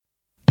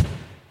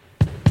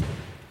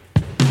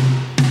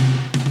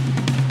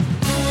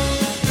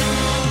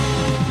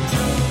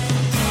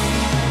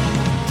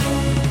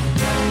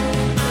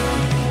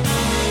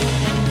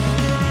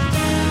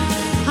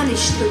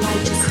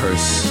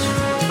Curse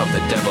of the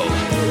devil.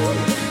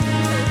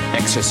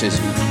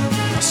 Exorcism,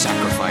 a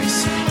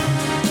sacrifice.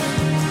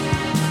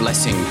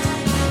 Blessing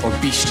or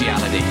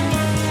bestiality.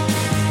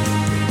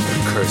 The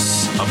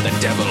curse of the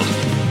devil.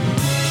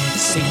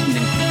 Satan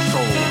in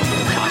control of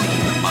the body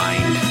and the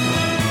mind.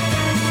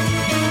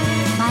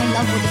 My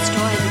love will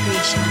destroy the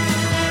great shadow.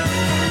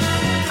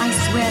 I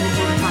swear that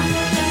you will find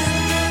peace.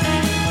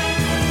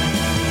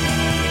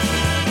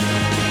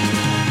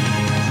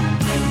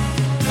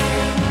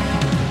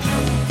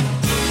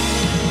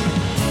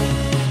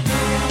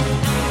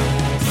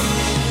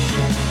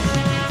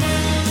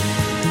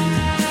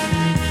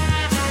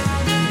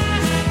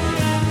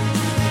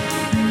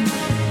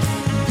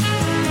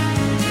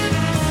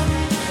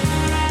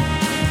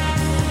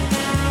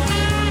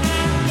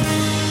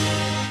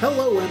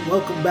 Hello and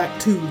welcome back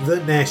to the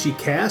Naschy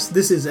Cast.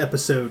 This is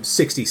episode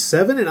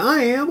 67 and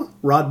I am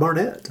Rod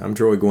Barnett. I'm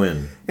Troy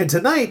Gwynn. And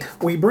tonight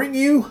we bring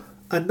you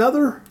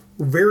another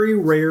very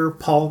rare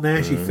Paul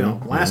Naschy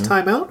film. Last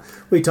time out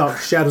we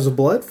talked Shadows of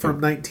Blood from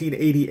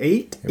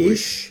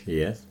 1988-ish.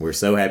 Yes, we're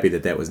so happy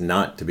that was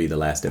not to be the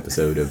last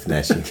episode of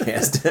Naschy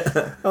Cast.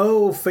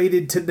 Oh,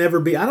 fated to never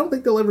be. I don't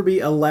think there'll ever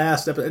be a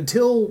last episode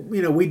until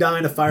we die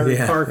in a fiery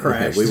car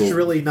crash. It's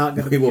really not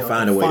going to be. We will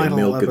find a way to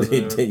milk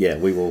it. Yeah,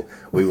 we will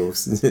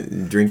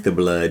drink the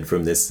blood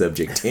from this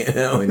subject.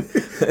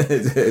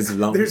 As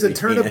long there's as a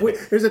turnip.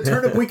 There's a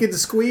turnip we can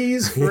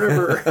squeeze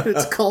forever.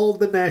 It's called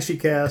the Naschy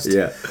Cast.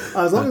 Yeah.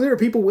 As long as there are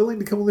people willing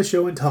to come on the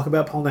show and talk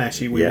about Paul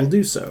Naschy, we will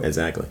do so.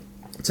 Exactly.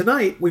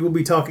 Tonight, we will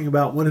be talking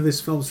about one of his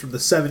films from the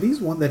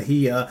 70s, one that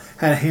he had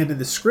a hand in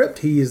the script.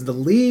 He is the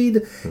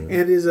lead, and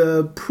is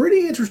a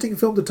pretty interesting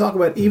film to talk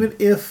about, even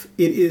if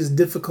it is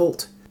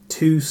difficult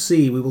to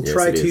see. We will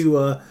try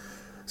to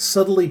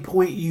subtly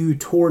point you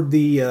toward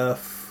the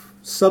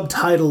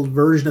subtitled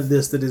version of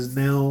this that is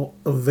now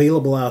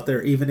available out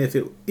there, even if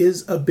it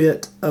is a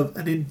bit of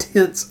an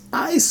intense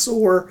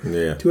eyesore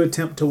to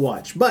attempt to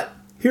watch. But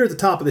here at the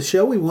top of the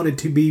show, we wanted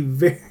to be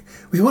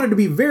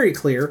very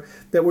clear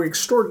that we're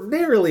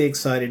extraordinarily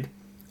excited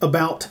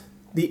about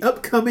the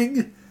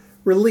upcoming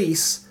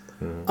release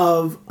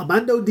of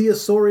Armando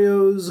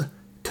Diaz-Sorio's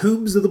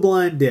Tombs of the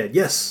Blind Dead.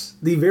 Yes,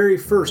 the very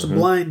first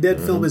Blind Dead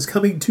film is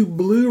coming to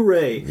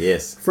Blu-ray.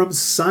 Yes. From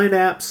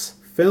Synapse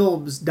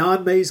Films.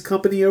 Don May's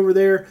company over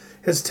there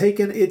has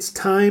taken its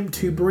time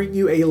to bring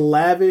you a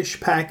lavish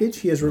package.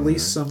 He has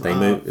released some...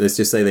 let's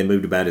just say they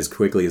moved about as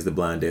quickly as the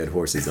Blind Dead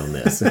horses on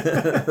this.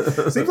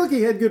 Seems like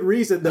he had good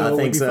reason, though. I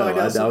think so. Find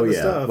out some of the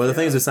stuff. Well, the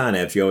things with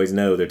Synapse, you always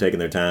know they're taking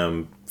their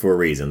time for a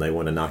reason. They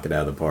want to knock it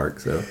out of the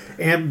park. So,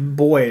 and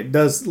boy, it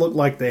does look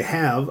like they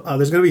have.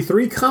 There's going to be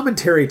 3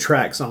 commentary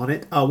tracks on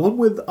it. One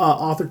with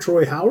author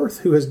Troy Howarth,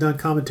 who has done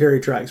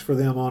commentary tracks for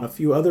them on a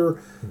few other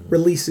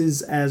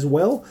releases as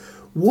well.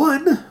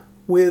 One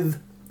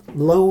with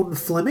Lone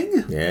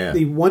Fleming,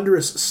 the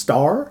wondrous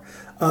star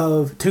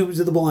of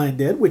Tombs of the Blind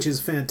Dead, which is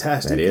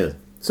fantastic. That is.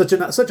 Such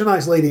a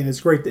nice lady, and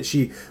it's great that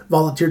she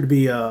volunteered to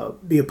be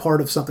a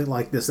part of something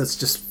like this. That's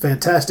just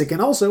fantastic.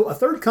 And also a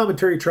third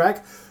commentary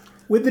track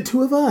with the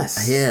two of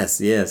us. Yes.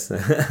 Yes.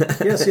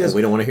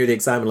 We don't want to hear the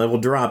excitement level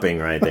dropping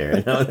right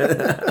there.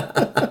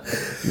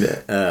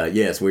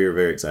 Yes, we are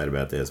very excited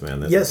about this,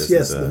 man. Yes.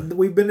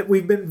 We've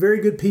been very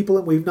good people,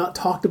 and we've not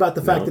talked about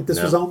the fact that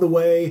this was on the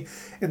way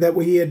and that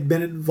we had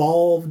been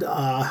involved.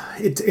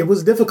 It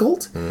was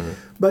difficult,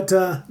 but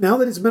now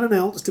that it's been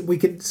announced, we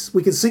can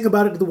sing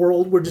about it to the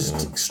world. We're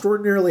just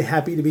extraordinarily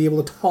happy to be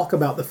able to talk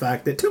about the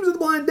fact that Tombs of the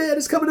Blind Dead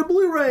is coming to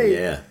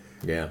Blu-ray.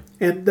 Yeah.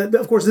 And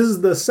of course, this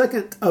is the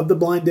second of the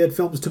Blind Dead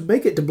films to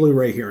make it to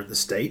Blu-ray here in the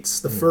States.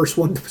 The first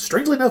one,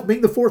 strangely enough, being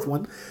the fourth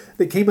one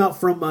that came out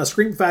from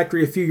Scream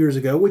Factory a few years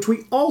ago, which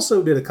we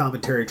also did a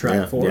commentary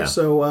track for. Yeah.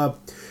 So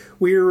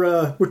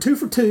we're 2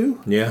 for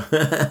 2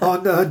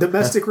 on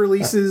domestic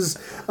releases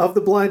of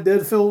the Blind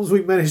Dead films.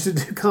 We've managed to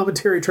do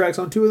commentary tracks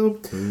on 2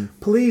 of them.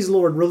 Please,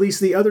 Lord, release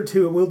the other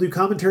 2, and we'll do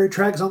commentary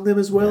tracks on them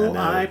as well.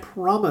 I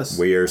promise.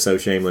 We are so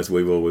shameless.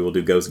 We will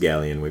do Ghost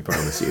Galleon. We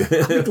promise you.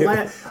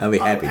 I'll be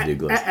happy to do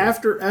Ghost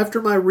Galleon.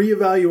 After my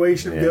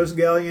reevaluation of Ghost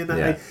Galleon,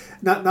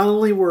 not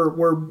only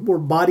were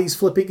bodies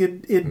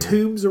flipping in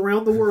tombs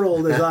around the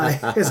world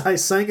as I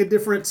sang a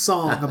different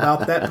song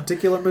about that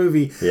particular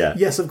movie.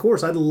 Yes, of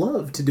course, I'd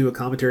love to do a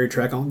commentary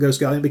track on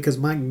Ghost Galleon, because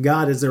my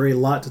God, is there a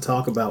lot to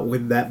talk about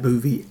with that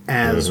movie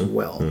as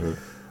well.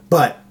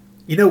 But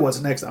you know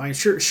what's next? I mean,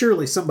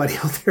 surely somebody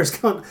out there is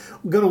going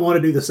to want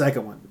to do the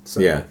second one.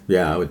 So, yeah,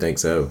 I would think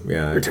so.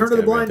 Yeah, Return of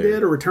the Blind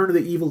Dead or Return of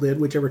the Evil Dead,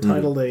 whichever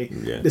title they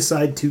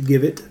decide to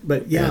give it.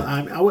 But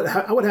I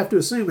would have to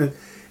assume that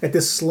at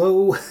this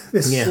slow,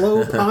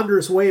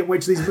 ponderous way in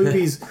which these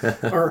movies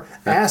are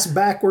ass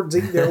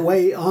backwardsing their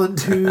way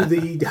onto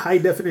the high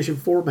definition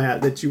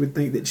format, that you would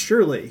think that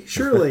surely.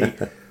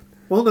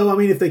 Well, no, I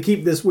mean, if they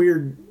keep this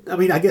weird, I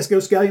mean, I guess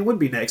Ghost Galleon would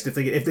be next if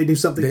they do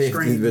something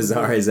strange,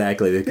 bizarre.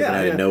 Exactly, they come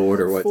out in no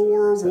order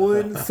whatsoever.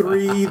 4, 1,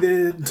 3,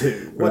 then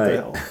 2. What the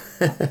hell?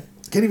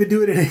 Can't even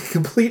do it in a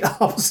complete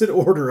opposite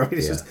order. I mean,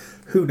 it's just,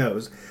 who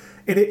knows?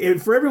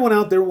 And for everyone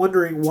out there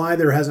wondering why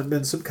there hasn't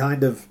been some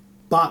kind of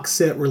box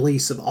set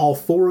release of all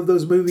 4 of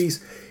those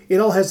movies. It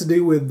all has to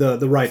do with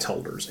the rights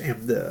holders,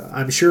 and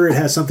I'm sure it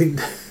has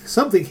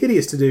something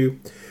hideous to do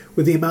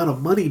with the amount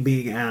of money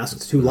being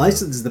asked to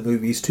license the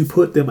movies to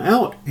put them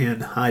out in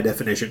high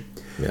definition.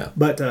 Yeah.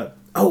 But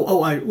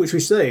which we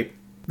say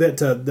that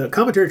the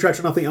commentary tracks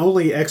are not the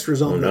only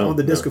extras on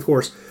the disc. Of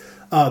course,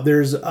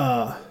 there's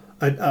a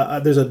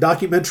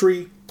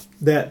documentary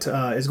that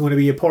is going to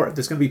be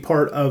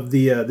part of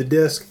the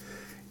disc,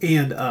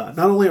 and not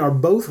only are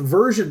both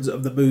versions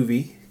of the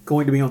movie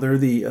going to be on there,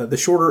 the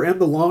shorter and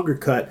the longer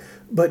cut,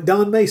 but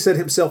Don May set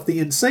himself the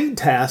insane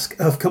task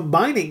of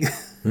combining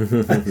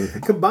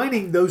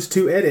those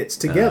 2 edits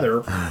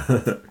together,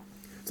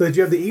 so that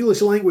you have the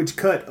English language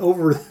cut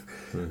over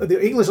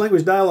the English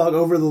language dialogue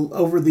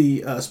over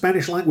the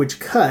Spanish language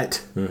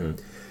cut,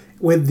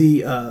 with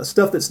the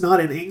stuff that's not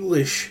in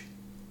English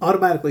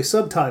automatically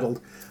subtitled.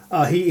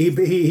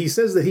 He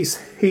says that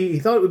he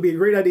thought it would be a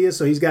great idea,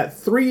 so he's got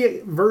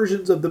 3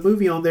 versions of the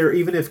movie on there,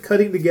 even if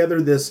cutting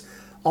together this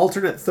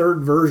alternate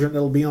 3rd version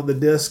that'll be on the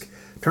disc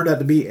turned out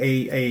to be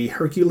a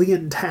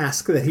Herculean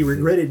task that he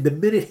regretted the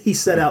minute he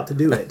set out to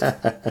do it.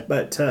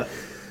 But,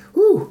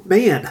 whew,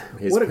 man,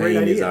 what a great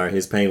idea.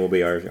 His pain will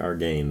be our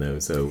gain, though.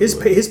 So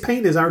his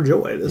pain is our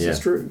joy. This is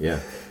true. Yeah.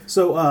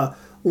 So,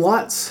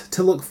 lots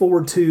to look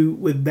forward to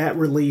with that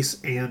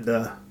release, and,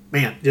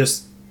 man,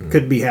 just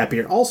couldn't be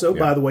happier. Also,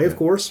 by the way, of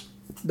course,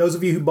 those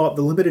of you who bought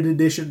the limited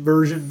edition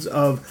versions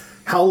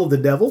of Howl of the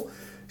Devil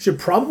should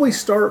probably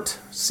start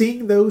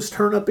seeing those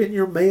turn up in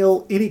your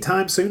mail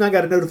anytime soon. I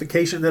got a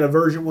notification that a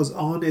version was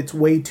on its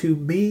way to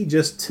me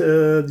just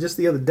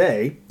the other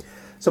day.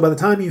 So by the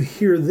time you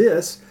hear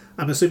this,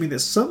 I'm assuming that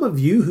some of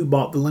you who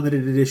bought the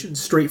limited edition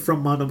straight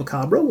from Mondo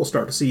Macabro will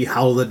start to see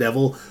Howl of the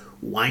Devil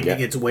winding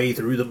its way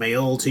through the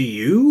mail to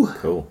you.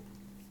 Cool.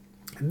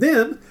 And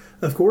then,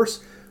 of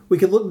course, we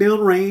can look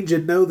downrange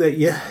and know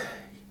that,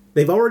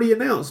 they've already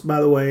announced, by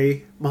the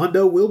way,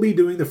 Mondo will be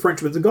doing The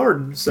Frenchman's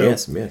Garden. So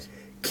yes.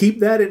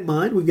 Keep that in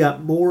mind. We've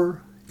got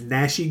more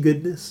Naschy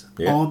goodness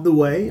on the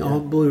way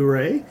on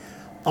Blu-ray.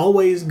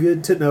 Always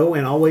good to know,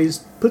 and always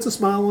puts a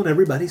smile on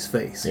everybody's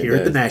face here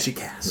at the Naschy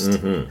Cast.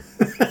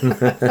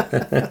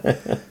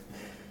 Mm-hmm.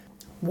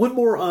 One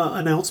more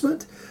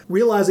announcement.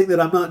 Realizing that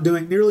I'm not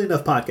doing nearly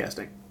enough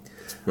podcasting.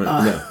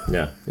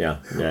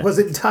 Was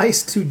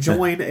enticed to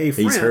join a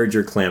friend. He's heard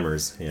your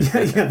clamors.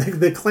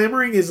 The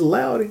clamoring is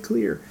loud and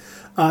clear.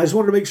 I just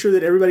wanted to make sure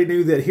that everybody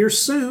knew that here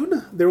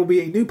soon there will be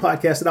a new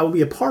podcast that I will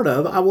be a part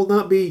of. I will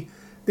not be...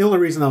 The only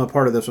reason I'm a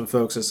part of this one,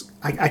 folks, is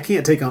I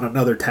can't take on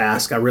another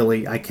task.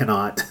 I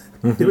cannot.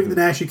 Doing the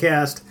Naschy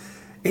Cast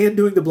and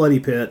doing the Bloody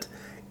Pit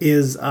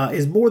is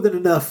more than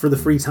enough for the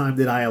free time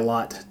that I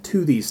allot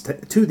to these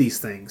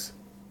things.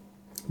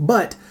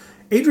 But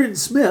Adrian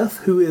Smith,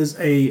 who is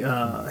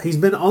he's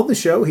been on the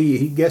show.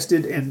 He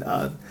guested and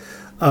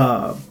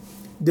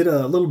did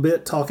a little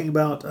bit talking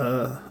about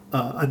a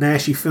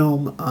Naschy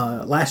film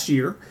last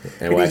year.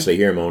 And we'll actually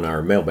hear him on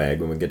our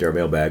mailbag. When we get to our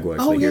mailbag, we'll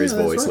actually hear his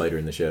voice later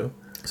in the show.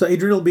 So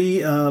Adrian will be,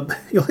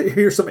 you'll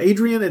hear some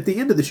Adrian at the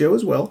end of the show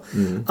as well.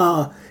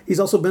 Mm-hmm. He's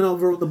also been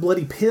over the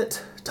Bloody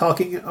Pit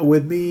talking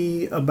with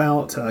me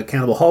about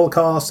Cannibal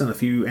Holocaust and a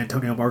few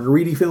Antonio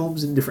Margheriti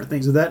films and different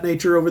things of that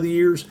nature over the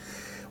years.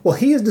 Well,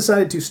 he has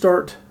decided to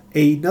start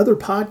another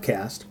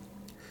podcast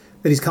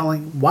that he's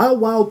calling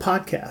Wild Wild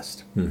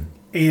Podcast.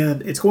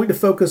 And it's going to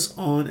focus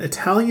on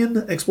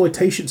Italian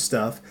exploitation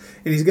stuff.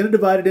 And he's going to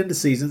divide it into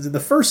seasons. And the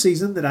first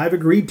season that I've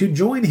agreed to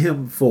join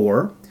him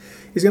for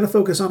is going to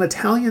focus on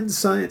Italian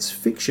science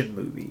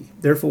fiction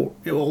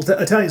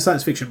Italian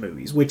science fiction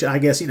movies, which I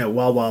guess,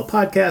 Wild Wild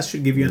Podcast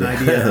should give you an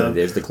idea of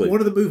There's the clue. One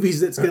of the movies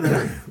that's going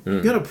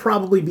to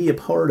probably be a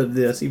part of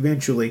this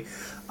eventually.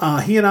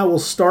 He and I will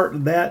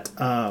start that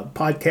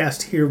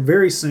podcast here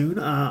very soon.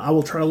 I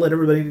will try to let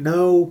everybody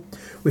know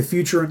with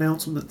future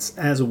announcements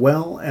as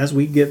well as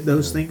we get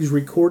those things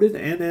recorded.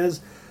 And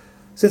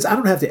since I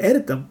don't have to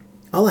edit them,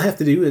 all I have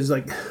to do is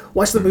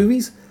watch the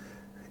movies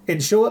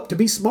and show up to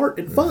be smart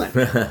and fun.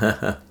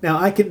 Now,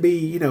 I can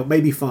be,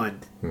 maybe fun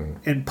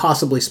and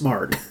possibly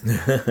smart,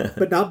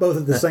 but not both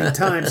at the same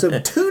time. So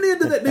tune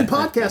into that new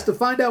podcast to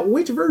find out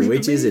which version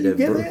which is it. You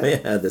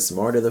get the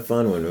smart or the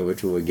fun one,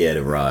 which will we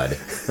get, Rod?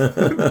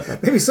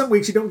 Maybe some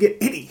weeks you don't get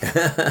any.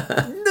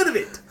 None of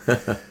it.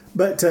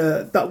 But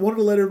wanted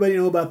to let everybody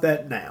know about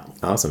that now.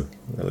 Awesome.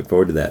 I look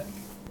forward to that.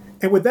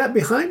 And with that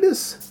behind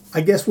us,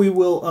 I guess we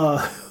will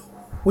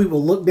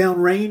look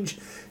downrange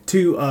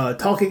to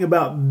talking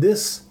about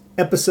this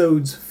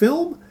episode's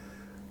film,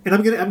 and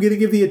I'm gonna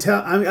give the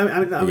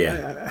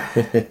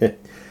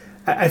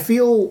I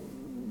feel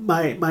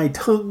my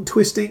tongue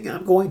twisting.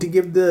 I'm going to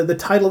give the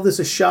title of this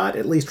a shot,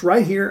 at least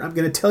right here. I'm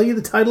going to tell you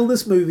the title of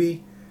this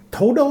movie: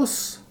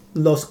 Todos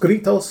los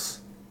gritos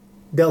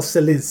del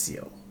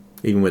silencio.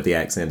 Even with the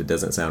accent, it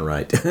doesn't sound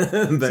right.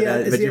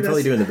 but you're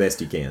probably doing the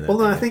best you can. Well,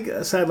 no, I think,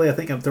 sadly,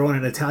 I'm throwing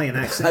an Italian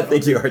accent. I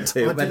think you are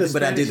too.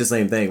 But I do the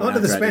same thing. Onto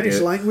the Spanish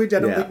language,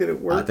 I don't think that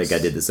it works. I think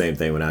I did the same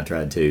thing when I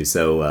tried to.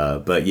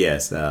 So, but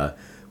yes,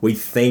 we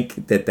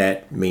think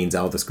that means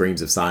All the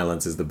Screams of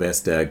Silence is the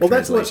best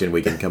translation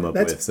we can come up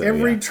with. So,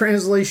 every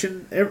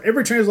translation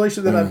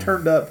that I've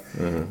turned up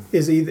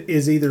is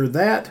either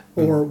that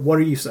or what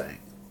are you saying?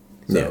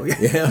 So,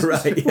 yeah,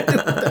 right. What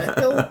the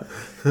hell?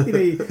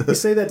 You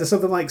say that to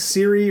something like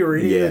Siri or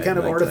any other kind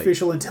of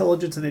artificial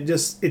intelligence, and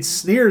it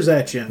sneers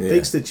at you and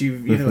thinks that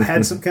you've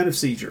had some kind of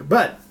seizure.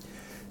 But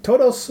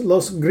Todos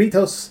los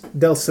Gritos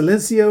del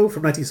Silencio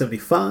from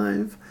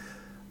 1975,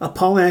 a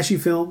Paul Naschy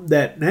film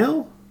that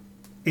now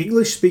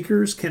English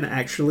speakers can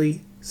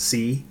actually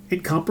see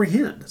and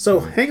comprehend.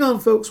 So hang on,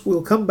 folks.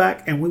 We'll come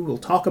back and we will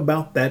talk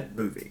about that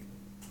movie.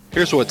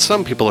 Here's what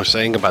some people are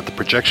saying about the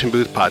Projection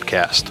Booth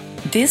podcast.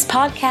 This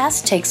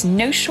podcast takes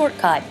no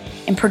shortcut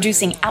in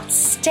producing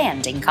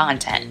outstanding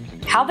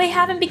content. How they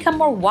haven't become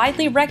more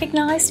widely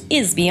recognized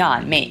is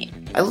beyond me.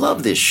 I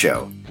love this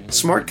show.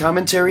 Smart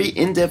commentary,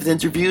 in-depth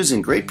interviews,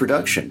 and great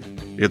production.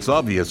 It's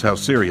obvious how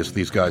serious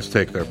these guys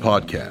take their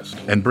podcast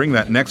and bring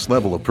that next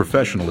level of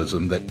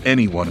professionalism that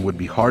anyone would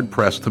be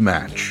hard-pressed to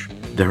match.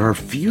 There are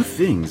few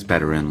things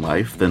better in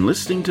life than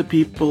listening to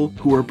people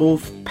who are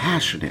both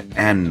passionate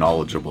and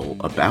knowledgeable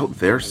about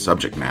their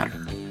subject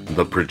matter.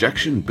 The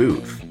Projection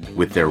Booth,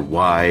 with their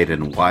wide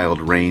and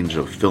wild range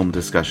of film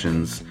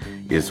discussions,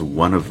 is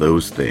one of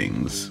those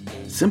things.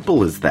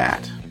 Simple as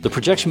that. The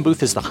Projection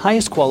Booth is the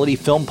highest quality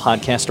film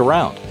podcast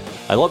around.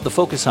 I love the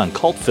focus on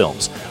cult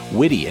films,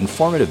 witty,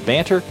 informative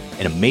banter,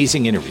 and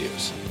amazing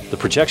interviews. The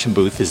Projection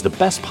Booth is the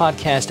best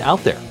podcast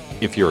out there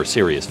if you're a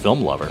serious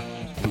film lover.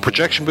 The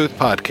Projection Booth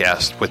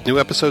podcast, with new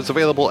episodes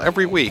available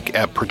every week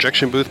at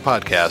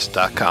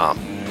projectionboothpodcast.com.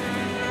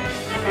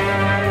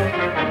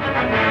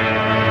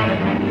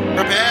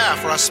 Prepare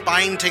for a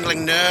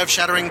spine-tingling,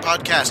 nerve-shattering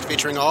podcast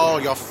featuring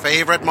all your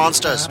favorite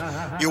monsters.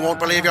 You won't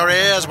believe your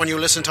ears when you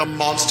listen to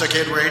Monster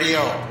Kid Radio.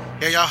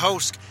 Hear your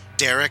host,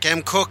 Derek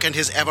M. Cook, and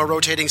his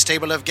ever-rotating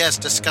stable of guests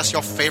discuss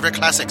your favorite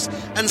classics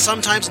and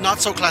sometimes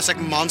not-so-classic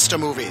monster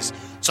movies.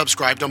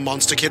 Subscribe to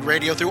Monster Kid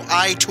Radio through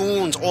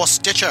iTunes or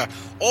Stitcher,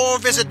 or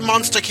visit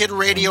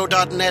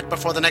monsterkidradio.net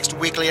before the next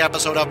weekly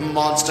episode of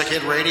Monster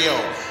Kid Radio.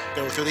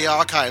 Go through the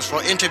archives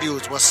for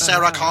interviews with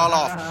Sarah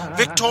Karloff,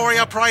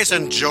 Victoria Price,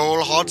 and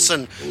Joel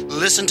Hodgson.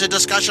 Listen to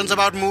discussions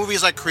about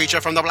movies like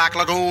Creature from the Black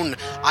Lagoon,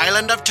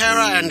 Island of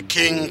Terror, and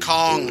King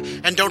Kong.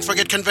 And don't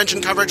forget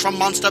convention coverage from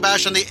Monster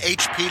Bash and the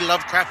H.P.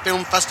 Lovecraft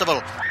Film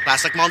Festival,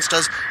 Classic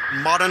Monsters,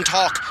 Modern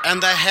Talk,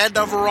 and the head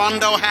of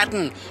Rondo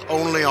Hatton,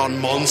 only on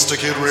Monster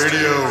Kid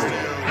Radio.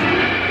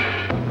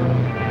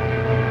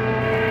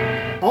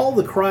 All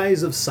the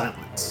Cries of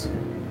Silence,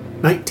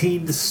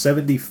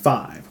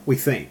 1975, we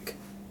think.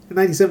 In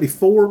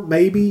 1974,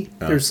 maybe.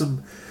 There's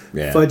some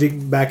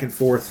fudging back and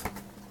forth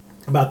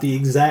about the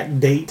exact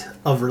date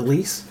of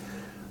release.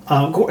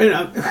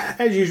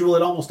 As usual,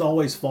 it almost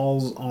always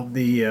falls on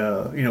the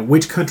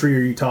which country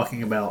are you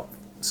talking about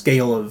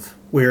scale of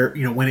where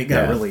when it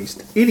got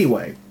released.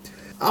 Anyway,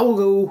 I will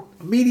go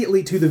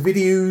immediately to the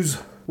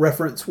videos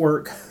reference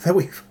work that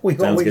we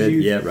always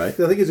use. Yeah, right.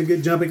 I think it's a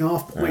good jumping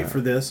off point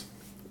for this.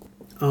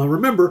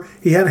 Remember,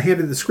 he had a hand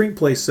in the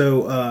screenplay,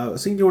 so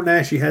Senor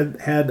Naschy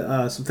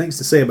had some things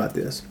to say about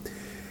this.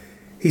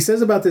 He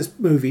says about this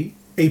movie,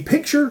 a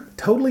picture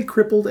totally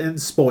crippled and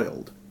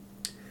spoiled.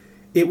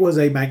 It was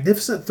a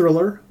magnificent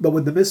thriller, but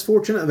with the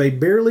misfortune of a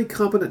barely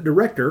competent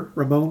director,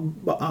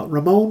 Ramon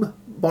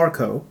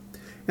Barco,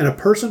 and a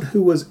person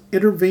who has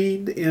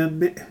intervened in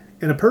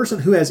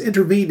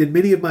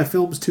many of my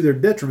films to their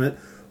detriment,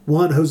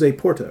 Juan Jose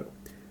Porto.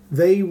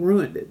 They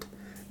ruined it.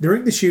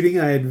 During the shooting,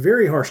 I had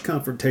very harsh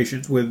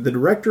confrontations with the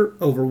director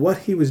over what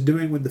he was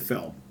doing with the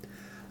film.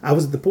 I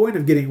was at the point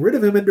of getting rid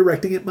of him and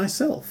directing it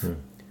myself.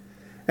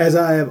 As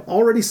I have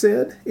already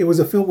said, it was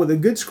a film with a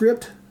good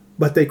script,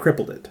 but they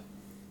crippled it.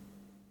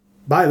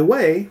 By the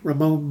way,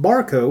 Ramon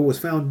Barco was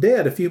found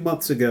dead a few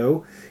months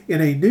ago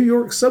in a New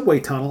York subway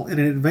tunnel in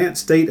an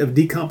advanced state of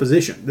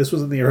decomposition. This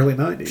was in the early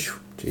 90s.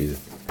 Jesus.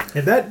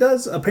 And that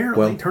does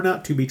apparently turn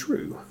out to be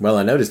true. Well,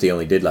 I noticed he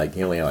only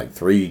had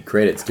 3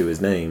 credits to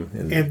his name.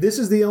 And this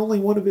is the only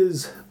one of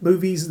his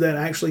movies that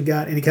actually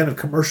got any kind of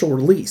commercial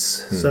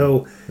release.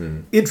 So,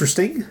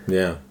 interesting.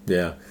 Yeah.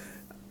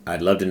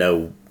 I'd love to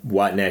know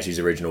what Naschy's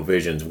original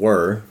visions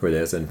were for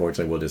this.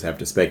 Unfortunately, we'll just have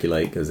to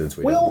speculate since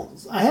we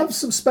I have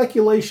some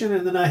speculation,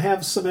 and then I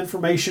have some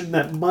information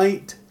that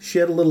might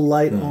shed a little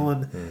light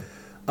on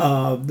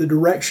the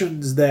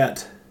directions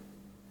that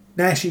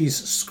Naschy's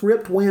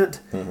script went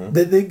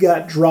that then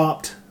got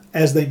dropped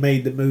as they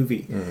made the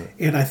movie.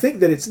 And I think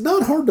that it's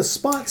not hard to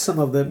spot some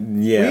of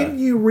them when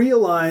you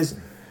realize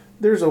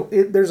there's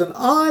an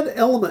odd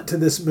element to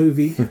this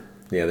movie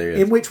there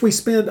is. in which we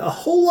spend a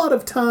whole lot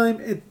of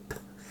time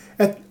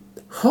at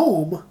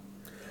home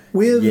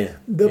with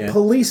the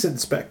police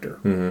inspector.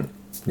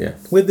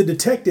 With the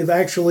detective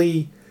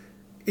actually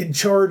in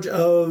charge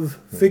of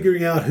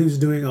figuring out who's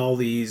doing all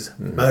these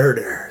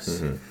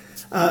murders.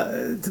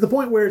 To the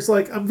point where it's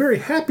like, I'm very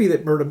happy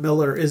that Myrna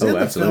Miller is in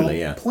the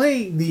film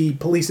playing the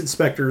police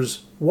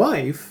inspector's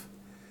wife,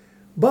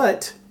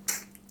 but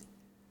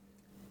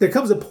there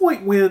comes a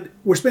point when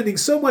we're spending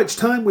so much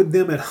time with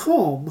them at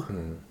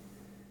home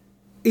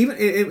even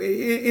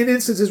in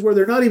instances where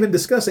they're not even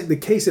discussing the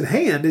case at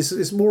hand,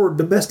 it's more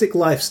domestic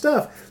life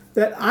stuff,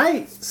 that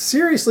I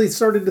seriously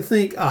started to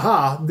think,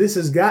 aha, this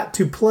has got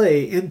to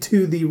play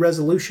into the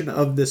resolution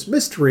of this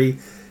mystery.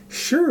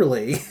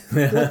 Surely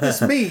what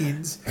this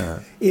means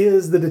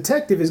is the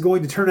detective is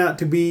going to turn out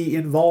to be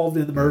involved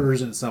in the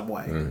murders in some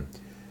way.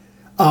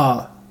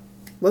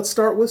 Let's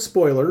start with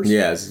spoilers.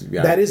 Yes.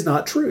 Yeah. That is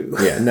not true.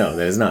 Yeah, no,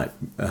 that is not.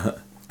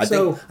 I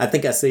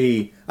think I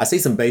see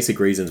some basic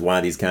reasons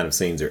why these kind of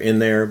scenes are in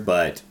there,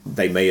 but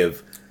they may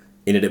have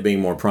ended up being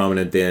more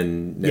prominent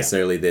than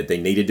necessarily that they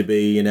needed to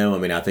be, you know? I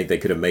mean, I think they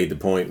could have made the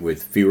point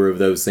with fewer of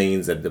those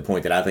scenes at the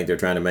point that I think they're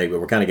trying to make, but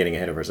we're kind of getting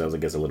ahead of ourselves, I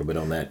guess, a little bit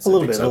on that. A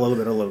little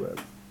bit.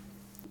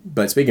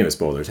 But speaking of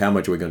spoilers, how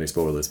much are we going to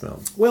spoil this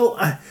film? Well,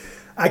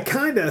 I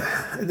kind of...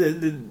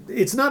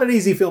 It's not an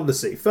easy film to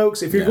see.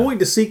 Folks, if you're going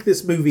to seek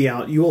this movie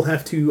out, you will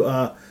have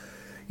to...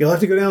 You'll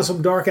have to go down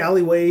some dark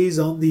alleyways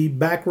on the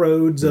back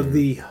roads of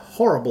the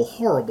horrible,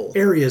 horrible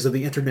areas of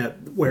the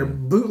internet where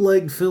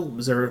bootlegged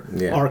films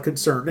are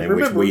concerned. And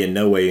remember, which we in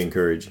no way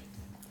encourage.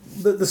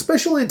 The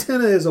special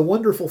antenna is a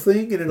wonderful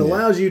thing, and it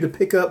allows you to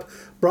pick up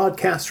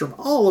broadcasts from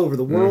all over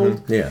the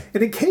world. Yeah.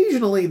 And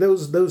occasionally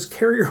those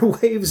carrier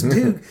waves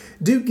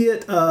do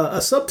get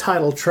a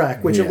subtitle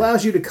track, which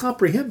allows you to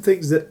comprehend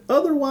things that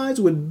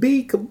otherwise would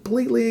be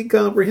completely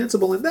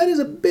incomprehensible. And that is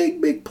a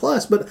big, big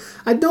plus. But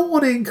I don't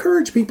want to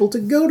encourage people to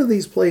go to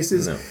these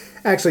places. No.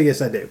 Actually,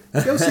 yes, I do.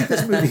 Go seek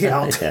this movie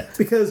out.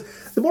 Because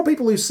the more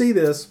people who see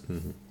this,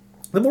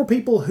 the more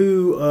people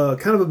who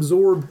kind of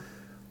absorb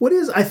what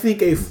is, I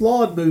think, a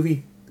flawed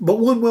movie, but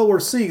one well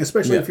worth seeing,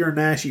 especially if you're a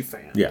Naschy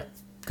fan. Yeah.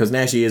 Because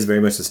Naschy is very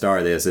much the star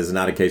of this. It's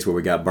not a case where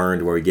we got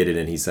burned, where we get it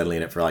and he's suddenly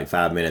in it for like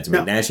 5 minutes. I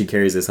mean, Naschy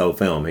carries this whole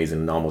film. He's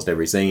in almost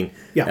every scene.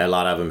 Yeah. And a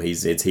lot of them, he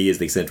is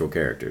the central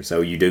character.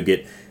 So you do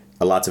get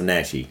lots of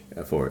Naschy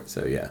for it.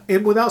 So, yeah.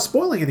 And without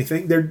spoiling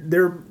anything,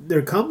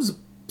 there comes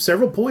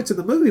several points in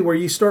the movie where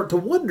you start to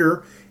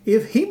wonder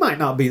if he might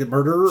not be the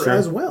murderer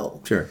as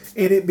well. Sure.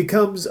 And it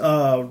becomes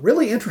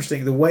really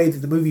interesting the way that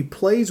the movie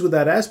plays with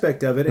that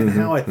aspect of it, and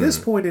how at this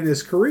point in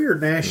his career,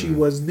 Naschy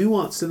was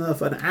nuanced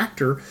enough an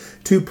actor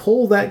to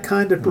pull that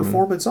kind of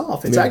performance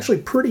off. It's actually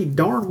pretty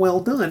darn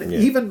well done,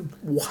 even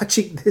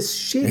watching this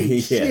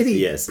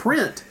shitty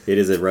print. It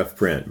is a rough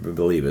print,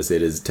 believe us.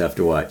 It is tough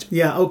to watch.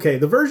 Yeah, okay.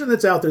 The version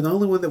that's out there, the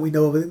only one that we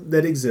know of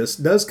that exists,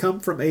 does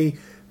come from a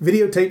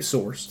videotape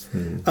source.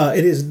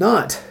 It is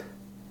not...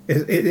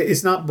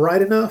 It's not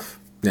bright enough.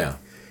 No.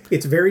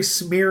 It's very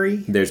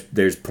smeary.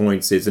 There's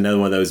points. It's another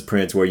one of those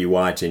prints where you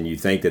watch and you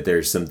think that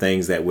there's some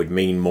things that would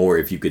mean more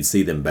if you could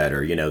see them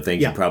better. You know,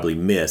 things you probably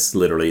miss,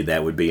 literally,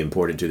 that would be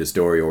important to the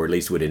story, or at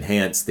least would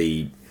enhance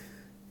the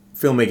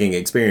filmmaking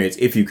experience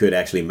if you could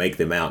actually make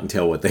them out and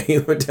tell what they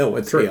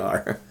they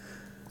are.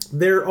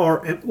 There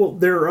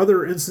are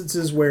other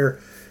instances where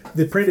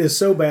the print is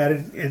so bad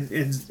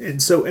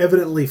and so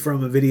evidently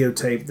from a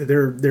videotape that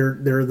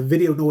there are the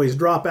video noise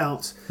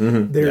dropouts.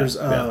 There's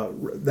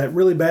that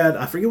really bad,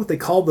 I forget what they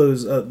call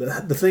those,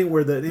 the thing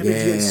where the image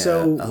gets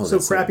so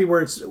crappy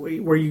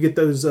where you get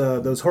those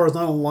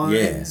horizontal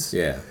lines.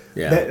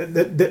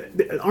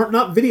 That aren't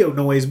not video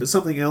noise but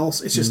something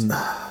else. It's just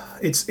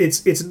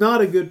it's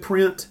not a good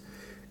print.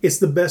 It's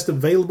the best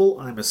available,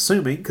 I'm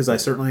assuming, because I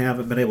certainly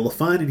haven't been able to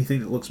find anything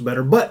that looks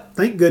better. But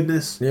thank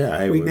goodness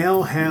we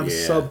now have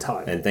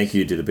subtitles. And thank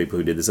you to the people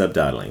who did the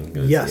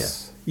subtitling.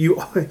 Yes.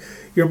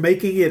 You're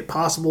making it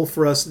possible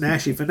for us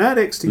Naschy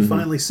fanatics to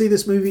finally see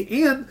this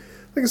movie. And,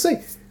 like I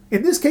say,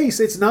 in this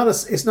case, it's not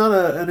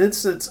an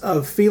instance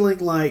of feeling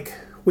like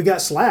we got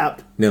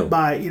slapped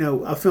by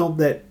a film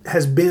that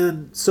has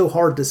been so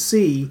hard to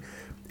see,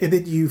 and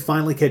then you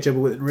finally catch up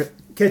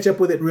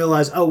with it and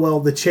realize, oh well,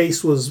 the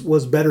chase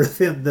was better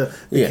than the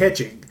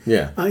catching.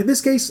 Yeah. In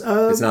this case,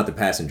 it's not The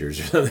Passengers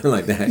or something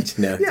like that.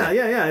 You know?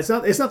 Yeah. It's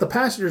not The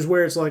Passengers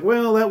where it's like,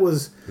 well, that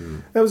was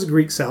a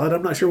Greek salad.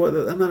 I'm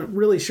not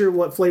really sure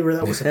what flavor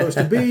that was supposed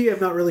to be.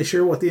 I'm not really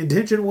sure what the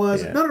intention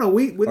was. Yeah. No.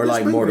 Or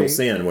like Mortal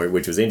Sin,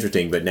 which was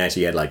interesting, but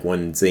Naschy had like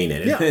one scene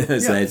in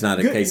it. So it's not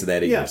a case of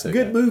that either. Yeah, so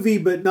good movie,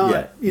 but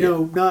not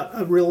not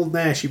a real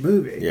Naschy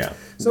movie. Yeah.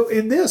 So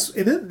in this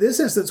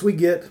instance, we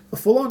get a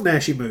full-on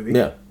Naschy movie.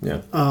 Yeah.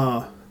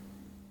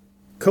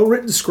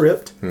 Co-written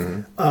script.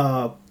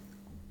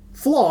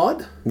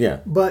 Flawed,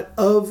 but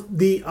of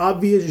the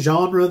obvious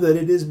genre that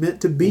it is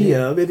meant to be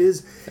of. It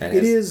is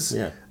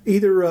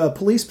either a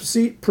police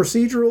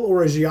procedural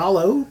or a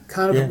giallo,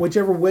 kind of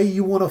whichever way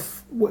you want to,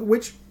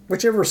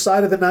 whichever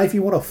side of the knife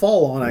you want to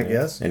fall on, I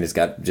guess. And it's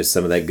got just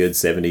some of that good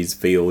 70s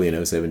feel,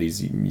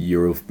 70s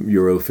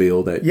Euro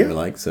feel that you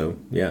like. So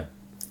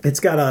it's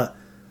got a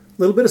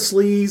little bit of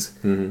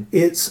sleaze.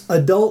 It's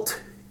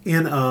adult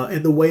in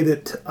the way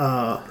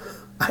that.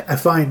 I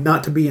find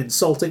not to be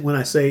insulting when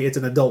I say it's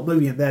an adult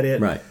movie, and that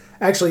it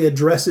actually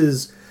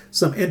addresses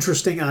some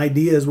interesting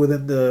ideas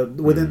within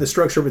the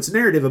structure of its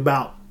narrative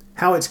about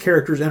how its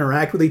characters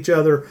interact with each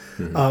other,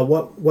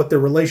 what their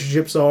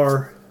relationships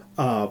are,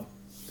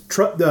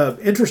 the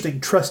interesting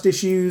trust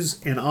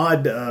issues and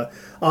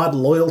odd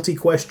loyalty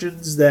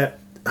questions that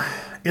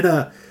in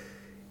a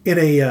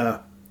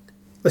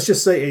let's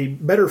just say, a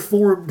better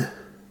formed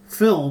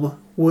film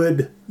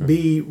would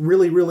be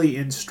really, really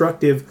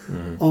instructive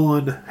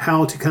on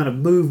how to kind of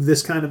move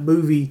this kind of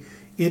movie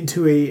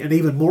into an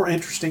even more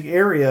interesting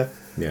area.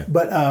 Yeah.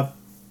 But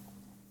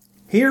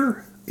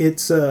here,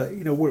 it's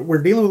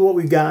we're dealing with what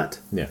we've got.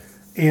 Yeah.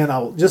 And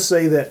I'll just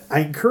say that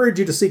I encourage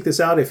you to seek this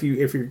out if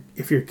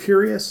you're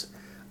curious.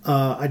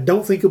 I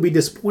don't think you'll be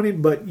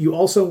disappointed, but you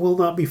also will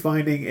not be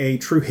finding a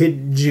true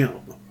hidden gem.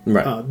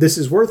 Right. This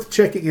is worth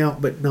checking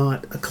out, but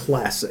not a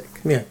classic.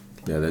 Yeah.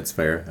 Yeah, that's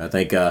fair. I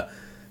think,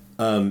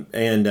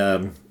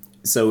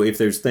 so if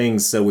there's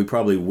things, so we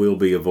probably will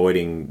be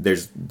avoiding, there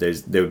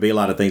would be a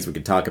lot of things we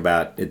could talk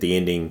about at the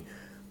ending,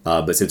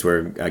 but since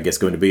we're, I guess,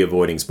 going to be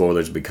avoiding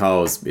spoilers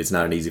because it's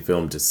not an easy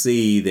film to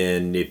see,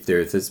 then if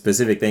there's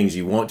specific things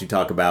you want to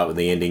talk about with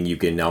the ending, you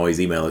can always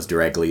email us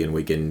directly and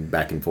we can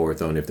back and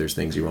forth on if there's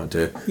things you want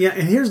to. Yeah,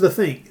 and here's the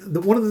thing.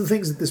 One of the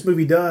things that this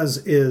movie does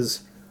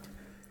is,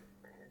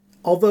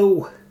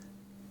 although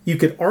you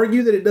could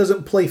argue that it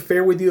doesn't play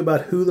fair with you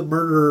about who the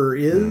murderer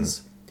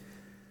is,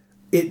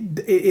 it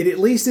at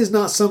least is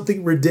not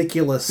something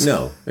ridiculous.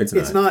 No, it's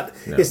not.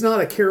 It's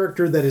not a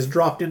character that is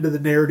dropped into the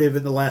narrative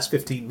in the last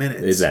 15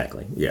 minutes.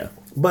 Exactly. Yeah.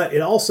 But it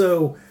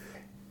also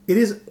it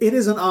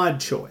is an odd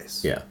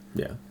choice. Yeah.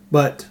 Yeah.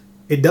 But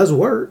it does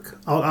work.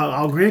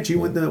 I'll grant you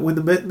when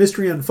the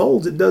mystery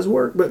unfolds, it does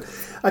work. But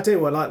I tell you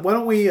what, why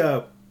don't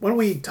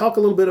we talk a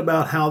little bit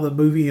about how the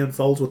movie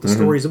unfolds, what the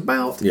story's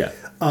about,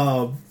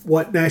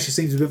 what Nash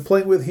seems to have been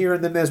playing with here,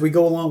 and then as we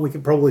go along, we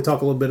can probably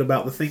talk a little bit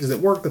about the things that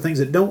work, the things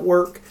that don't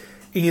work,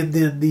 and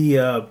then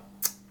the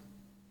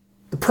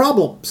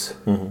problems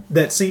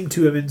that seem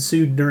to have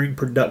ensued during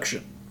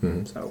production.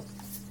 So.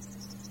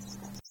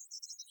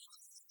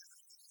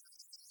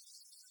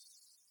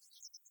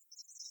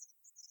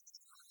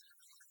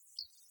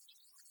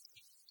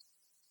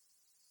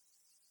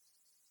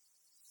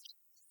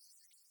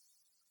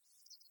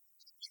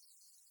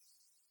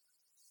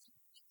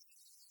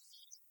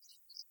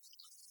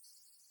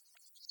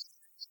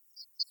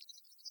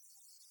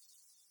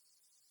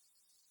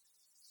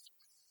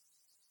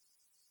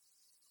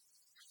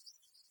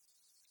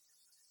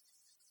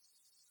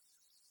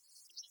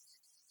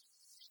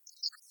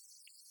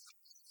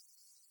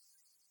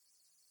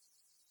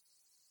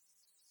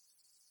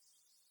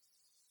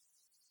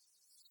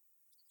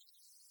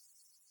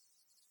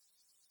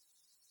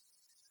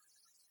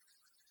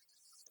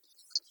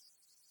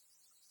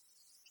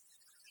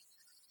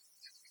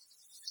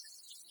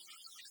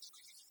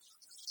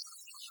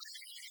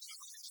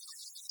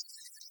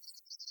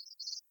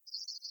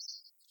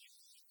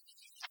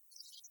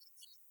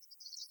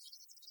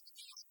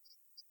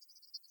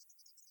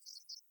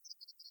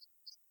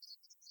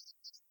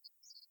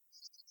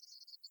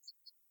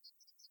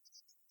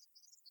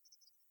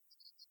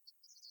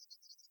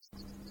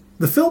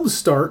 The film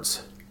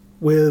starts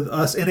with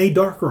us in a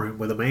dark room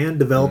with a man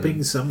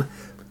developing some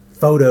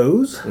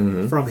photos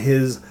from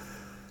his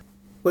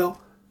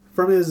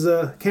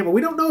camera.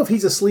 We don't know if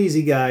he's a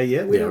sleazy guy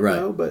yet. We don't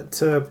know,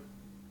 but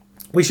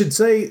we should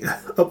say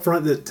up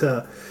front that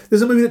this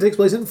is a movie that takes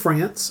place in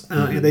France,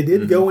 and they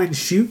did go and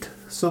shoot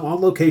some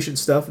on-location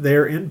stuff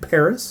there in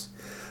Paris.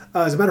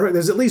 As a matter of fact,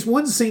 there's at least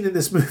one scene in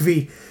this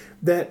movie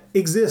that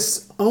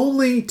exists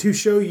only to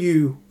show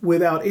you,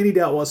 without any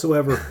doubt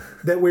whatsoever,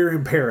 that we're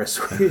in Paris,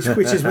 which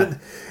has been.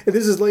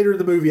 This is later in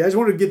the movie. I just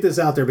wanted to get this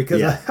out there because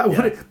I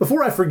wanted,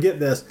 before I forget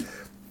this.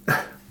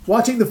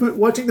 Watching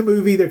the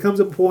movie, there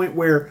comes a point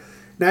where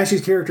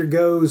Nash's character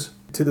goes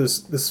to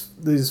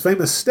these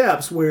famous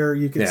steps where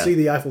you can see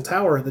the Eiffel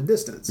Tower in the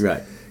distance.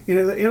 Right. In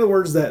other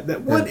words,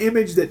 that one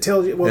image that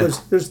tells you,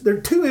 there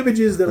are two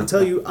images that will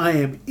tell you I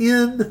am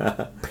in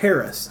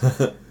Paris.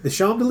 The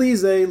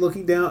Champs-Élysées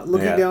looking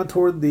down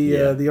toward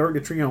the Arc de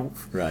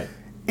Triomphe. Right.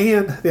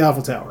 And the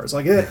Eiffel Tower. It's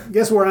like,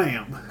 guess where I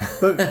am?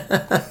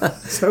 But,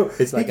 so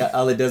it's like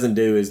all it doesn't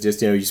do is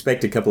just, you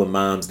expect a couple of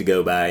moms to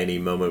go by any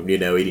moment,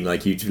 eating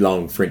like huge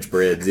long French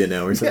breads,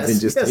 or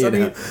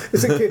something.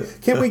 It's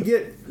like, can we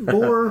get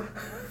more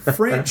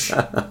French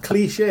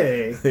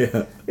cliche?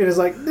 Yeah. It is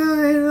like, no,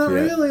 not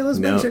really. Let's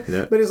make sure.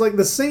 No. But it's like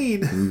the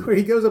scene where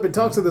he goes up and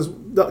talks to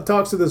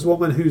this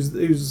woman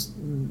who's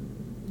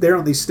there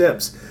on these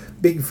steps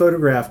being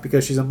photographed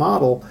because she's a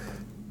model.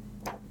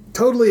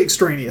 Totally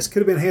extraneous.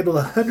 Could have been handled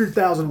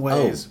 100,000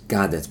 ways. Oh,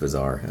 God, that's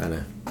bizarre. I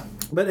know.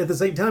 But at the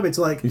same time, it's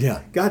like,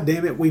 God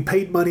damn it, we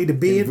paid money to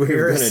be in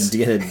Paris.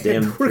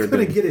 We're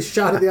going to get a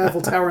shot of the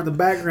Eiffel Tower in the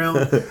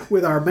background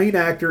with our main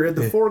actor in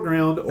the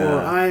foreground, or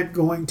I'm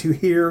going to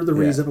hear the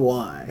reason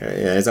why.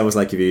 Yeah, it's almost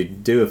like if you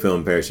do a film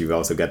in Paris, you've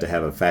also got to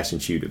have a fashion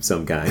shoot of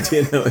some kind.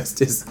 It's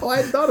just. Oh, I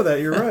hadn't thought of that.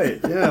 You're right.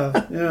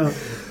 Yeah.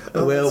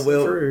 Oh,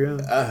 well, true,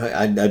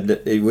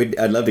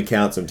 I'd love to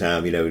count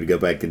sometime, to go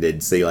back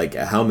and see like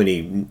how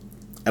many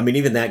I mean,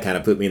 even that kind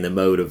of put me in the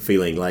mode of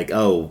feeling like,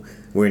 oh,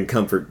 we're in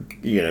comfort,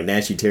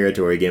 Naschy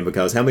territory again,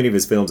 because how many of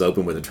his films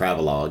open with a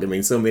travelogue? I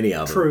mean, so many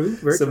of them. True.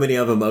 Very true. Many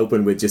of them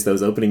open with just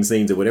those opening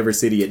scenes of whatever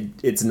city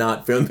it's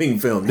not being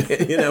filmed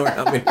in, or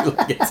how many,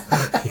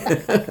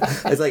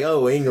 it's like,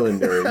 oh,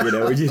 England,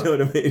 or, you know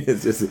what I mean?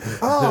 It's just...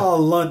 Oh,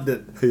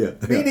 London. Yeah.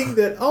 Meaning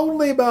that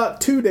only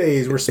about 2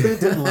 days were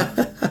spent in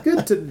London.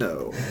 Good to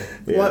know.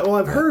 Yeah. Well,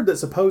 I've heard that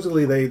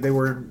supposedly they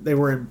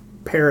were in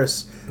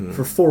Paris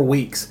for 4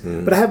 weeks,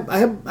 but I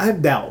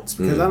have doubts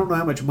because I don't know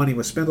how much money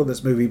was spent on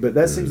this movie, but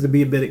that seems to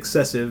be a bit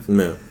excessive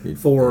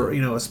for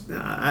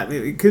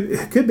it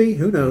could be,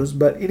 who knows,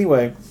 but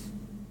anyway,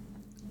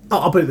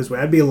 I'll put it this way: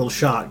 I'd be a little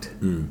shocked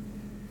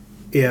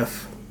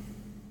if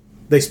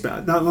they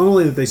spent not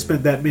only that they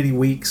spent that many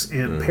weeks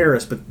in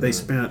Paris, but they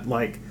spent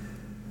like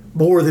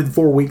more than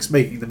 4 weeks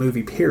making the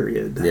movie.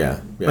 Period.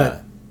 Yeah.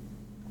 But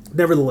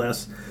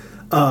nevertheless,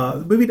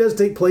 the movie does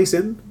take place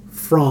in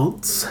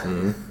France.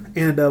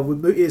 And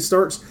it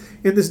starts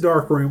in this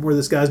dark room where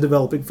this guy's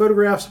developing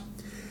photographs.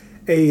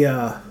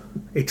 A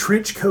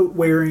trench coat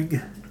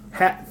wearing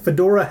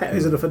fedora.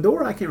 Is it a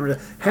fedora? I can't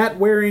remember. Hat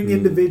wearing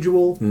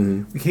individual.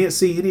 We can't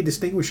see any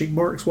distinguishing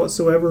marks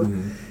whatsoever.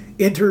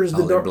 Enters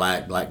the dark.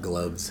 Black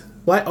gloves.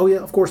 Oh yeah,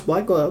 of course,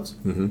 black gloves.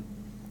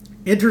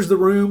 Enters the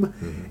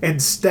room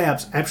and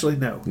stabs. Actually,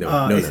 no.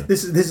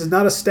 This is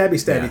not a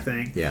stabby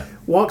thing. Yeah.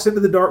 Walks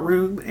into the dark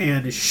room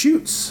and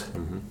shoots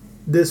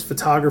this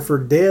photographer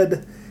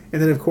dead.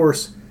 And then, of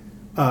course,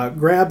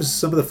 grabs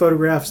some of the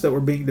photographs that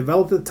were being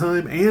developed at the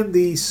time and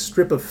the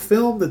strip of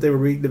film that they were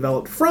being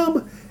developed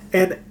from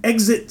and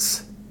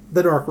exits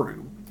the dark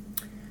room.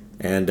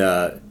 And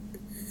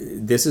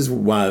this is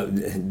where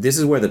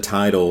the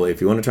title, if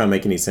you want to try and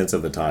make any sense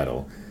of the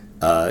title,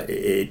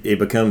 it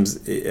becomes,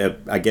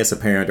 I guess,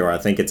 apparent, or I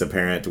think it's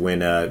apparent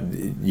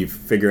when you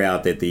figure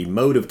out that the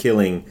mode of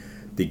killing,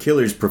 the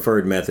killer's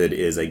preferred method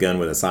is a gun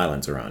with a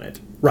silencer on it.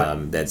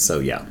 Right.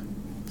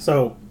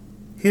 So...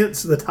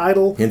 Hence the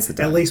title.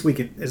 At least we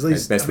can.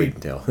 As best we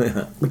can tell.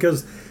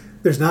 Because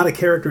there's not a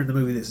character in the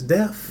movie that's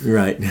deaf.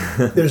 Right.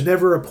 There's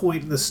never a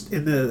point in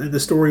the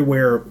story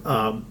where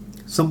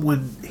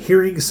someone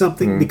hearing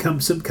something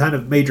becomes some kind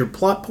of major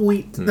plot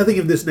point. Nothing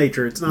of this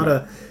nature. It's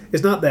not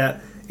It's not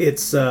that.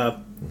 It's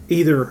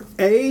either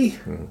a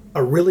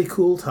really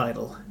cool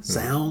title,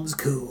 sounds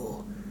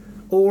cool,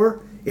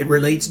 or it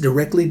relates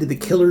directly to the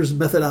killer's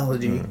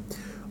methodology,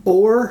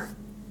 or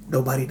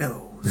nobody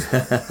knows.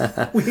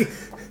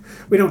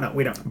 We don't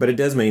know. But it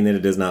does mean that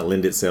it does not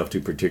lend itself to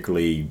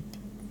particularly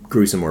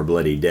gruesome or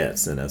bloody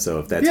deaths. So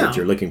if that's what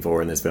you're looking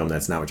for in this film,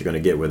 that's not what you're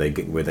going to get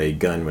with a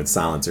gun with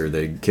silencer.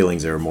 The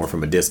killings are more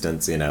from a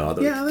distance.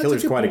 Although the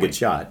killer's quite a good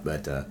shot,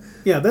 but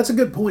that's a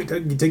good point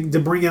to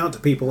bring out to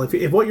people.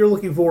 If what you're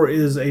looking for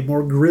is a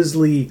more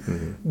grisly,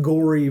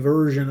 gory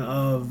version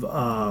of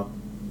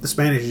the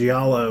Spanish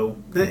Giallo,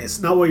 it's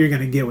not what you're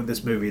going to get with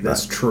this movie.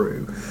 That's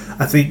true.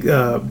 I think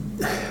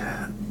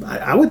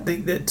I would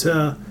think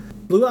that.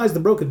 Blue Eyes the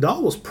Broken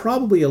Doll was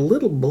probably a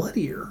little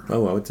bloodier.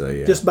 Oh, I would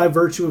say, yeah. Just by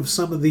virtue of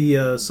some of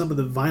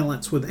the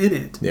violence within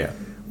it. Yeah.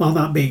 While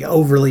not being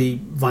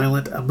overly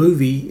violent a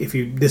movie, if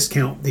you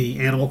discount the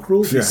animal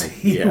cruelty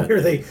scene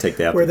where they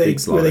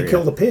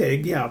kill the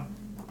pig. Yeah.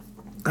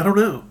 I don't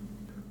know.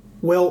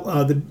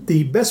 Well,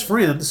 the best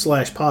friend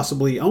 /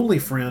 possibly only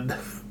friend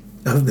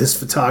of this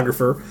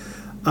photographer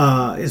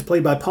is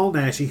played by Paul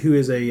Naschy, who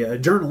is a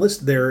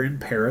journalist there in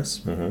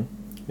Paris.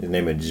 His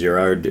name is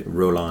Gerard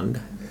Roland.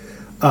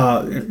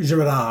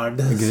 Gerard.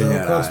 So,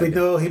 of course, we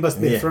know he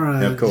must be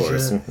French. Of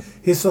course.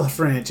 He's so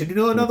French. And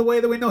another way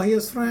that we know he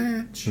is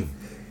French?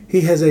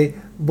 He has a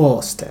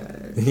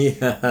mustache.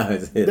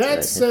 That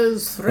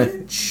says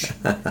French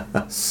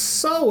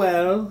so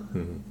well,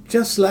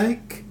 just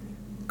like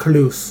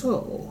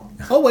Clouseau.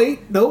 Oh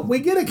wait, no, we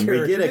get a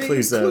character. We get a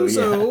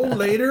Clouseau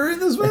later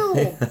in this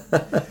film,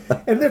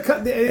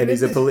 and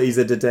he's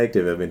a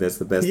detective. I mean, that's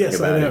the best thing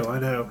about it. I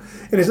know.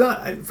 And it's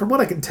not, from what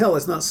I can tell,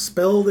 it's not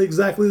spelled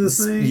exactly the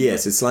same.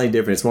 Yes, it's slightly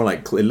different. It's more like,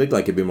 it looked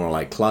like it'd be more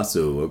like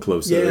Clouseau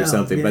or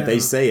something. But they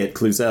say it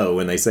Clouseau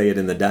when they say it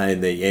in the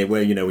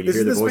when you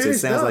hear the voice, it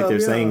sounds like they're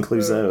saying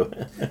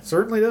Clouseau.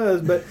 Certainly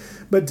does.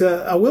 But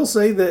I will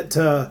say that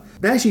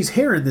Naschy's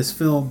hair in this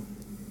film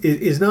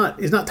is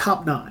not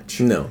top notch.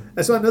 No.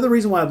 That's another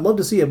reason why I'd love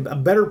to see a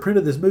better print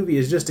of this movie,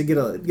 is just to get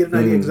an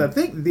idea, because I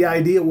think the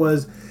idea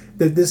was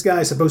that this guy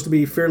is supposed to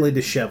be fairly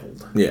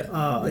disheveled.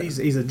 Yeah.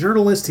 He's a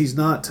journalist. He's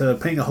not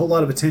paying a whole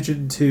lot of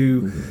attention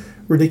to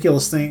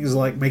ridiculous things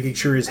like making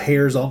sure his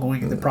hair is all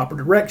going in the proper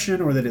direction,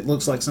 or that it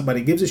looks like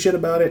somebody gives a shit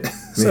about it.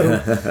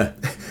 So,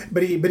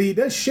 but he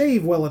does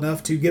shave well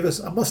enough to give us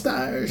a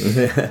mustache.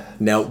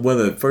 Now, one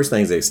of the first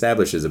things that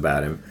establishes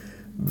about him,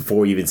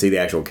 before you even see the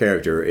actual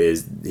character,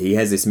 is he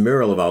has this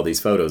mural of all these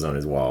photos on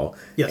his wall.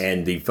 Yes.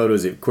 And the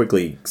photos it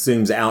quickly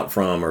zooms out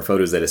from are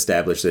photos that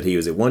establish that he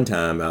was at one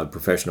time a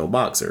professional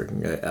boxer,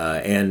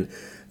 and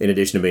in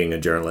addition to being a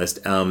journalist.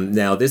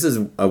 Now, this is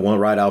one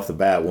right off the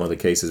bat, one of the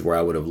cases where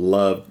I'd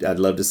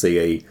love to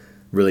see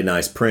really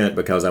nice print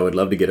because I would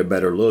love to get a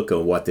better look at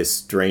what this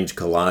strange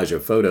collage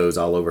of photos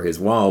all over his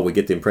wall. We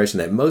get the impression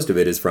that most of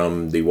it is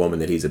from the woman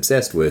that he's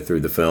obsessed with through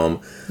the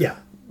film. Yeah.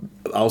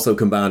 Also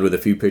combined with a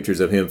few pictures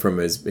of him from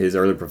his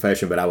early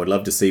profession, but I would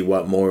love to see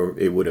what more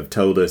it would have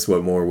told us,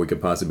 what more we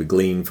could possibly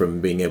glean from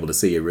being able to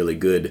see a really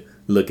good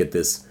look at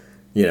this,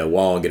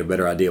 wall and get a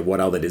better idea of what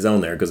all that is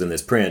on there. Because in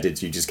this print,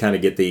 you just kind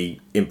of get the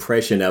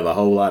impression of a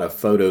whole lot of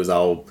photos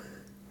all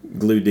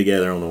glued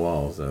together on the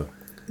wall. So,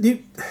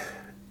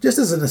 just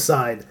as an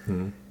aside,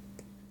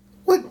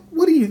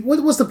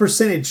 what's the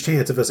percentage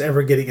chance of us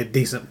ever getting a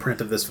decent print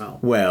of this film?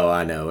 Well,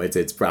 I know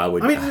it's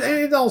probably. I mean,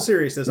 in all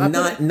seriousness,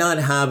 not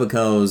high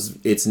because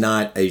it's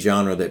not a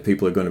genre that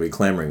people are going to be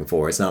clamoring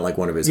for. It's not like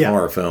one of his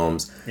horror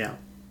films. Yeah.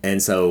 And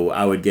so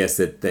I would guess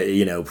that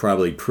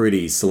probably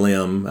pretty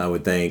slim. I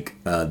would think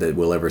that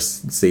we'll ever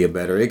see a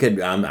better. It could.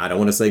 I don't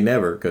want to say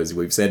never because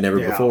we've said never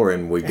before,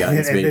 and we've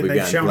gotten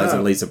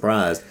pleasantly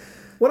surprised.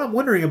 What I'm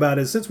wondering about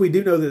is, since we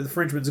do know that The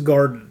Frenchman's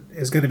Garden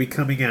is going to be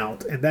coming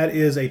out, and that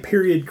is a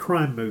period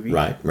crime movie.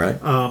 Right.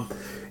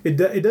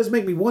 It does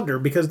make me wonder,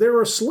 because there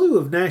are a slew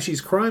of Naschy's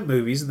crime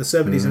movies in the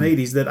 70s and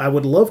 80s that I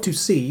would love to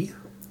see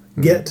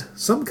get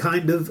some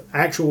kind of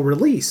actual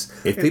release.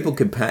 If people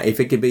could,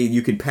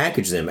 you could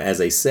package them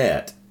as a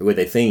set with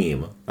a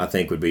theme, I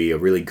think would be a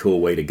really cool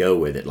way to go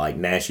with it. Like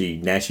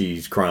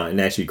Naschy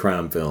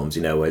crime films,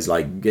 as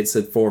like gets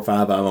 4 or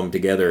 5 of them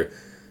together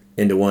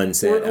into one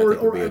set. I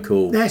think would be a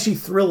cool Naschy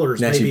thrillers.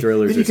 Naschy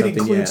thrillers, then you can something,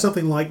 include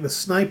something like The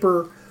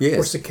Sniper, or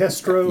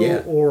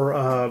Sequestro, or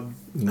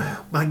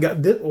my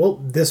God,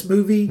 this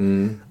movie,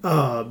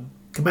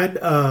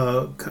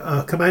 Commando.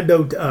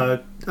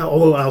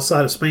 Although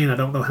outside of Spain, I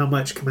don't know how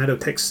much Commando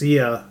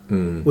Texia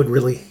would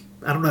really.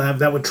 I don't know if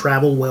that would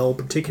travel well,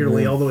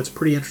 particularly. Although it's a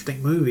pretty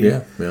interesting movie.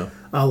 Yeah.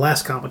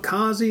 Last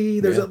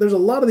Kamikaze. There's a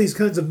lot of these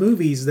kinds of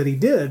movies that he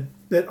did.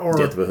 That are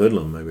Death of a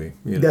Hoodlum, maybe.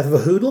 Death of a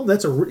Hoodlum.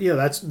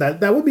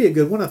 That would be a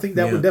good one. I think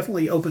that would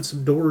definitely open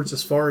some doors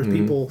as far as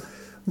people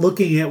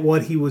looking at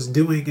what he was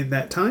doing in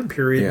that time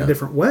period in a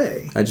different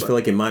way. I just feel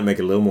like it might make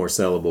it a little more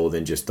sellable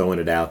than just throwing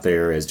it out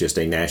there as just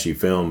a Naschy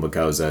film,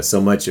 because so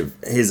much of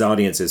his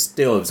audience is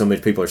still, so many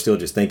people are still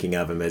just thinking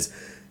of him as,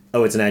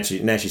 oh, it's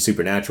Naschy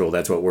Supernatural.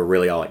 That's what we're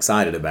really all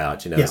excited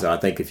about, So I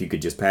think if you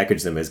could just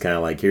package them as kind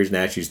of like, here's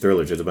Naschy's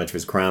thrillers, there's a bunch of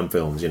his crime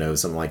films,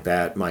 something like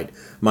that might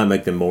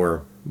make them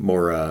more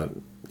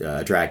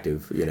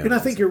attractive, And I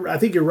think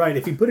you're right.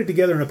 If you put it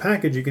together in a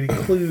package, you can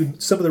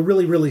include some of the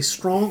really, really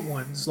strong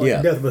ones,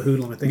 like Death of a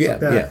Hoodlum and things like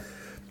that. Yeah.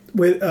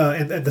 With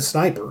and The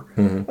Sniper,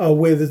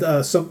 with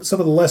some of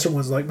the lesser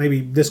ones, like maybe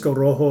Disco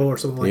Rojo or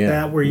something like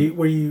that, where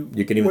you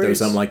can even throw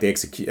something like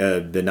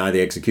Deny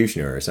the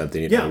Executioner or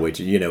something, which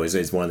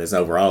is one that's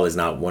overall is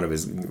not one of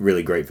his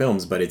really great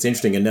films, but it's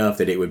interesting enough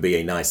that it would be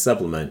a nice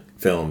supplement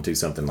film to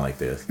something like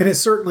this. And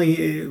it's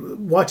certainly,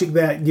 watching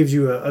that gives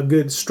you a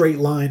good straight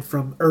line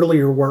from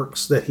earlier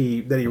works that he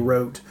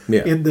wrote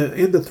in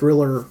the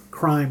thriller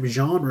crime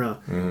genre,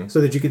 so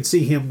that you can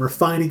see him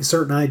refining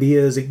certain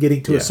ideas and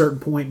getting to a certain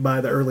point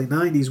by the early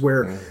 90s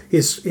where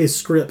his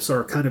scripts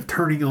are kind of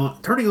turning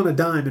on a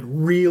dime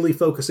and really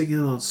focusing in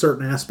on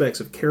certain aspects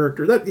of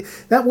character.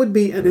 That would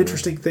be an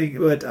interesting thing.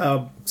 But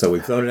so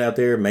we've thrown it out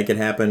there. Make it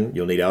happen.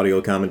 You'll need audio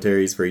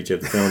commentaries for each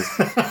of the films.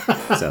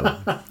 So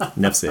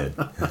enough said.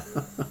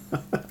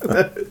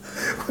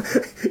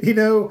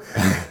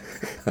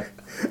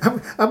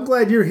 I'm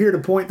glad you're here to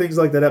point things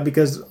like that out,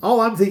 because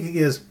all I'm thinking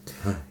is,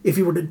 if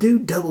you were to do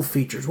double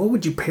features, what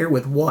would you pair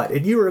with what?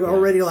 And you were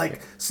already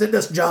like, send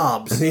us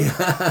jobs. My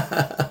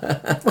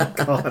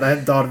God, I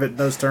hadn't thought of it in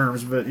those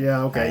terms, but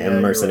okay. I am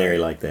a mercenary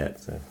like that.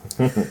 So.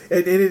 and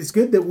it's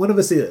good that one of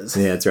us is.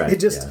 Yeah, that's right. It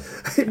just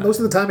most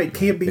of the time it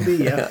can't be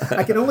me.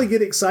 I can only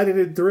get excited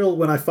and thrilled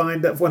when I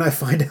find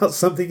out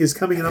something is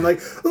coming, and I'm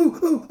like,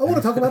 ooh, I want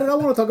to talk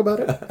about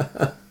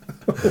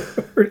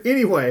it.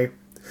 Anyway,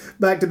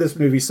 back to this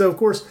movie. So of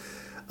course,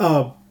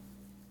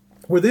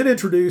 we're then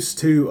introduced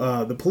to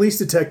the police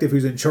detective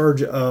who's in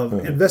charge of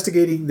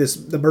investigating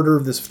the murder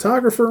of this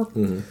photographer.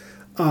 And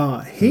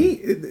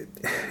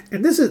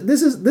this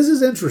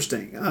is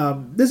interesting.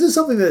 This is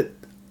something that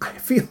I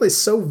feel is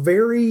so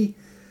very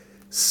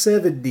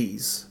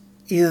 70s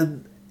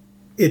in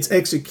its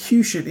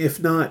execution, if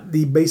not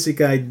the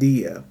basic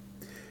idea.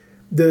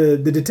 The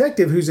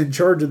detective who's in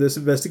charge of this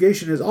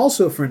investigation is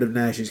also a friend of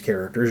Naschy's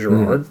character,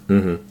 Gerard.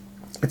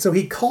 And so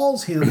he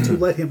calls him to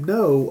let him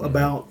know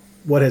about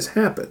what has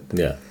happened.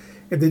 Yeah.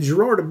 And then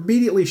Gerard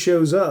immediately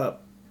shows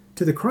up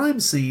to the crime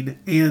scene,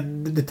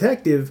 and the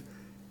detective,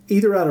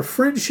 either out of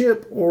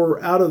friendship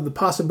or out of the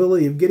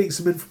possibility of getting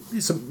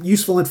some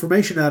useful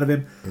information out of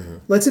him,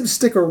 lets him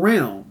stick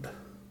around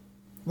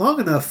long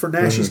enough for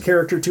Naschy's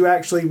character to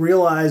actually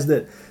realize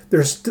that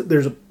there's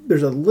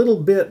a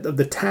little bit of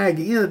the tag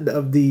end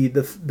of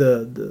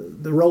the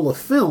roll of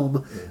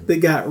film that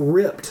got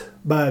ripped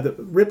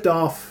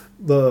off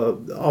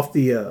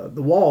the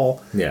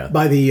wall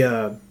by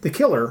the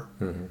killer,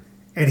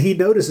 and he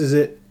notices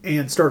it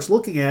and starts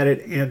looking at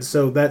it, and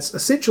so that's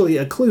essentially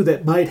a clue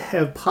that might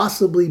have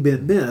possibly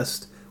been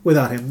missed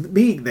without him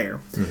being there.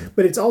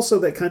 But it's also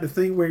that kind of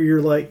thing where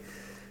you're like,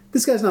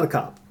 this guy's not a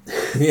cop.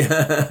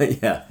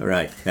 yeah,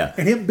 right, yeah.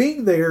 And him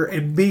being there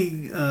and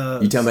being you're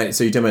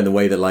talking about the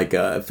way that like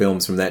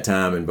films from that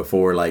time and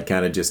before, like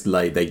kind of just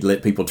like they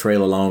let people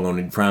trail along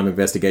on crime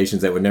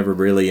investigations that would never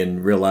really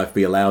in real life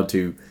be allowed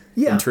to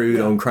intrude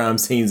on crime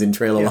scenes and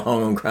trail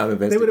along on crime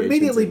investigations.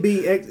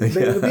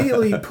 They would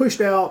immediately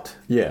pushed out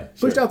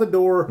out the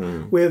door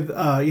with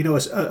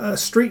a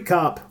street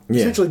cop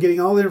essentially getting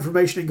all the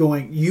information and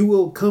going, you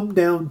will come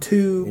down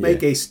to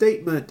make a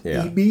statement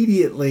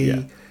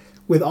immediately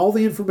with all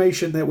the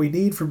information that we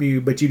need from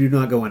you, but you do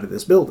not go into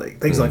this building.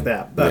 Things like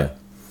that. But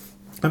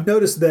I've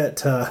noticed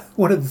that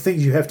one of the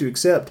things you have to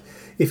accept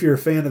if you're a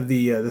fan of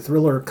the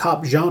thriller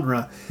cop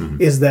genre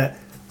is that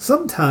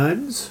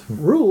sometimes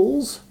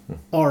rules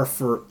are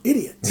for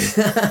idiots.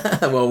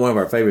 Well, one of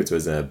our favorites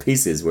was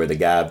Pieces, where the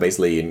guy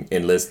basically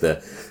enlists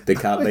the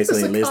cop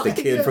basically enlists the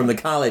kid from the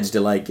college to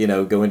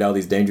go into all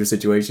these dangerous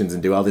situations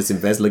and do all this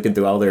looking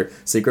through all their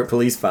secret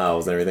police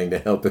files and everything to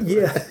help him.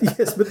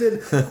 Yes, but then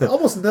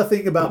almost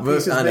nothing about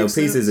Pieces. I know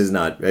Pieces is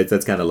not.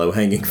 That's kind of low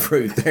hanging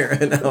fruit there.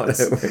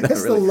 That's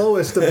the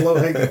lowest of low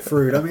hanging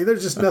fruit. I mean,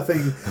 there's just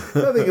nothing.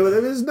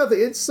 There's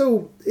nothing.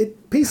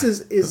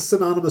 Pieces is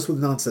synonymous with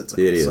nonsense.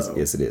 It is. So.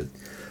 Yes, it is.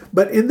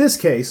 But in this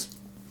case,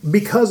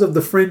 because of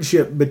the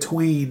friendship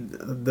between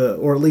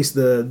or at least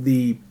I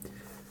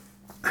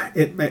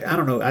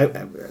don't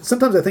know.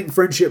 Sometimes I think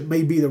friendship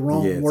may be the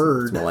wrong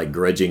word. It's more like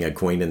grudging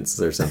acquaintance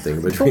or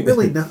something. I don't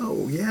really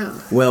know. Yeah.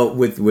 Well,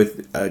 with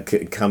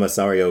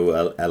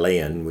Commissario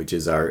Alain, which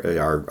is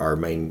our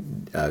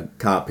main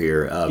cop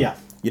here.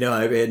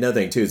 Another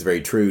thing too is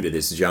very true to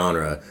this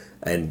genre,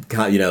 and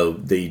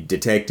the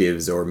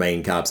detectives or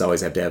main cops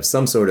always have to have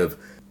some sort of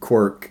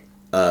quirk.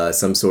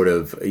 Some sort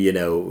of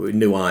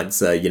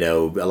nuance. A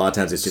lot of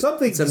times it's just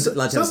something to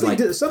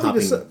substitute for.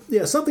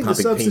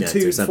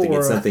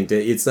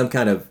 It's some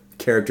kind of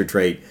character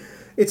trait.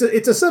 It's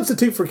a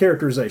substitute for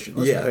characterization.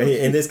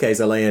 In this case,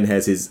 Alain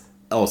has his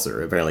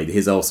ulcer. Apparently,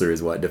 his ulcer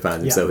is what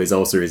defines him. So his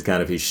ulcer is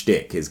kind of his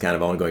shtick, his kind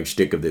of ongoing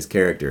shtick of this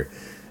character,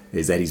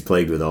 is that he's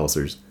plagued with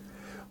ulcers.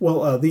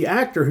 Well, the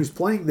actor who's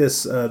playing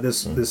this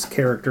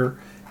character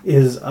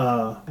is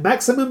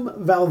Maximum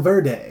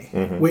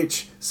Valverde,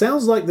 which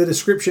sounds like the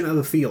description of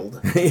a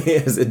field.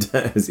 Yes, it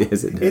does.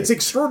 It's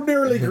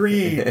extraordinarily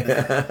green.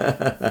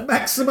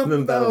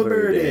 Maximum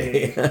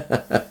Valverde.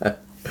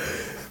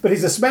 But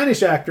he's a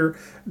Spanish actor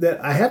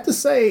that I have to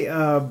say,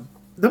 a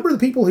number of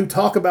the people who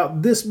talk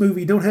about this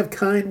movie don't have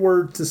kind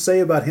words to say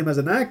about him as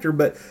an actor,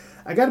 but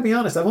I got to be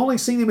honest, I've only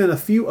seen him in a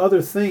few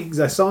other things.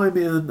 I saw him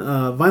in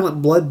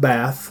Violent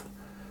Bloodbath,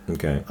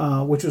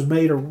 which was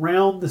made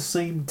around the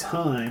same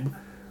time,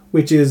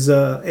 which is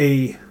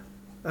an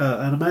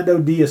Armando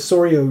de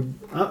Osorio. Wait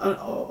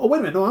a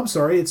minute! No, I'm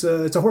sorry. It's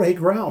a Jorge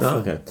Grau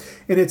film,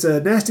 and it's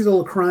a nasty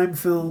little crime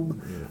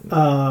film,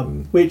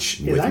 which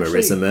is with actually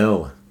Marissa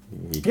Mell.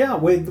 You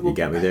got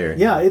me there.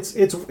 Yeah, it's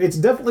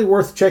definitely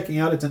worth checking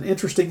out. It's an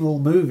interesting little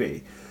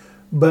movie,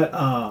 but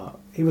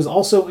he was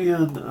also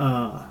in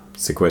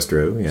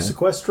Sequestro. Yeah,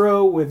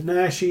 Sequestro with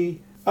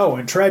Nashi. Oh,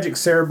 and Tragic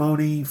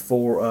Ceremony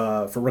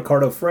for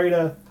Ricardo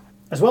Freda.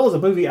 As well as a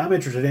movie I'm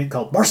interested in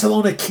called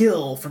Barcelona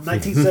Kill from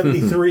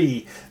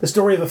 1973. The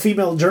story of a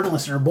female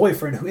journalist and her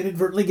boyfriend who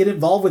inadvertently get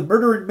involved with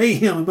murder and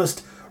mayhem and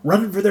must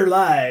run for their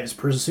lives,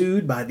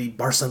 pursued by the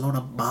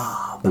Barcelona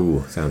mob.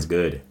 Ooh, sounds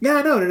good. Yeah,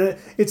 I know.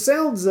 It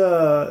sounds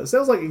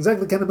like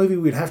exactly the kind of movie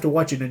we'd have to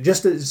watch it in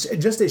just as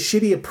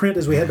shitty a print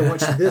as we had to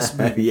watch this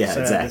movie. Yeah,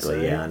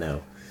 exactly. Yeah, I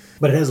know.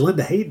 But it has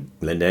Linda Hayden.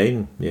 Linda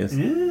Hayden, yes.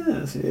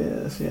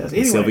 Yes.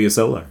 Anyway, Sylvia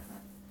Solar.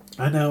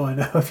 I know.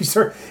 If you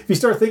start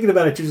thinking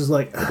about it, you're just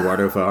like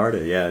Eduardo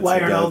Fajardo. Yeah. Why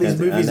aren't all these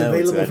movies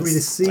available for me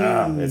to see?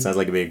 It sounds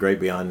like it'd be a great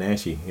Beyond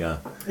Nashi. Yeah.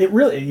 It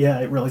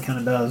really kind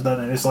of does,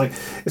 doesn't it? It's like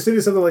as soon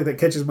as something like that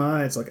catches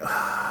my eye, it's like,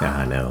 yeah,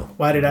 I know.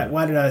 Why did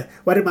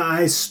my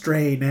eyes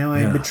stray? Now I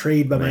am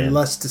betrayed by my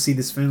lust to see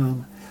this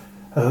film.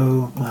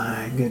 Oh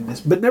my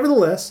goodness! But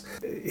nevertheless,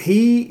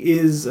 he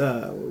is.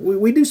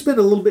 We do spend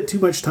a little bit too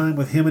much time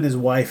with him and his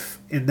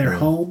wife in their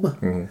home.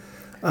 Mm-hmm.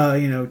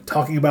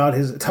 Talking about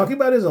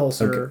his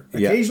ulcer,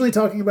 occasionally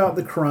talking about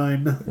the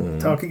crime,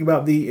 talking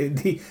about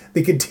the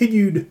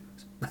continued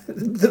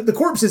the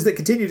corpses that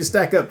continue to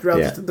stack up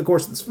throughout the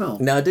course of this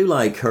film. Now I do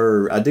like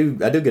her. I do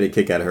get a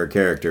kick out of her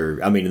character.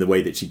 I mean, in the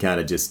way that she kind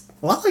of just.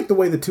 Well, I like the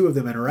way the two of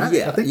them interact.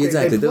 Yeah, I think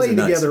exactly. They play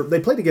together. They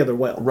play together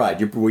well. Right.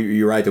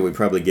 You're right that we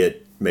probably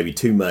get maybe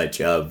too much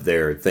of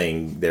their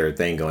thing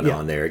going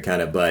on there.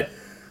 Kind of, but.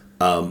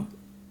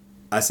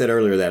 I said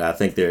earlier that I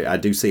think I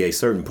do see a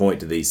certain point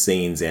to these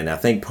scenes, and I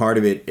think part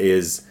of it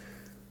is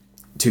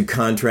to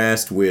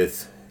contrast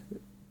with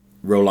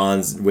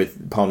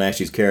Paul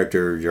Nashi's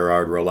character,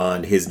 Gerard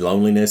Roland, his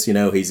loneliness.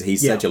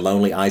 He's such a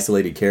lonely,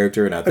 isolated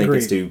character, and I think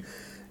it's to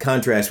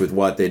contrast with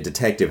what the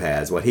detective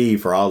has.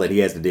 For all that he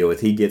has to deal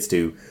with, he gets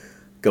to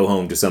go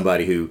home to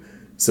somebody who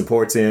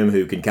supports him,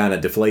 who can kind of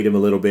deflate him a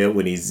little bit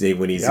when he's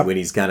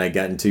kind of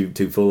gotten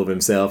too full of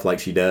himself, like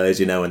she does,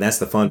 and that's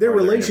the fun. Their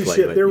part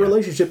relationship,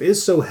 relationship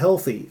is so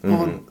healthy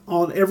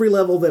on every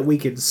level that we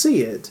can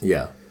see it.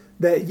 Yeah.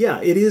 That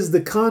it is the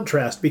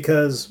contrast,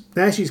 because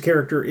Naschy's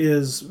character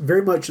is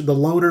very much the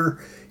loner.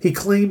 He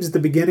claims at the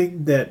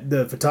beginning that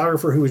the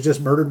photographer who was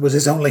just murdered was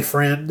his only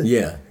friend.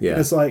 Yeah, yeah.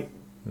 And it's like,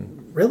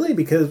 really?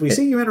 Because we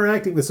see you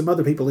interacting with some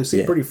other people who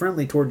seem pretty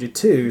friendly toward you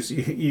too. So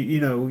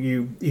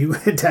you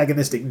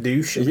antagonistic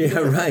douche. Yeah,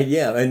 right.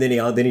 Yeah, and then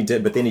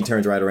he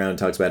turns right around and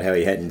talks about how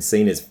he hadn't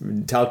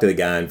talked to the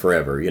guy in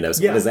forever.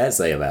 So what does that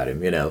say about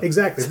him?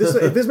 Exactly.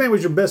 If this man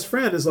was your best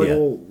friend, it's like,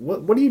 well,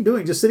 what are you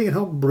doing? Just sitting at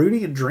home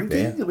brooding and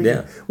drinking?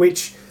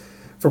 Which,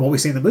 from what we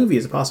see in the movie,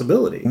 is a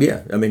possibility.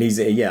 Yeah, I mean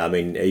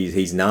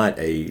he's not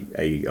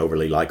a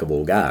overly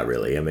likable guy,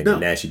 really. I mean,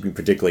 Naschy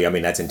particularly. I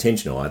mean, that's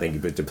intentional. I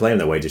think to play him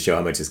that way to show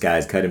how much this guy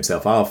has cut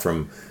himself off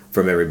from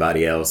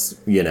everybody else,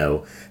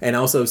 and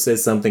also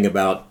says something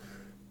about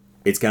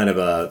it's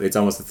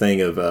almost a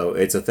thing of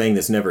it's a thing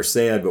that's never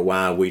said, but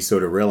why we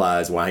sort of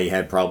realize why he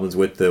had problems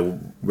with the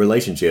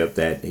relationship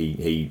that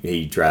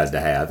he tries to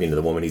have.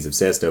 The woman he's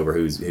obsessed over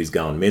who's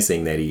gone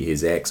missing,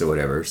 his ex or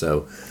whatever.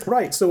 So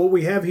right. So what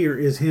we have here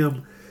is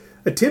him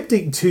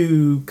attempting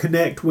to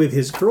connect with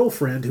his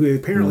girlfriend, who he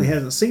apparently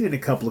hasn't seen in a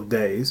couple of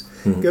days.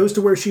 Goes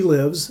to where she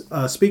lives,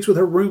 speaks with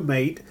her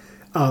roommate.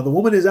 The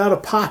woman is out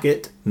of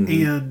pocket,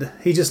 and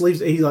he just leaves.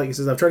 He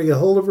says, "I've tried to get a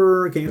hold of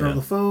her. Can't get her on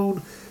the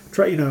phone.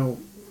 Try,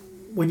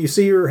 when you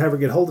see her, have her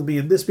get hold of me."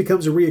 And this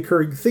becomes a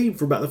reoccurring theme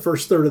for about the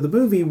first third of the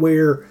movie,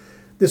 where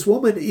this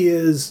woman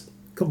is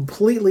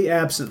completely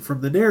absent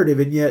from the narrative,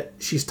 and yet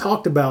she's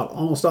talked about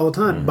almost all the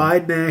time by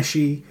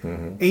Naschy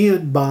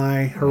and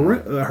by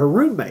her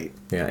roommate.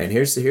 Yeah, and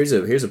here's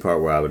a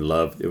part where I would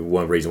love,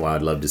 one reason why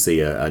I'd love to see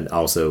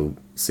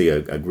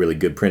a really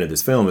good print of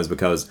this film is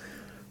because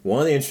one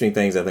of the interesting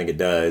things I think it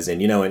does,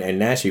 and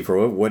Naschy,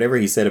 for whatever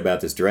he said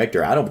about this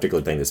director, I don't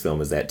particularly think this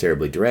film is that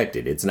terribly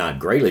directed. It's not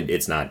greatly,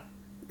 it doesn't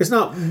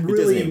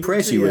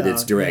impress you with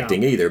its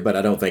directing either, but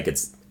I don't think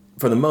it's,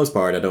 for the most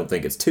part, I don't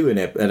think it's too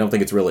inept. I don't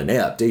think it's real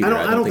inept either.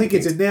 I don't think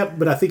it's inept,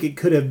 but I think it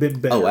could have been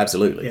better. Oh,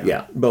 absolutely,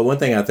 yeah. But one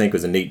thing I think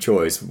was a neat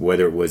choice,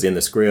 whether it was in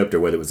the script or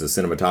whether it was the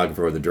cinematographer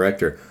or the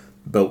director,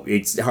 but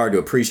it's hard to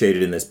appreciate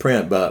it in this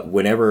print, but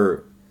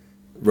whenever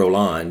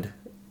Roland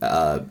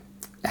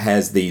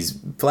has these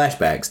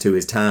flashbacks to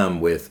his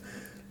time with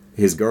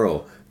his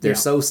girl, they're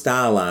so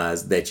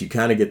stylized that you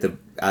kind of get the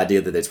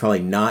idea that it's probably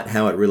not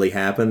how it really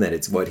happened, that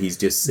it's what he's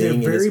just seeing.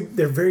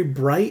 They're very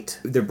bright.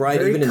 They're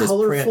bright even in this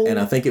print, and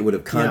I think it would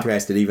have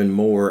contrasted even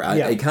more.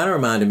 It kind of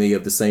reminded me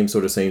of the same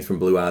sort of scenes from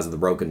Blue Eyes of the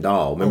Broken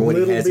Doll. Remember when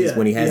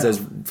he has those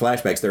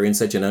flashbacks, they're in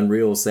such an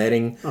unreal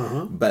setting.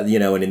 But,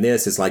 and in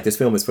this, it's like this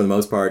film is for the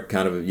most part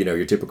kind of,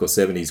 your typical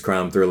 70s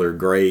crime thriller,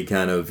 gray,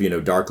 kind of,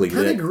 darkly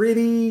lit. Kind of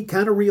gritty,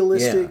 kind of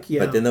realistic.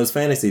 Yeah. But then those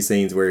fantasy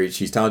scenes where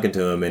she's talking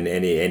to him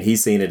and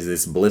he's seen it as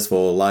this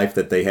blissful life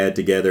that they had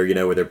together,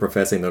 where they're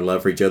professing their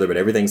love for each other, but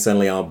everything's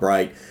suddenly all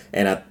bright,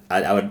 and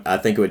I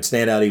think it would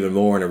stand out even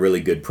more in a really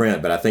good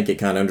print. But I think it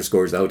kind of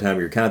underscores the whole time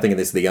you're kind of thinking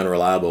this is the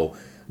unreliable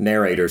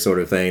narrator sort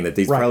of thing, that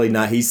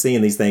he's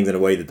seeing these things in a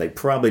way that they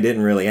probably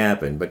didn't really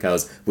happen,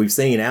 because we've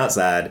seen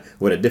outside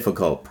what a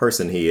difficult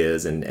person he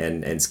is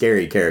and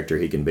scary character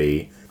he can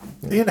be,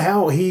 and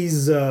how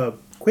he's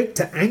quick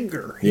to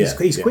anger. He's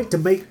quick to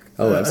make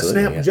a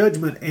snap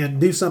judgment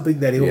and do something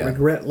that he'll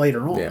regret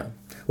later on. Yeah.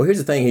 Well, here's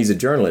the thing. He's a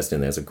journalist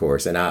in this, of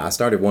course, and I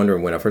started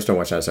wondering when I first started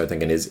watching. I started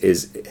thinking, is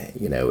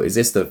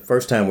this the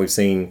first time we've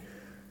seen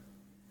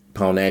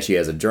Paul Naschy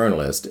as a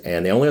journalist?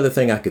 And the only other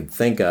thing I could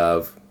think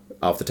of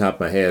off the top of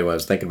my head when I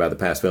was thinking about the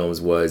past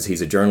films was he's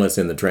a journalist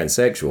in The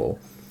Transsexual.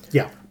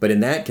 Yeah. But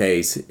in that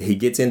case, he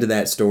gets into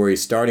that story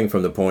starting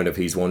from the point of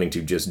he's wanting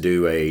to just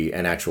do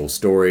an actual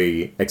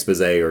story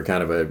expose or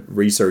kind of a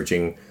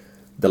researching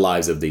the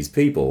lives of these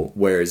people.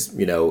 Whereas,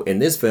 in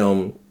this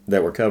film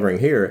that we're covering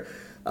here,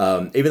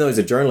 even though he's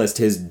a journalist,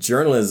 his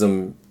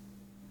journalism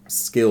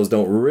skills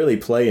don't really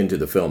play into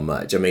the film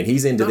much. I mean,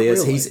 he's into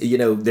this. Really.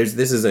 He's,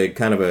 this is a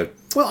kind of a...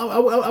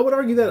 Well, I would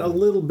argue that a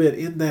little bit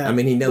in that... I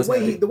mean, he knows...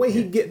 The way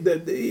he get...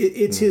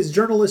 It's his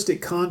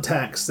journalistic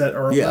contacts that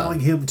are allowing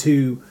him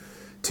to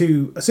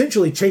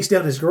essentially chase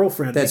down his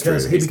girlfriend. That's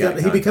because true.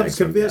 He becomes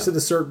convinced at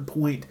a certain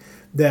point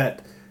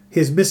that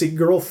his missing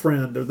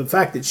girlfriend, or the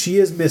fact that she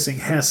is missing,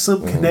 has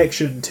some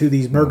connection to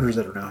these murders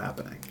that are now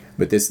happening.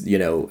 But this,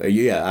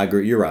 I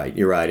agree. You're right,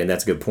 and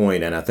that's a good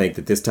point. And I think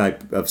that this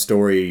type of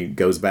story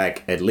goes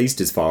back at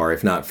least as far,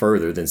 if not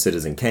further, than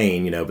Citizen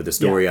Kane. But the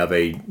story of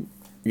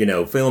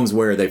films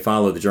where they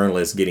follow the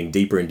journalist getting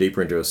deeper and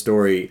deeper into a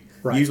story,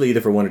 usually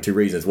either for one or two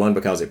reasons. One,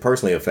 because it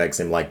personally affects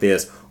him, like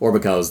this, or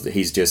because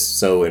he's just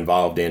so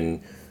involved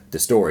in the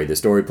story. The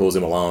story pulls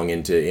him along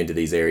into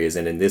these areas.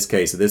 And in this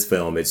case of this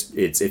film,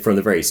 it's from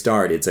the very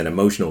start, it's an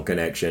emotional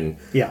connection.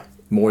 Yeah.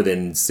 More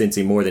than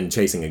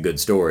chasing a good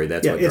story.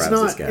 That's what drives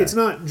this guy. It's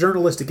not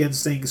journalistic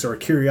instincts or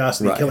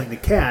curiosity killing the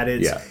cat.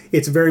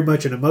 It's very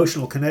much an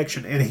emotional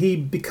connection, and he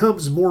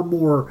becomes more and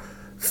more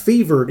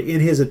fevered in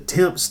his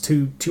attempts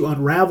to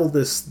unravel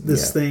this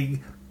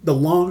thing the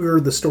longer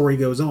the story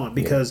goes on,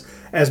 because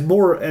as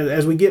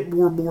we get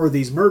more and more of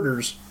these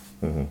murders,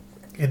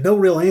 and no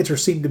real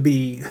answers seem to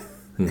be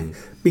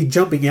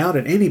jumping out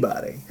at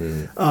anybody,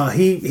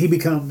 he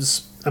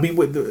becomes. I mean,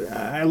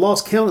 I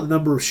lost count of the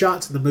number of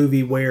shots in the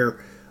movie where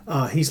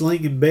he's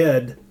laying in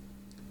bed,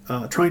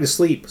 trying to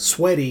sleep,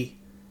 sweaty,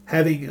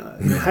 having a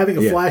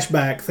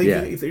flashback,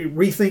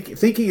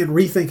 thinking and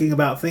rethinking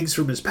about things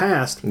from his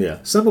past. Yeah.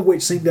 Some of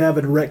which seem to have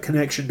a direct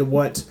connection to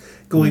what's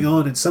going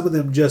on, and some of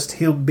them just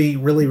him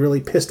being really,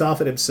 really pissed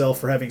off at himself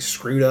for having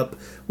screwed up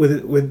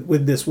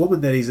with this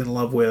woman that he's in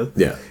love with.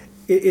 Yeah.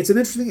 It's an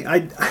interesting.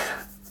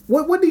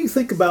 What do you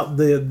think about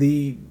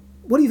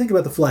what do you think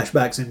about the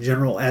flashbacks in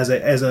general as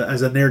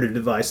a narrative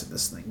device in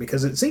this thing?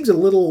 Because it seems a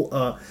little.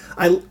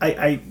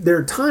 There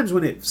are times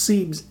when it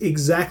seems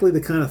exactly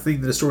the kind of thing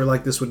that a story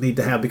like this would need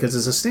to have, because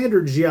it's a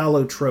standard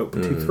giallo trope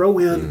to throw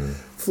in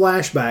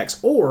flashbacks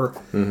or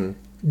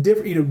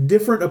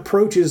different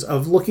approaches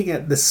of looking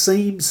at the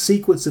same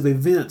sequence of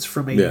events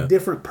from a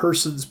different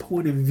person's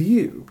point of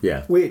view.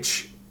 Yeah,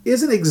 which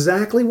isn't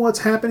exactly what's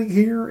happening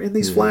here in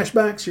these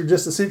flashbacks. You're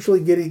just essentially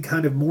getting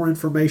kind of more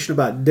information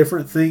about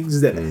different things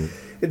that.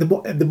 And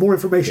the more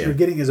information you're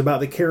getting is about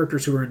the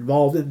characters who are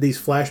involved in these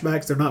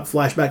flashbacks. They're not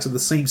flashbacks of the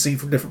same scene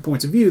from different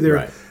points of view.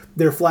 They're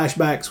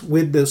flashbacks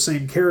with those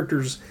same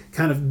characters,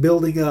 kind of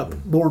building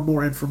up more and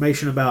more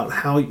information about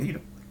how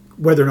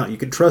whether or not you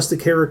can trust the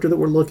character that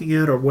we're looking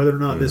at, or whether or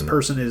not this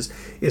person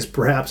is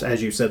perhaps,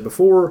 as you said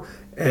before,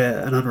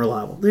 an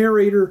unreliable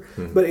narrator.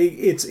 But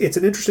it's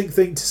an interesting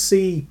thing to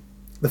see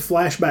the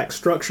flashback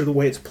structure the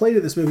way it's played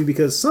in this movie,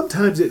 because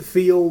sometimes it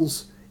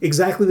feels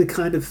exactly the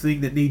kind of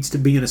thing that needs to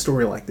be in a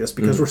story like this,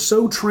 because we're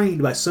so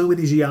trained by so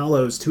many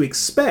giallos to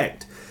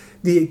expect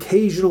the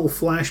occasional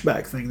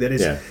flashback thing that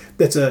is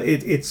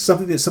it's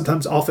something that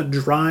sometimes often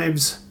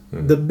drives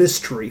the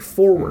mystery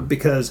forward,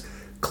 because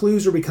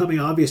clues are becoming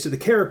obvious to the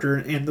character,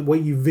 and the way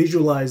you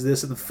visualize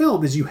this in the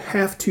film is you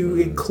have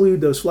to include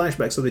those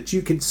flashbacks so that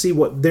you can see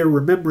what they're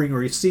remembering,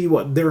 or you see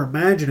what they're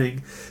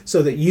imagining,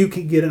 so that you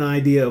can get an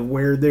idea of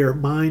where their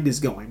mind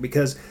is going,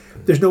 because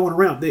there's no one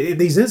around. In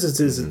these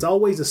instances, it's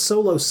always a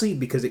solo scene,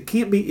 because it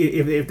can't be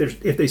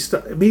if they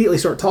immediately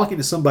start talking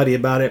to somebody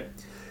about it,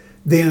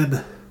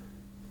 then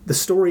the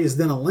story is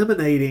then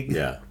eliminating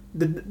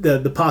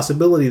the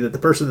possibility that the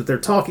person that they're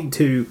talking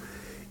to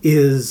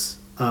is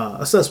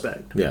a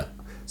suspect. Yeah.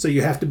 So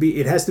it has to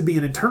be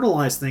an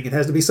internalized thing. It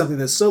has to be something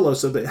that's solo,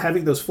 so that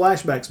having those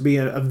flashbacks be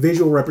a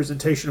visual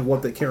representation of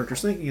what the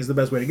character's thinking is the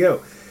best way to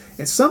go.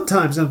 And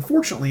sometimes,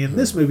 unfortunately, in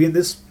this movie, and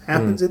this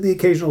happens in the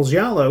occasional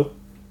giallo,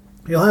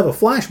 you'll have a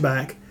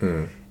flashback,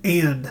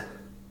 and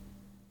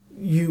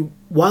you,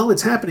 while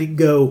it's happening,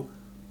 go,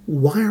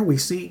 why are we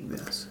seeing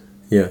this?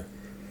 Yeah.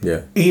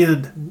 Yeah.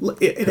 And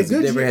it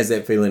never has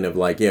that feeling of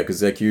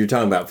because you're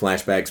talking about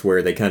flashbacks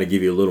where they kind of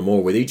give you a little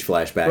more with each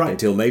flashback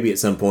until maybe at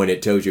some point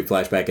it tells you a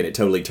flashback and it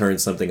totally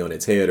turns something on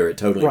its head, or it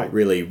totally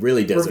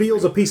really does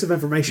reveals a piece of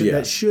information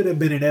that should have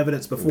been in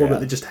evidence before,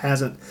 but it just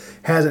hasn't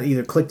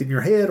either clicked in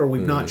your head, or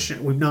we've not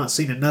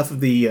seen enough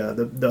of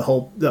the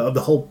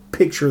whole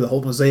picture, the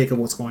whole mosaic of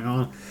what's going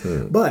on.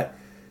 But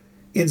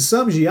in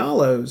some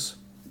giallos,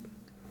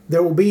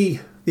 there will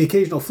be the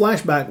occasional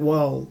flashback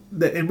while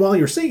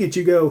you're seeing it,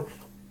 you go,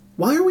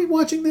 why are we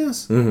watching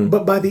this?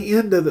 But by the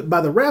end by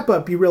the wrap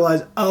up, you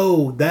realize,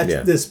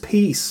 that's this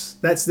piece.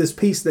 That's this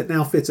piece that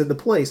now fits into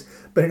place.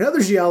 But in other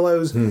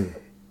giallos,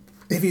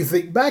 if you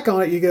think back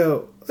on it, you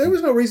go, there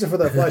was no reason for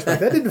that flashback.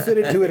 That didn't fit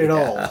into it at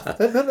all.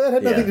 That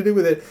had nothing to do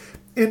with it.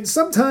 And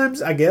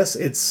sometimes, I guess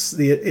it's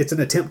an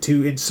attempt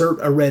to insert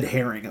a red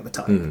herring of a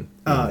type.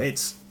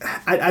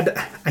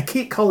 I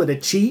can't call it a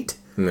cheat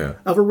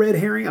of a red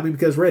herring. I mean,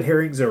 because red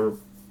herrings are.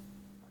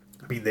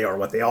 They are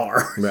what they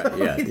are.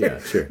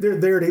 Right. Sure. They're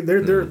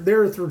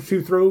there to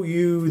throw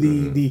you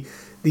the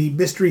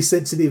mystery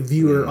sensitive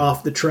viewer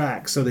off the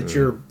track, so that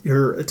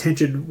your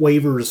attention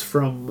wavers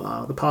from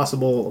the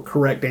possible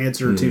correct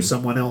answer to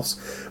someone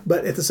else.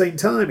 But at the same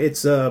time,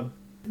 it's there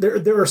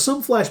are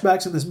some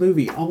flashbacks in this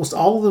movie, almost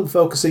all of them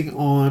focusing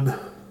on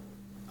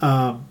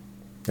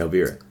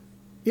Elvira.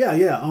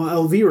 On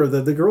Elvira,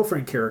 the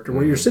girlfriend character,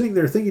 where you're sitting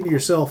there thinking to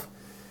yourself,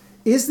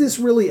 is this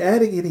really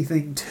adding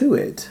anything to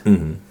it?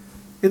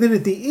 And then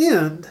at the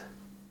end,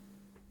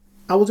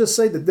 I will just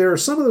say that there are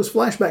some of those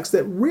flashbacks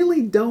that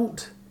really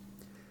don't.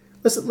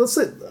 Let's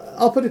say,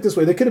 I'll put it this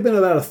way: there could have been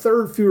about a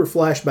third fewer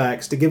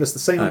flashbacks to give us the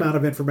same amount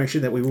of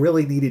information that we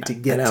really needed to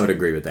get. And I would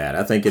agree with that.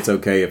 I think it's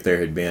okay if there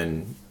had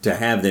been to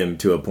have them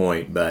to a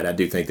point, but I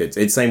do think that it's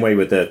the same way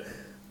with the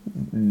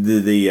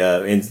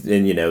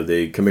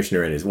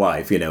commissioner and his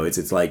wife.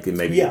 It's like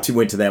maybe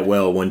went to that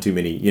well one too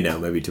many.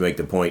 Maybe to make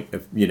the point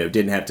of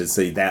didn't have to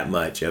see that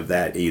much of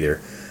that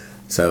either.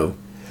 So.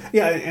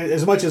 Yeah,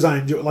 as much as I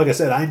enjoy, like I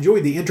said, I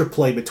enjoyed the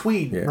interplay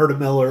between Murta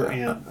Miller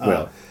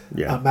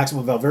and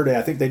Maximo Valverde.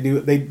 I think they do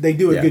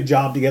a good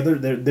job together.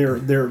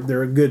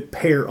 They're a good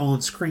pair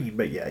on screen.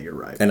 But yeah, you're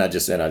right. And I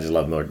just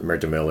love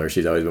Murta Miller.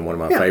 She's always been one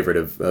of my favorite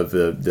of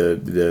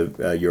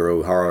the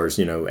Euro horrors,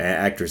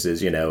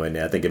 actresses, and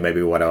I think it may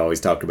be what I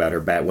always talked about,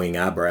 her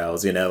batwing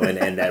eyebrows, and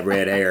that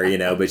red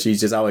hair, but she's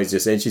just always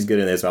and she's good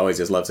in this. So I always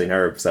just love seeing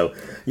her. So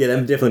yeah,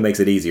 that definitely makes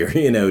it easier,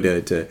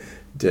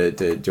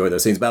 to enjoy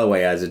those scenes. By the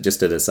way, as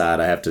just an aside,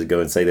 I have to go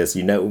and say this.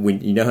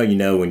 When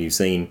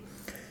you've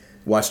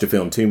watched a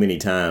film too many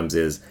times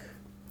is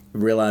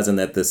realizing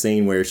that the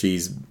scene where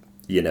she's,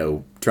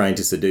 trying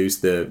to seduce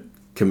the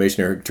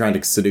commissioner, trying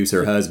to seduce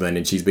her husband,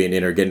 and she's being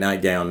in her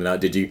nightgown.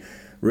 And did you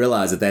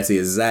realize that that's the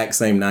exact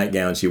same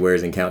nightgown she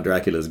wears in Count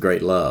Dracula's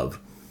Great Love?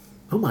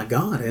 Oh my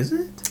God, is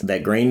it?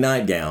 That green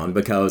nightgown,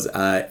 because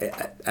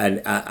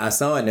I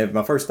saw it, and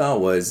my first thought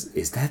was,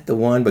 is that the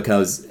one?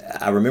 Because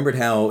I remembered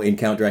how in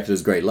Count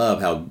Dracula's Great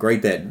Love, how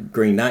great that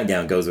green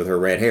nightgown goes with her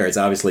red hair. It's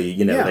obviously,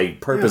 they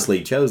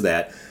purposely chose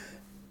that.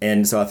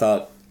 And so I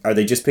thought, are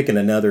they just picking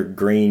another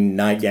green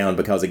nightgown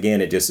because,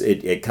 again,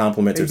 it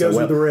complements her so well? It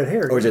goes with the red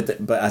hair. Or is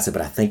it but I said,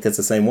 but I think that's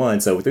the same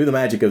one. So through the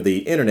magic of the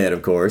internet,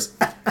 of course,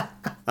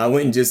 I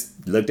went and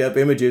just looked up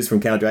images from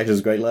Count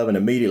Dracula's Great Love, and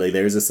immediately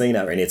there's a scene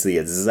out there, and it's the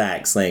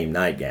exact same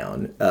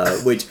nightgown,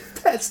 which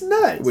that's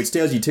nuts. Which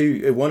tells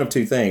you one of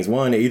two things.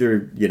 One,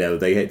 either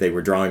they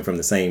were drawing from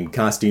the same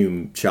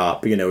costume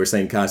shop, or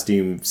same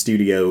costume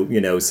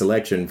studio,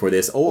 selection for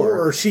this,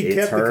 or she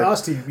kept the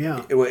costume,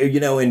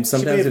 and sometimes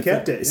she may have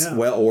kept it,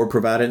 or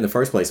provide it in the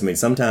first place. I mean,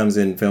 sometimes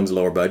in films of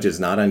lower budget, it's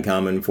not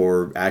uncommon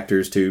for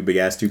actors to be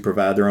asked to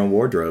provide their own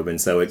wardrobe, and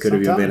so it could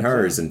have even been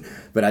hers.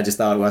 But I just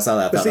thought, when I saw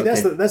that, I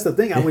thought, that's the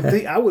thing.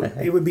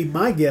 It would be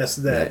my guess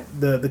that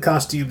the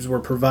costumes were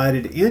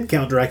provided in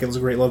Count Dracula's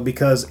Great Love,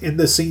 because in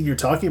the scene you're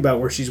talking about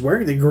where she's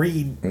wearing the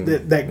green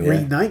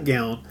green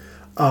nightgown,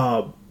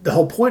 the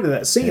whole point of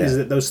that scene is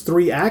that those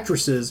three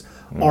actresses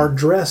are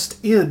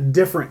dressed in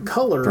different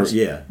colors.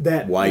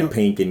 That white,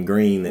 pink, and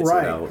green. That's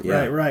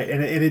right.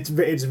 And it's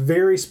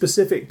very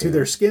specific to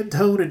their skin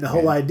tone, and the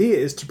whole idea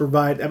is to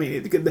provide. I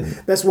mean,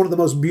 that's one of the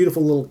most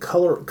beautiful little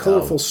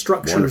colorful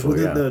structures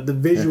within the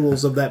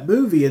visuals of that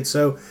movie, and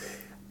so.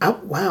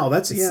 Wow,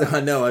 that's I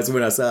know. That's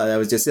when I saw it. I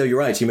was just, you're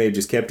right. She may have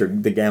just kept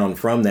the gown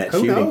from that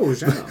shooting. Who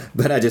knows?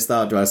 But I just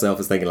thought to myself, I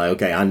was thinking like,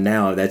 okay,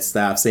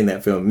 I've seen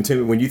that film.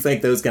 When you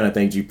think those kind of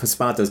things, you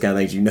spot those kind of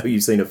things,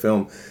 you've seen a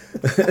film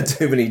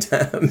too many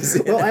times.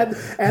 Well,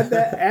 add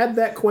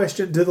that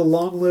question to the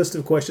long list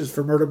of questions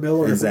for Murta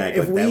Miller.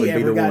 Exactly. If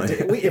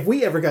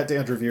we ever got to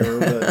interview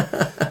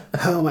her,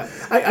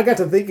 I got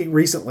to thinking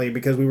recently,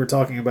 because we were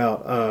talking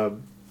about.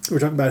 We were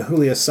talking about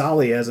Julia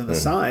Sali as an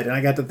aside, and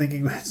I got to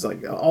thinking, it's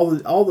like all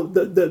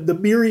the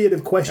myriad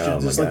of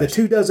questions. It's like the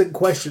 24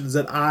 questions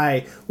that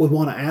I would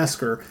want to ask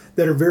her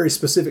that are very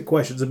specific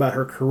questions about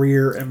her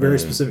career and very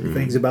specific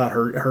things about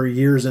her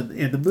years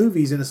in the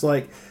movies. And it's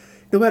like,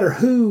 no matter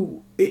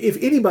who, if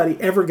anybody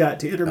ever got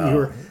to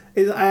interview her,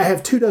 I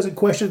have 24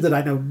 questions that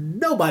I know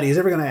nobody is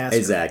ever going to ask her.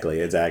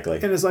 Exactly.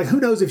 And it's like,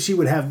 who knows if she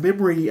would have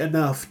memory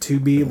enough to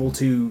be able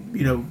to,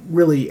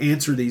 really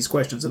answer these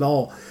questions at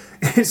all.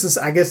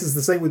 I guess it's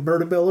the same with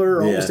Murta Miller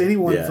or almost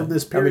anyone from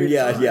this period.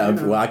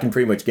 Well, I can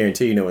pretty much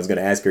guarantee no one's going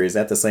to ask her, is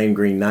that the same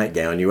green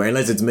nightgown you wear?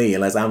 Unless it's me,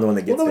 unless I'm the one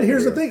that gets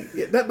here's the thing.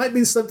 That might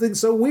be something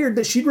so weird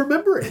that she'd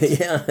remember it.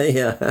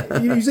 Yeah.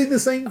 You've seen the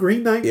same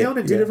green nightgown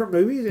in two different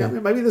movies? Yeah.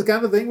 Maybe this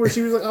kind of thing where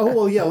she was like, oh,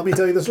 well, yeah, let me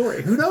tell you the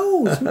story. Who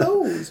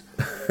knows?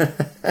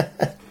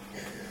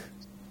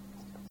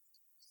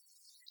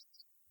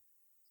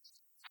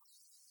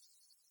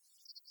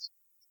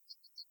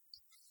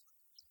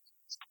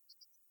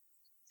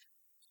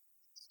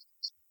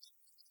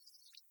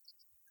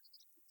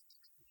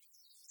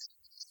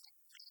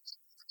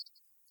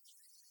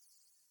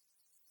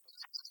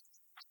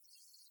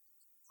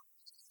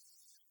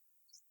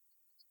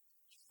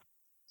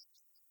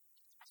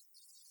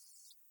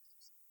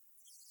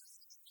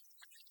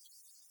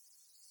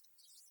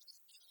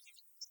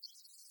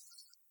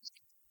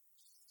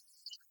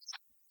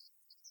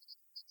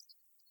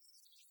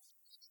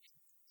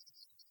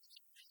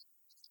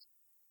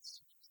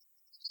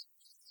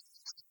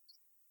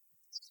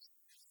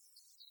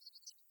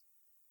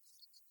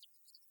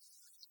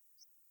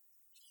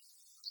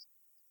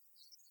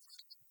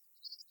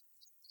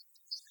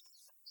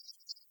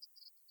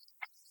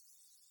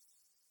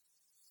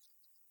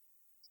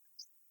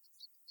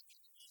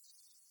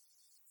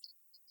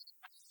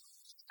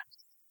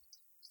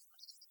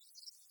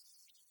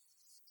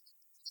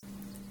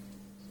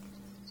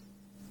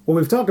 Well,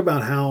 we've talked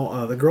about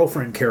how the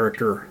girlfriend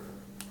character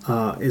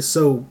is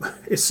so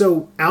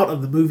out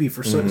of the movie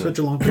for such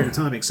a long period of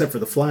time, except for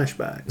the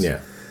flashbacks. Yeah.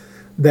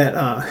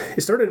 That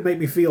it started to make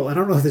me feel. I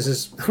don't know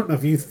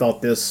if you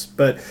thought this,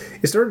 but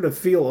it started to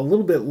feel a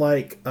little bit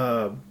like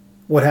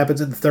What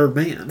Happens in the Third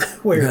Man,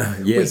 where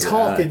yes, we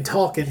talk and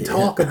talk and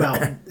talk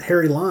about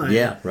Harry Lime.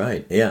 Yeah,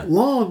 right. Yeah.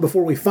 Long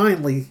before we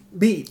finally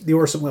meet the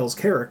Orson Welles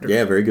character.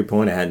 Yeah, very good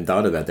point. I hadn't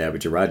thought about that,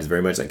 but you're right. It's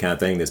very much that kind of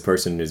thing. This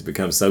person has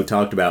become so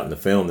talked about in the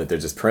film that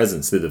there's just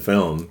presence through the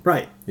film.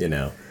 Right. You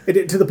know.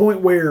 To the point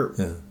where...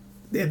 Yeah.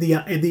 And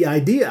the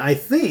idea, I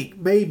think,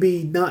 may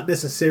be not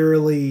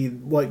necessarily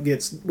what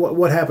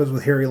happens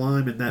with Harry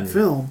Lime in that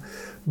film,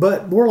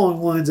 but more along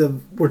the lines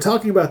of we're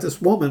talking about this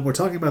woman.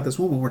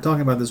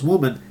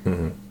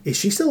 Mm-hmm. Is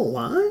she still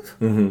alive?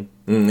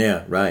 Mm-hmm.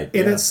 Yeah, right.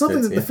 And it's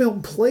something that the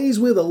film plays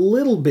with a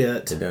little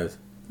bit. It does.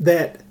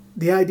 That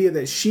the idea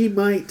that she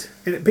might,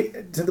 and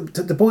to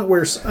the point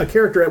where a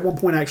character at one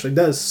point actually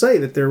does say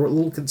that they're a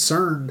little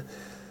concerned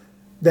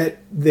that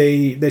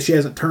she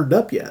hasn't turned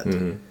up yet,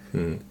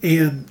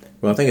 and.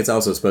 Well, I think it's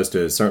also supposed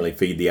to certainly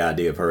feed the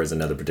idea of her as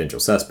another potential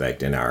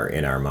suspect in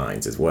our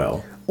minds as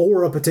well,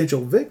 or a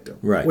potential victim,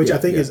 right? Which I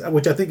think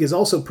is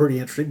also pretty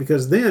interesting,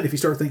 because then if you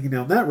start thinking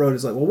down that road,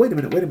 it's like, well, wait a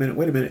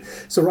minute.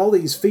 So all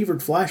these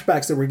fevered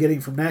flashbacks that we're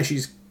getting from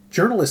Naschy's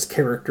journalist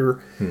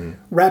character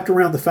wrapped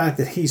around the fact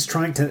that he's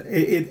trying to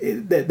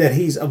that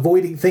he's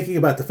avoiding thinking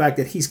about the fact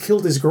that he's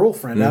killed his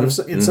girlfriend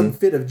in some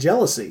fit of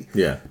jealousy.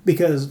 Yeah,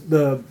 because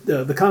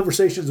the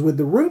conversations with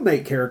the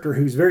roommate character,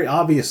 who's very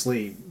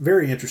obviously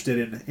very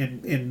interested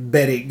in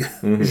betting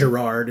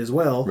Gerard as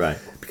well, right?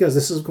 Because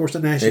this is of course a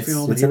Naschy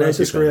film. He writes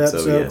the script,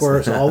 so yes. Of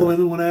course all the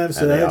women want to have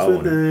sex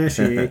with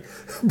Naschy.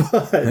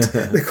 But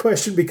the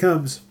question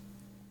becomes: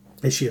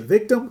 is she a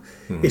victim?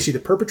 Is she the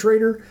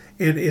perpetrator?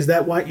 And is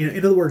that why?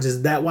 In other words,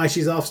 is that why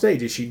she's off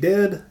stage? Is she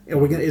dead?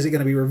 Is it going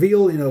to be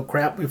revealed?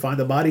 Crap, we find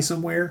the body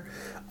somewhere.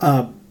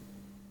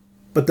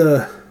 But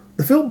the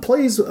film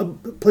plays a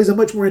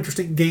much more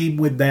interesting game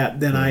with that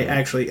than I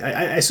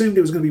assumed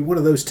it was going to be one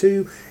of those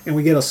two, and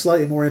we get a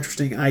slightly more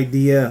interesting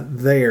idea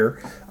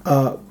there.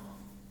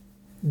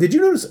 Did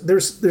you notice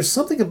there's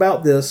something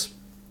about this?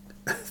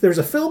 There's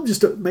a film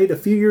just made a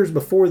few years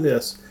before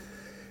this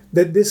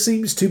that this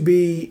seems to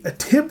be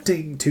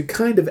attempting to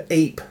kind of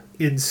ape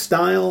in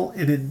style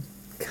and in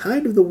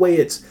kind of the way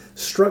it's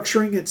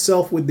structuring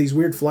itself with these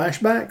weird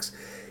flashbacks.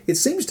 It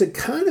seems to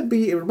kind of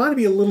be, it reminded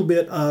me a little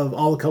bit of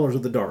All the Colors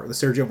of the Dark, the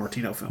Sergio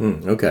Martino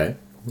film. Okay.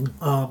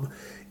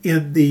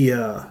 In the,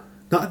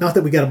 not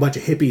that we got a bunch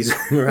of hippies,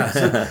 or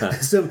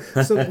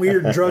some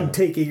weird drug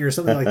taking or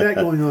something like that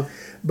going on,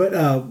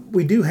 but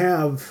we do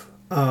have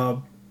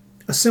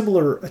a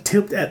similar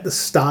attempt at the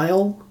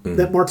style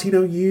that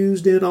Martino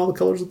used in All the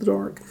Colors of the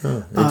Dark.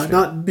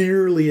 Not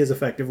nearly as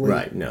effectively.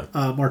 Right, no.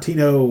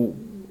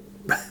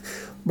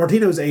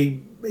 Martino's a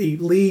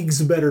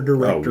leagues better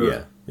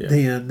director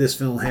than this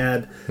film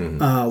had,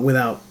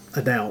 without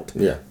a doubt.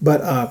 Yeah.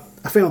 But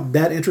I found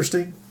that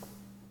interesting.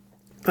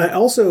 I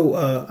also,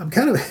 I'm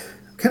kind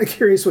of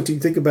curious what you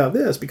think about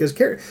this, because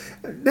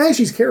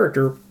Naschy's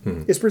character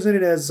is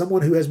presented as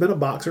someone who has been a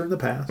boxer in the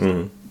past.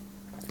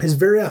 He's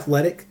very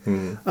athletic.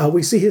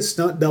 We see his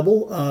stunt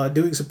double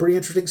doing some pretty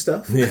interesting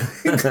stuff,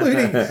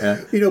 including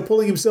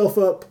pulling himself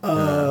up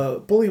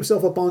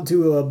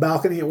onto a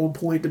balcony at one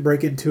point to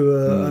break into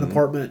an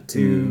apartment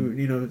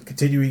to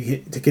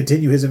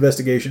continue his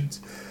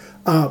investigations.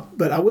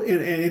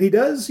 And he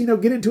does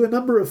get into a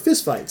number of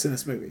fistfights in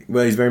this movie.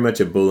 Well, he's very much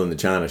a bull in the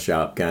china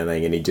shop kind of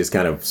thing, and he just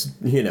kind of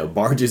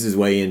barges his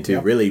way into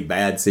really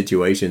bad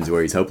situations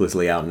where he's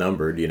hopelessly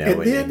outnumbered.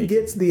 And then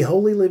gets the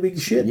holy living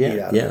shit beat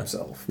out of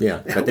himself.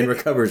 Yeah, but then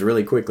recovers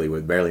really quickly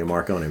with barely a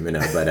mark on him. But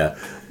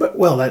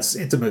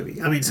it's a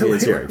movie. I mean, so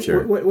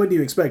sure. What do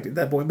you expect at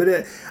that point?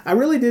 But I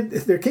really did.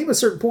 There came a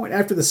certain point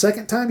after the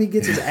second time he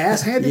gets his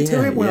ass handed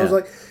to him when I was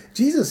like,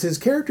 Jesus, his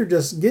character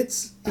just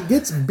gets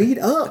beat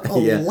up a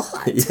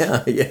lot.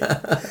 Yeah,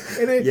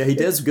 he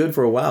does good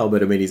for a while,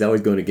 but I mean, he's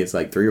always going against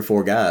like 3 or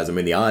 4 guys. I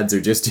mean, the odds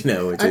are just,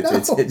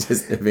 it's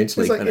just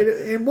eventually.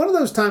 And one of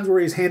those times where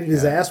he's handed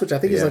his ass, which I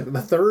think is like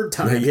the third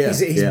time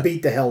he's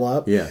beat the hell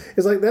up. Yeah,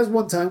 it's like that's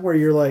one time where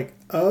you're like,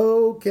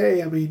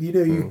 okay, I mean,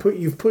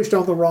 you've pushed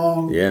on the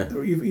wrong.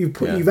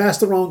 You've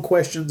asked the wrong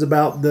questions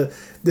about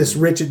this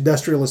rich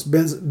industrialist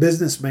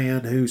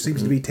businessman who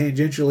seems to be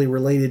tangentially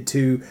related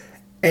to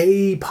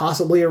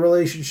possibly a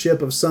relationship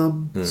of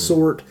some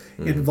sort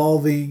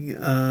involving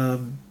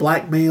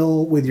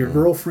blackmail with your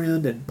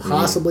girlfriend, and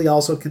possibly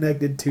also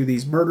connected to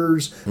these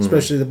murders,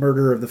 especially the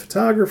murder of the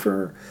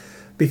photographer,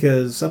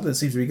 because something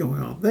seems to be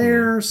going on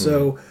there.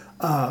 So,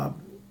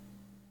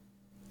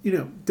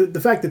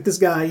 the fact that this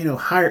guy,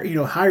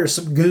 hires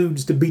some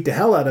goons to beat the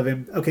hell out of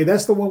him. Okay,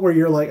 that's the one where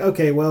you're like,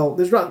 okay, well,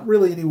 there's not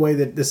really any way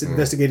that this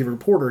investigative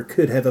reporter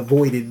could have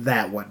avoided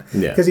that one,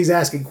 because he's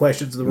asking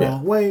questions the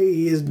wrong way.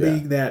 He is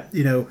being that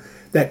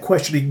that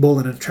questioning bull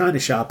in a china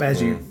shop,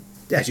 as you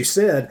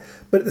said.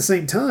 But at the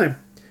same time,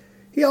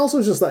 he also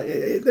is just like,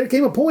 there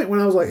came a point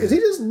when I was like, is he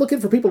just looking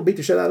for people to beat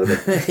the shit out of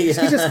him? He's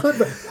just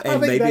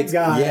that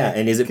guy. Yeah,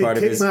 and is it part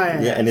of his?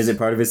 Yeah, and is it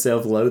part of his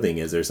self-loathing?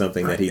 Is there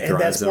something that he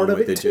thrives on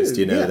with it? Just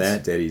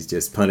that he's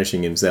just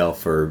punishing himself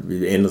for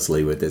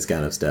endlessly with this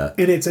kind of stuff.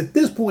 And it's at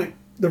this point,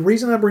 the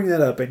reason I bring that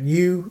up, and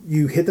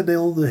you hit the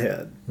nail on the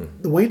head.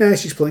 The way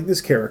Naschy's playing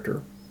this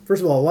character,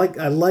 first of all,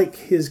 I like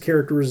his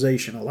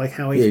characterization. I like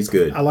how he's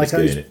good. I like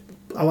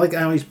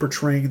how he's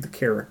portraying the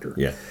character.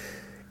 Yeah.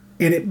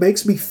 And it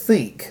makes me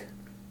think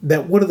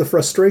that one of the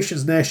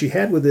frustrations Naschy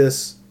had with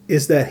this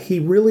is that he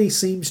really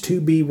seems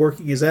to be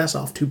working his ass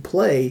off to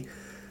play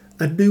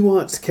a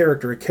nuanced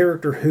character, a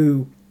character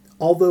who,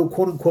 although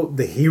quote-unquote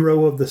the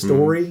hero of the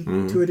story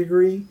to a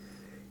degree,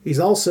 he's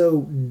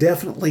also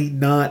definitely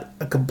not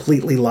a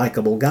completely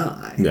likable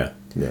guy. Yeah,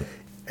 yeah.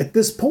 At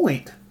this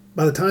point,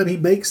 by the time he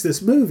makes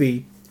this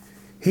movie,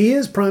 he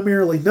is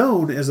primarily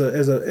known as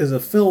a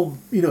film,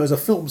 as a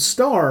film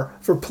star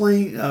for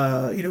playing,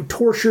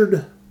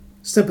 tortured,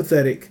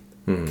 sympathetic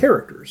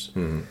characters.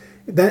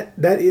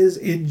 That is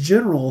in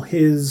general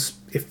his,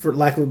 if for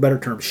lack of a better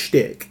term,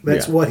 shtick.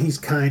 That's what he's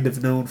kind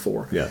of known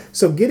for. Yeah.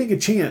 So getting a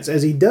chance,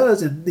 as he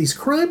does in these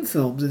crime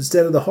films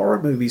instead of the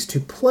horror movies, to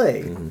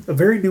play a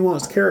very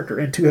nuanced character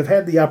and to have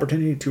had the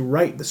opportunity to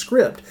write the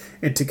script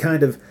and to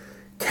kind of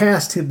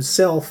cast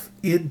himself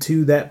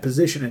into that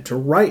position and to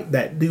write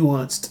that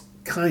nuanced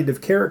kind of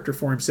character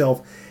for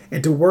himself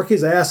and to work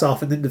his ass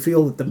off, and then to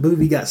feel that the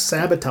movie got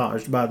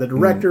sabotaged by the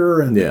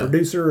director and the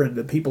producer and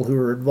the people who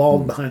are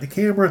involved behind the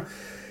camera.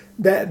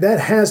 That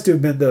has to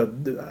have been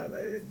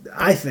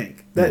I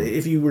think that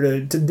if you were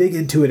to dig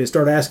into it and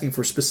start asking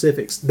for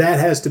specifics, that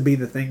has to be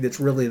the thing that's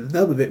really the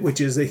nub of it, which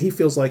is that he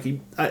feels like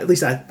at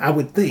least I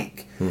would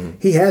think,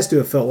 he has to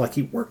have felt like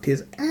he worked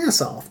his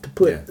ass off to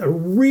put a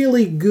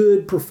really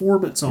good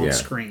performance on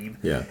screen.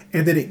 Yeah.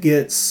 And then it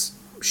gets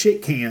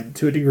shit canned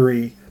to a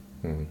degree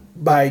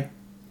by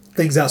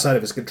things outside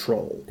of his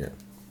control. Yeah.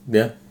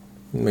 Yeah.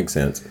 Makes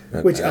sense.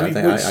 Which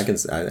I can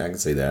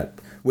see that.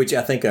 Which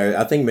I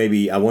think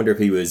maybe, I wonder if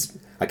he was,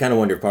 I kind of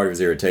wonder if part of his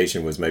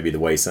irritation was maybe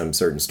the way some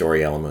certain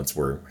story elements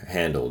were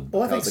handled.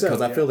 Well, I think so.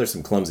 Because I feel there's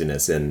some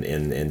clumsiness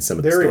in some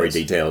of the story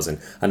details, and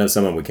I know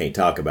some of them we can't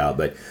talk about,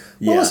 but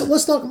yeah. Well,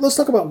 let's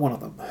talk about one of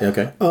them.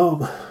 Okay.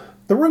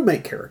 The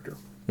roommate character.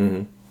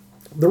 The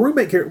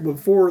roommate character,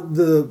 for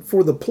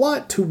the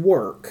plot to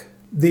work,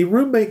 the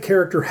roommate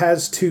character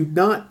has to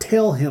not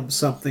tell him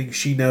something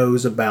she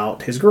knows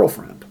about his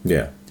girlfriend.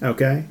 Yeah.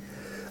 Okay?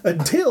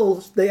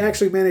 Until they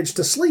actually manage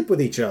to sleep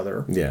with each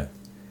other. Yeah.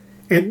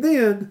 And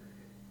then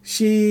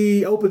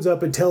she opens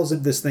up and tells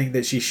him this thing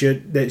that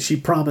she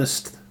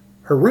promised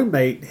her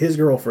roommate, his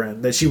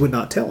girlfriend, that she would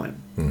not tell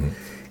him. And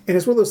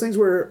it's one of those things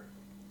where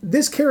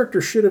this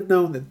character should have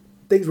known that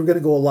things were going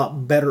to go a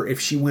lot better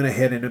if she went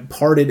ahead and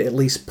imparted at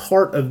least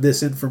part of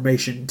this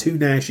information to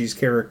Naschy's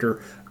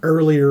character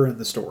earlier in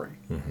the story.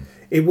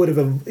 It would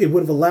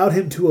have allowed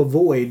him to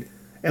avoid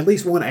at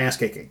least one ass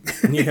kicking.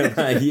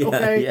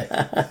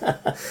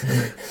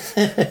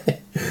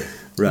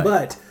 Right.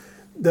 But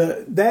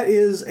that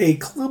is a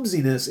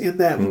clumsiness in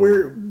that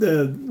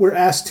we're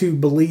asked to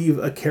believe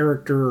a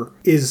character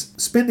is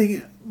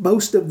spending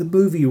most of the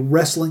movie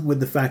wrestling with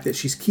the fact that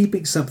she's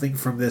keeping something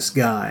from this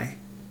guy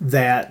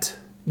that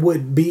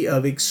would be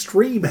of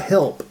extreme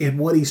help in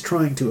what he's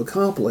trying to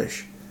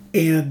accomplish,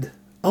 and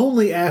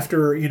only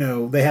after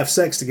they have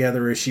sex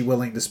together is she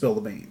willing to spill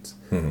the beans.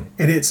 And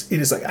it's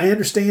like, I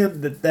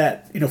understand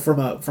that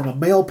from a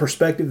male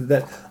perspective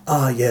that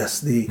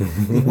yes, the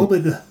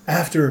woman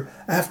after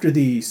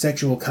the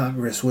sexual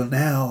congress will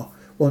now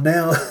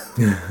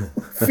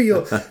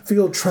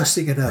feel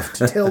trusting enough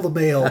to tell the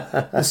male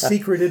the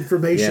secret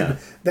information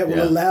that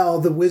will allow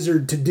the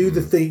wizard to do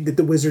the thing that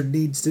the wizard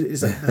needs to.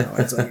 It's like, no,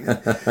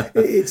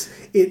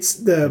 it's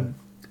the,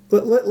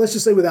 let's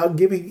just say, without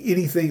giving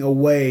anything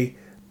away,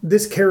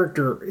 this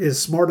character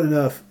is smart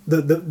enough,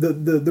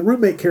 the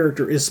roommate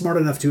character is smart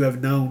enough to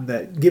have known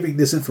that giving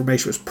this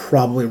information was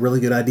probably a really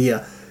good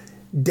idea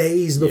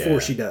days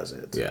before she does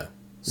it. Yeah.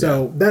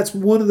 So that's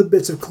one of the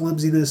bits of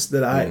clumsiness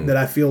that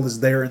I feel is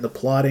there in the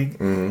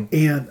plotting.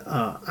 And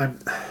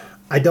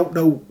I don't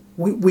know,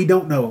 we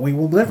don't know, and we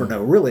will never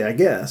know, really, I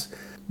guess,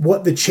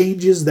 what the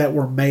changes that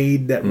were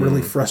made that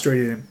really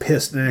frustrated and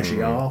pissed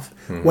Naschy off,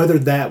 whether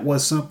that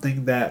was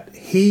something that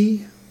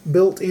he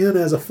built in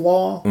as a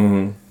flaw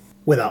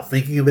without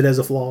thinking of it as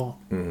a flaw.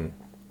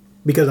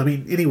 Because, I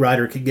mean, any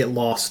writer can get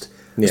lost,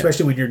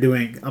 especially when you're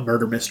doing a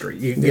murder mystery.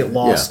 You can get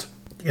lost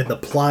in the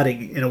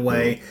plotting in a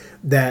way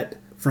that,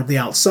 from the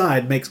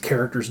outside, makes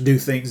characters do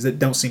things that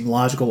don't seem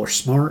logical or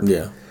smart.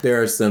 Yeah.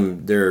 As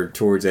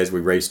we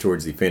race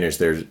towards the finish,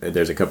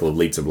 there's a couple of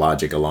leaps of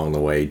logic along the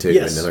way, too.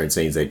 Yes. And there are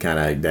scenes that are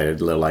a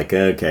little like,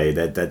 okay,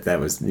 that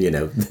was,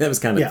 that was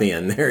kind of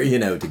thin there,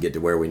 to get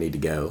to where we need to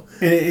go.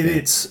 And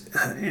it's,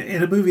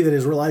 in a movie that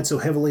has relied so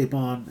heavily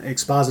upon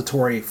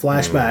expository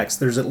flashbacks,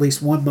 there's at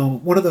least one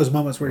of those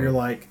moments where you're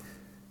like,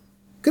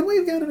 couldn't we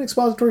have got an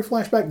expository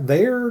flashback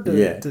there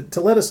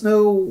to let us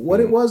know what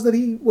it was that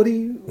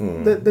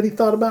he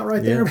thought about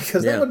right there?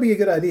 Because that would be a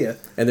good idea.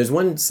 And there's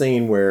one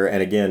scene where,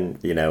 and again,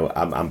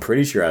 I'm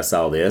pretty sure I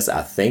saw this.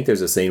 I think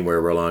there's a scene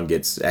where Roland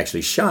gets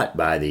actually shot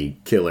by the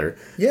killer.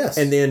 Yes.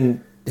 And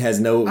then has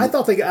no. I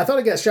thought it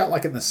got shot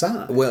like in the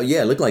side. Well,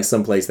 yeah, it looked like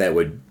someplace that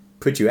would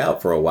put you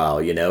out for a while,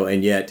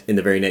 and yet in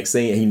the very next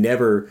scene, he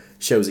never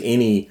shows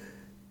any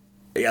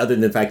other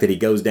than the fact that he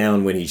goes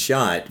down when he's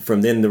shot,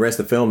 from then the rest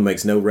of the film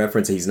makes no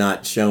reference. He's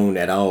not shown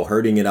at all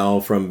hurting at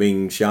all from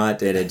being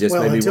shot, and it just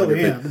made me until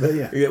wonder. the end, but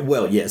yeah.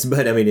 Well, yes,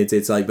 but I mean,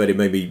 it's like, but it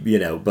may be,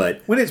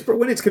 but when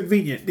it's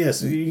convenient, yes.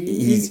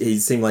 He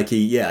seemed like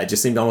it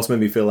just seemed almost made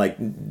me feel like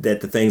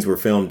that the things were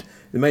filmed.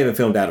 They may have been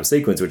filmed out of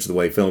sequence, which is the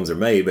way films are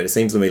made, but it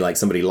seems to me like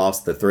somebody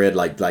lost the thread,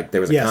 like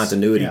there was a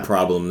continuity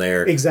problem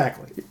there.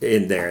 Exactly.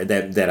 In there,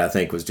 that I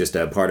think was just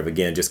a part of,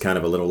 again, just kind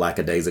of a little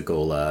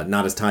lackadaisical,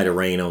 not as tight a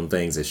rein on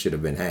things as should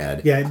have been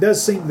had. Yeah, it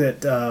does seem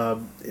that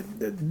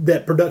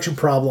that production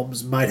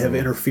problems might have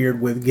interfered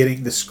with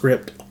getting the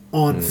script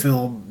on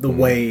film the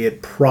way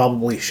it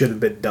probably should have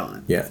been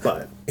done. Yeah.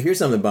 But here's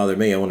something that bothered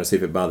me. I want to see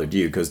if it bothered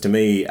you, because to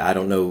me, I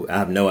don't know. I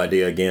have no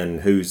idea, again,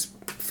 whose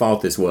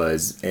fault this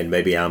was, and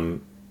maybe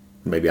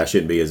I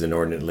shouldn't be as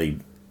inordinately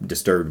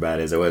disturbed by it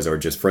as I was, or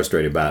just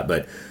frustrated by it.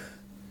 But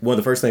one of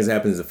the first things that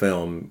happens in the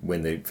film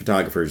when the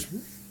photographer's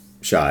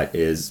shot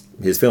is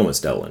his film is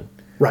stolen.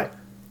 Right.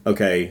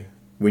 Okay.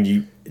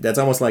 That's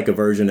almost like a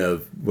version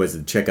of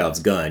Chekhov's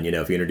gun.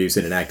 If you introduce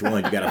it in Act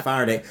 1, you got to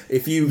fire it.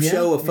 If you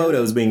show a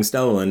photos being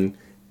stolen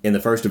in the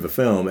first of a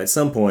film, at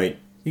some point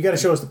you got to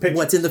show us the picture.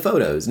 What's in the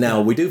photos? Now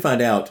we do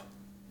find out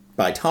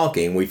by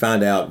talking. We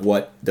find out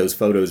what those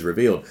photos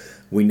revealed.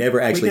 We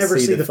never actually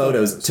see the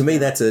photos. To me,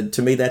 that's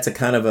a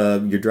kind of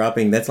a you're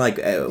dropping. That's like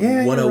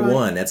 101.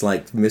 Right. That's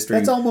like mystery.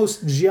 That's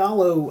almost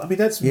giallo. I mean,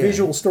 that's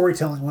visual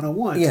storytelling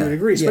 101 to a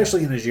degree,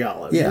 especially in a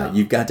giallo. Yeah,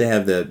 you've got to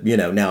have the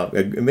now.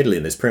 Admittedly,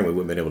 in this print, we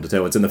wouldn't have been able to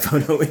tell what's in the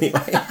photo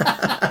anyway.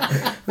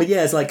 But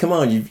yeah, it's like, come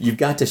on, you've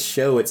got to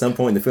show at some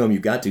point in the film.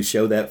 You've got to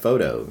show that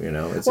photo.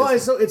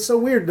 It's so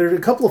weird. There's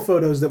a couple of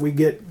photos that we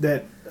get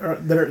that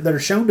are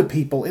shown to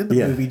people in the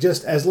movie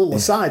just as little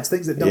asides,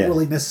 things that don't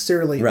really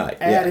necessarily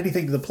add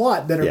anything to the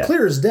plot that are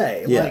clear as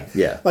day.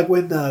 Like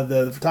when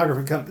the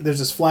photographer there's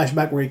this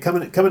flashback where he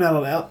coming out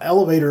of the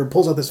elevator and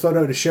pulls out this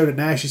photo to show to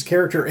Nash's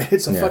character, and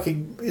it's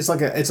it's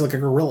like a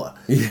gorilla.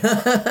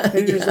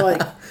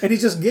 And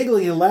he's just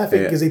giggling and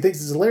laughing because he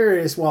thinks it's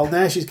hilarious, while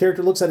Nash's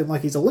character looks at him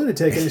like he's a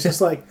lunatic, and it's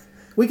just like,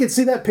 we could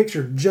see that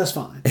picture just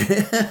fine.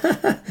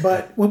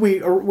 But when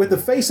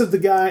the face of the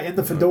guy in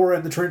the fedora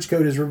and the trench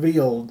coat is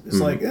revealed, it's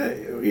like,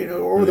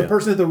 or the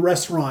person in the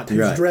restaurant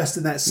who's dressed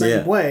in that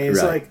same way,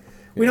 it's like,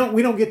 we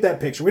don't get that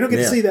picture. We don't get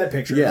to see that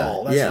picture at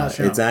all. That's not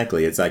shown.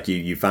 Exactly. It's like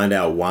you find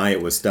out why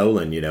it was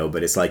stolen,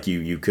 but it's like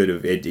you could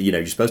have,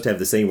 you're supposed to have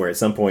the scene where at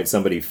some point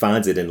somebody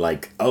finds it and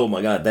like, oh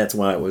my God, that's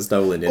why it was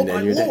stolen. And,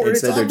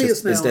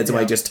 instead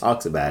somebody just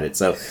talks about it.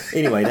 So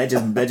anyway,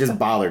 that just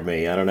bothered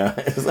me. I don't know.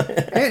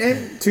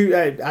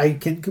 I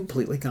can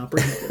completely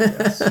comprehend it.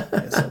 Yes,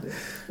 I do.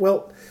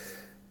 Well,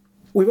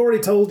 we've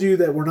already told you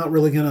that we're not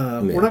really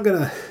we're not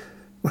gonna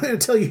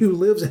tell you who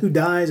lives and who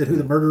dies and who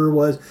the murderer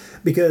was,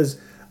 because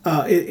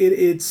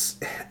it's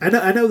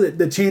I know that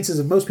the chances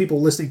of most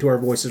people listening to our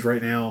voices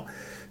right now,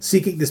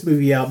 seeking this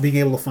movie out, being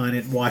able to find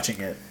it and watching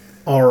it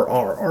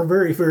are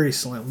very, very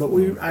slim. But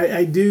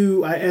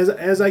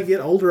as I get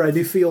older, I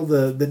do feel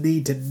the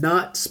need to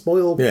not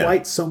spoil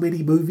quite so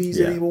many movies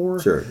anymore.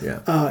 Sure,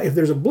 yeah. If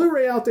there's a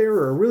Blu-ray out there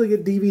or a really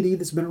good DVD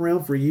that's been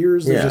around for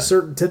years, there's a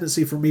certain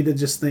tendency for me to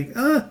just think,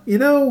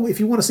 if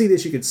you want to see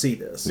this, you can see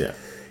this. Yeah.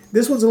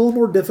 This one's a little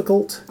more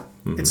difficult.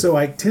 And so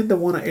I tend to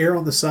want to err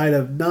on the side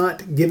of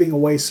not giving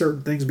away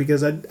certain things,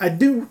 because I have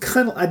to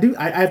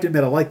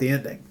admit I like the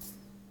ending.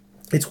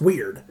 It's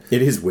weird.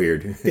 It is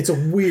weird. It's a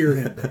weird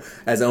ending.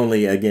 as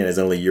only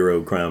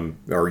Eurocrime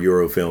or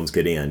Euro films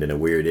could end in a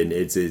weird, and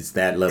it's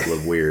that level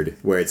of weird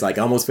where it's like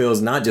almost feels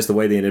not just the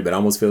way they ended, but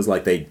almost feels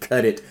like they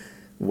cut it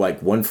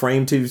like one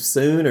frame too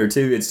soon or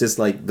two. It's just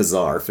like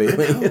bizarre feeling.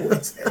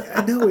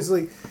 I know. It's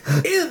like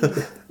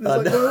end.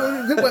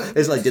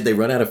 It's like, did they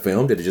run out of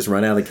film? Did it just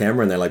run out of the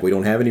camera and they're like, we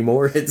don't have any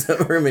more? It's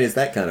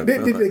that kind of.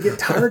 Did they get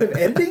tired of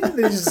ending?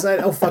 They just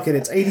decided, oh fuck it,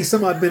 it's 80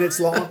 some odd minutes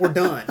long. We're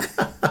done.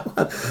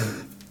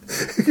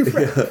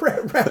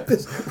 wrap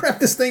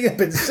this thing up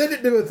and send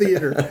it to a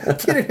theater.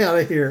 Get it out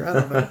of here. I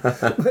don't know.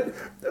 But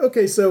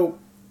okay, so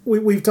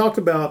we've talked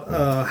about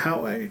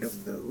how the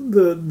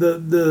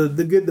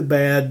good, the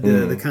bad,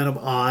 the kind of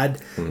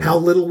odd, how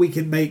little we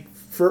can make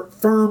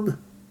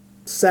firm,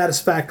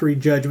 satisfactory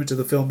judgments of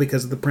the film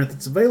because of the print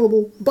that's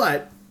available.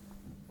 But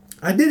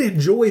I did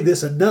enjoy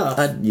this enough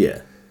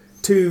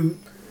to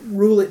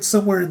rule it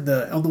somewhere on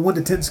the 1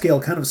 to 10 scale,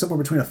 kind of somewhere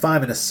between a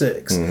 5 and a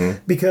 6,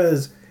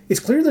 because it's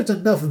clear there's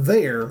enough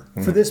there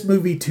for this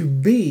movie to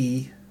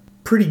be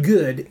pretty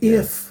good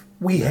if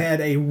we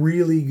had a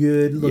really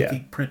good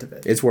looking print of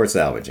it. It's worth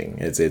salvaging.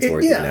 It's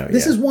worth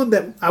This is one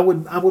that I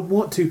would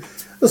want to.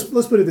 Let's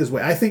put it this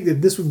way. I think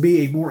that this would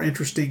be a more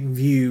interesting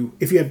view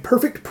if you had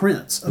perfect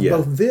prints of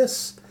both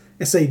this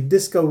and say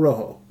Disco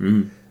Rojo.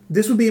 Mm-hmm.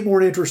 This would be a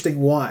more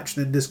interesting watch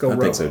than Disco Rojo.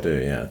 I think so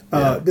too.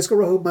 Yeah. Disco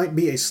Rojo might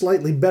be a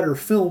slightly better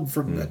film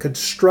from a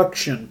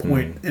construction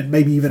point and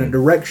maybe even a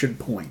direction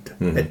point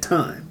at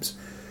times,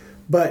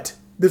 but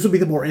this would be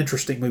the more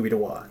interesting movie to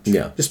watch.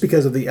 Yeah. Just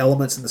because of the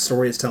elements and the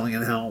story it's telling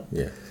and how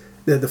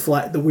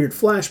the weird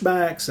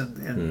flashbacks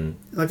and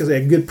like I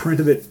say, a good print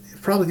of it.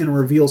 Probably going to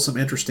reveal some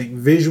interesting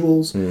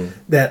visuals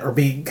that are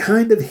being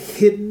kind of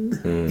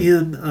hidden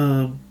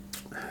in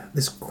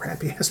this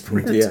crappy ass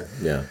print.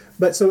 Yeah.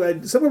 But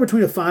so somewhere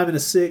between a 5 and a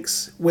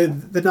 6,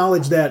 with the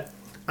knowledge that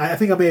I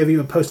think I may have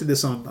even posted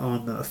this on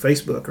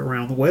Facebook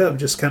around the web,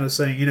 just kind of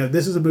saying,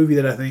 this is a movie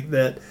that I think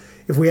that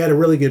if we had a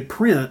really good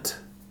print,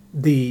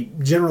 the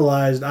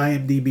generalized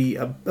IMDb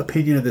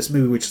opinion of this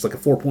movie, which is like a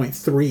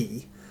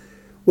 4.3,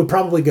 would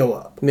probably go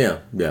up. Yeah,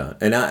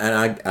 and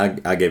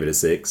I gave it a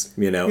 6.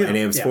 And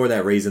it was for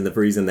that reason, the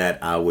reason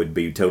that I would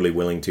be totally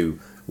willing to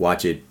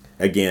watch it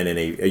again in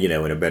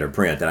a better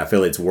print. That I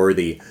feel it's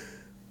worthy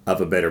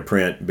of a better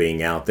print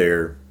being out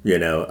there.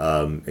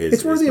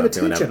 It's worthy of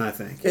attention. I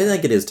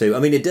think it is too. I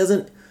mean, it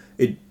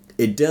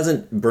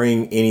doesn't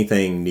bring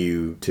anything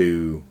new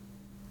to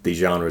the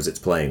genres it's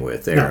playing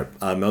with.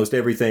 Most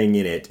everything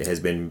in it has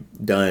been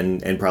done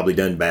and probably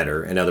done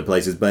better in other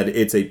places, but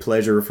it's a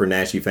pleasure for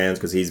Naschy fans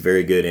because he's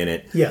very good in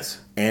it.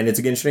 Yes, and it's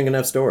an interesting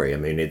enough story. I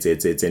mean, it's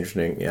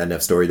interesting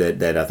enough story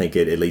that I think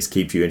it at least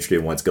keeps you interested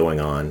in what's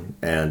going on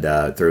and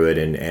through it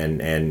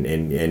and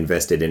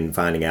invested in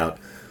finding out.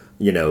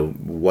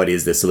 What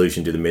is the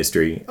solution to the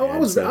mystery? Oh, I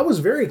was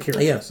very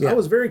curious. I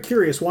was very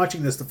curious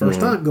watching this the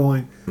first time,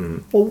 going,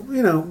 well,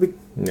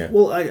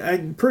 well,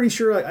 I'm pretty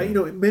sure,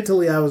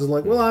 mentally I was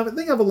like, well, I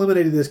think I've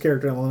eliminated this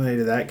character and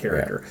eliminated that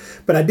character.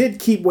 Yeah. But I did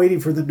keep waiting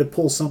for them to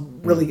pull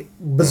some really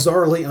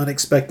bizarrely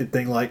unexpected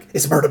thing like,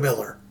 it's Murda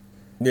Miller.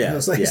 Yeah,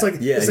 it's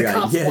a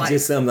cop wife.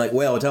 Just something like,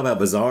 well, talking about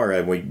bizarre,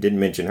 and we didn't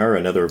mention her,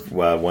 another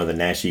one of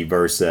the Naschy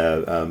verse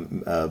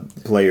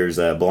players,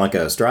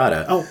 Blanca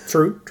Estrada. Oh,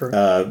 true.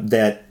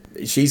 That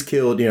she's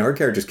killed, her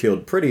character's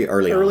killed pretty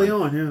early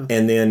on. Yeah.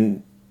 And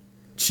then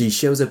she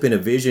shows up in a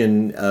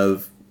vision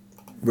of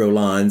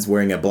Roland's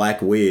wearing a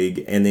black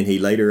wig, and then he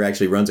later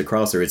actually runs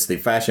across her. It's the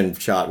fashion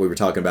shot we were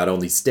talking about on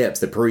these steps,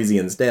 the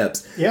Parisian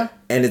steps. Yeah.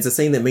 And it's a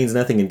scene that means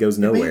nothing and goes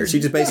nowhere. She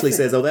just basically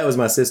says, "Oh, that was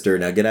my sister.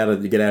 Now get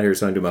out here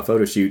so I can do my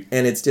photo shoot."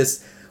 And it's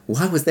just,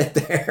 why was that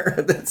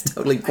there? That's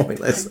totally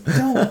pointless. I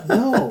don't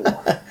know.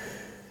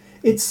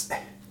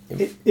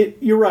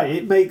 You're right.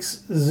 It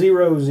makes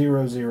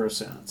 0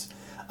 sense.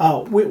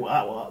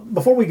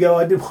 Before we go,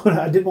 I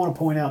did want to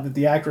point out that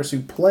the actress who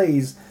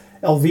plays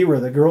Elvira,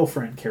 the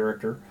girlfriend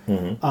character,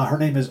 her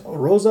name is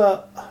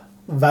Rosa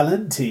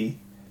Valenti.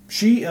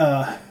 She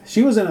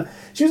was in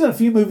a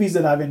few movies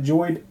that I've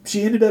enjoyed.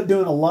 She ended up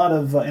doing a lot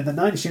of in the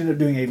 90s. She ended up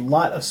doing a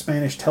lot of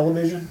Spanish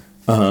television.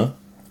 But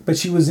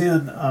she was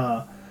in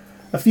a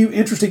few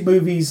interesting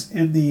movies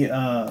in the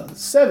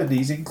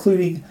 70s,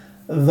 including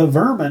The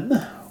Vermin,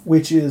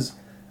 which is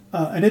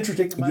an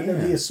interesting Armando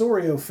de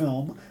Osorio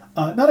film.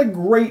 Not a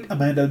great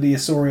Armando de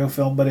Osorio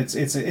film, but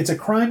it's a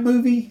crime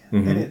movie,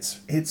 and it's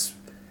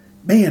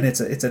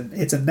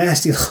a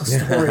nasty little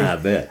story. I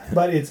bet.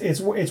 But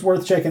it's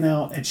worth checking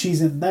out, and she's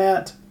in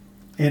that,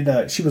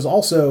 and she was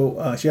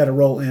also she had a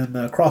role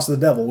in Cross of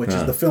the Devil, which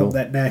is the film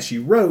that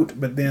Naschy wrote,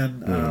 but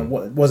then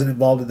wasn't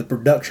involved in the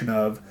production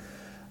of.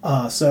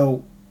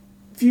 So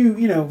few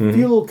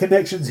little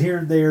connections here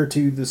and there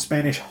to the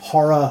Spanish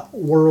horror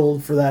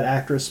world for that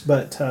actress,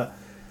 but.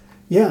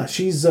 Yeah,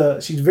 she's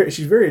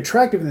very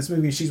attractive in this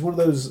movie. She's one of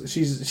those.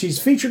 She's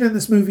featured in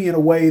this movie in a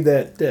way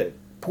that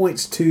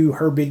points to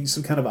her being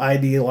some kind of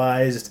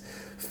idealized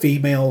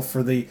female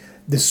for the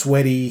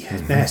sweaty,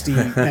 nasty,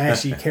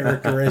 Naschy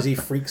character as he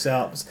freaks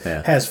out,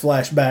 has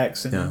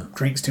flashbacks, and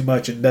drinks too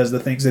much and does the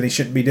things that he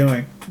shouldn't be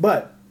doing.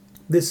 But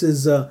this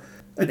is an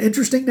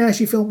interesting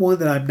Naschy film, one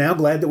that I'm now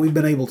glad that we've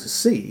been able to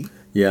see.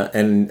 Yeah,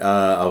 and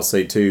I'll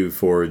say too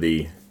for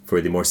the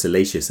more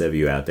salacious of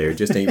you out there,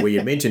 just we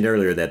had mentioned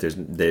earlier that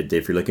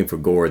if you're looking for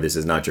gore, this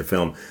is not your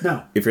film.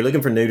 No. If you're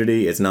looking for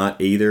nudity, it's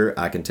not either.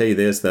 I can tell you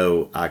this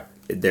though,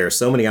 there are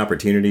so many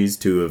opportunities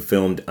to have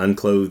filmed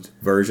unclothed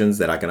versions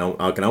that I can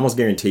almost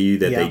guarantee you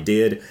that they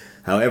did.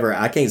 However,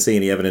 I can't see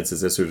any evidence that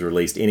this was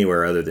released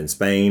anywhere other than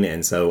Spain,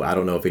 and so I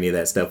don't know if any of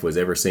that stuff was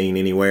ever seen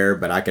anywhere.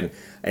 But and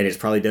it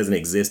probably doesn't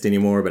exist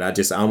anymore. But I'm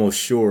almost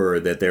sure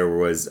that there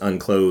was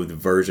unclothed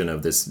version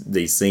of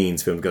these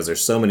scenes filmed because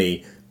there's so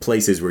many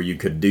places where you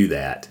could do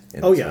that.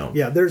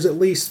 Yeah. There's at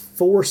least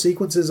 4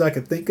 sequences I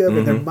could think of,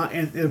 and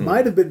there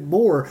might have been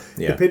more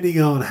depending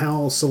on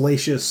how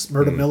salacious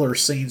Murda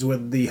Miller's scenes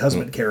with the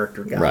husband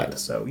character got. Right.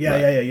 So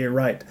you're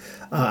right.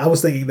 I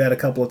was thinking that a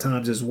couple of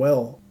times as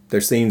well.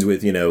 There's scenes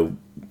with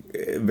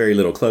very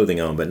little clothing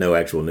on, but no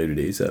actual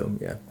nudity. So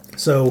yeah.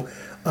 So,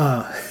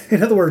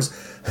 in other words,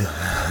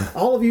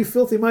 all of you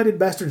filthy-minded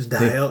bastards,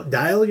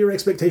 dial your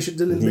expectations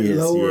a little bit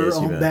lower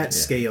on that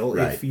scale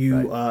if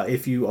you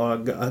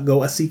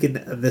go seeking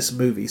this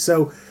movie.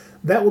 So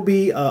that will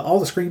be All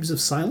the Screams of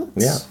Silence.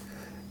 Yeah.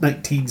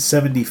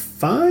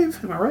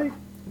 1975. Am I right?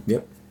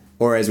 Yep.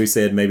 Or as we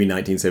said, maybe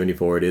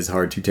 1974. It is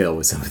hard to tell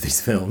with some of these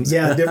films.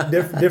 Yeah,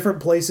 different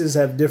places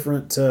have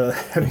different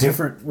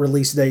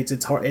release dates.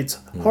 It's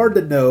hard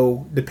to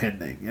know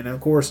depending. And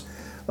of course,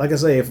 like I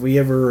say, if we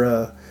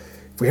ever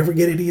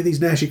get any of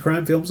these Naschy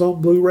crime films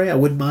on Blu-ray, I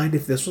wouldn't mind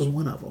if this was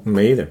one of them.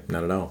 Me either.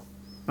 Not at all.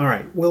 All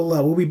right,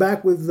 we'll be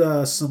back with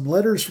some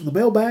letters from the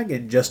mailbag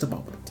in just a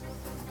moment.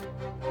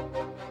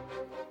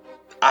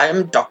 I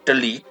am Dr.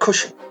 Lee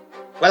Cushing.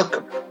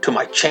 Welcome to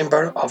my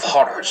Chamber of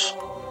Horrors.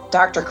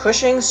 Dr.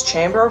 Cushing's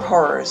Chamber of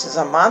Horrors is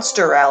a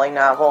monster rally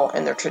novel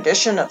in the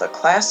tradition of the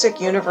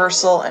classic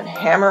Universal and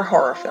Hammer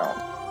horror film.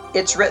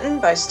 It's written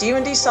by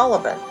Stephen D.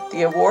 Sullivan,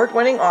 the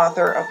award-winning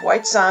author of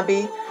White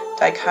Zombie,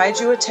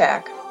 Daikaiju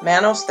Attack,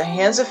 Manos: The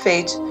Hands of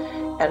Fate,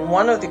 and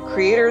one of the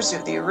creators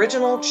of the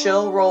original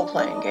Chill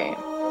role-playing game.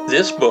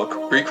 This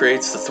book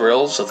recreates the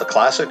thrills of the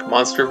classic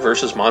monster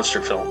versus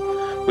monster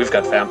film. We've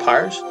got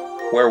vampires,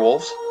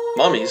 werewolves,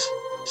 mummies,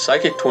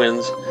 psychic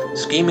twins,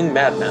 scheming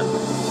madmen,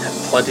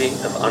 and plenty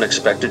of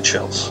unexpected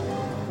chills.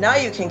 Now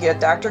you can get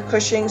Dr.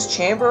 Cushing's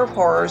Chamber of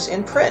Horrors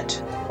in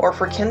print, or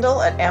for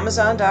Kindle at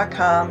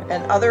Amazon.com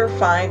and other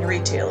fine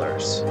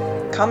retailers.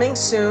 Coming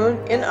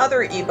soon in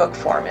other ebook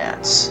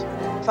formats.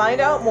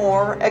 Find out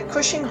more at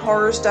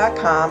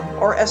CushingHorrors.com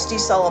or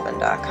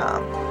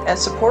SDSullivan.com, and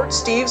support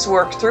Steve's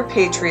work through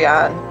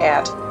Patreon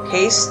at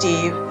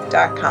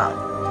HeySteve.com.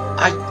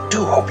 I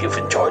do hope you've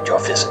enjoyed your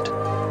visit.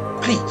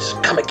 Please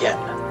come again,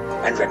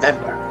 and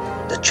remember,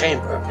 the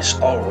chamber is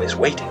always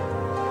waiting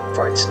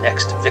for its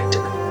next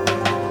victim.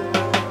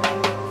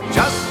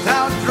 Just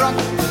how drunk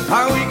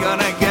are we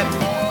gonna get?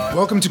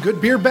 Welcome to Good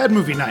Beer, Bad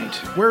Movie Night,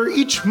 where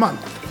each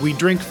month we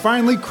drink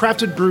finely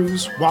crafted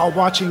brews while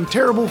watching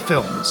terrible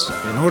films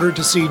in order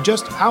to see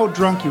just how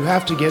drunk you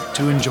have to get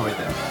to enjoy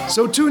them.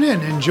 So tune in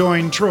and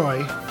join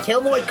Troy.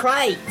 Kilroy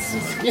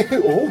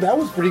Kreitz. Oh, that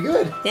was pretty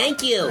good.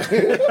 Thank you.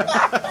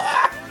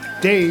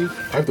 Dave.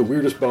 I have the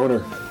weirdest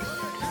boner.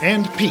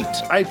 And Pete.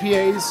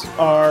 IPAs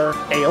are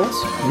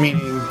ales,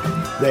 meaning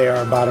they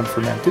are bottom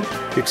fermented.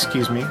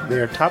 Excuse me, they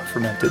are top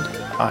fermented.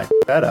 I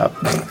that up.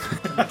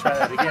 Try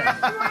that again.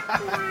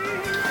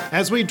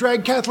 As we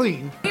drag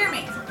Kathleen. Hear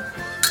me.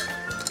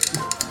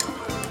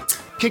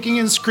 Kicking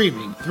and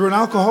screaming through an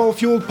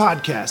alcohol-fueled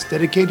podcast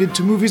dedicated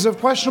to movies of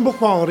questionable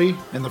quality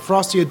and the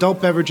frosty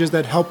adult beverages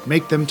that help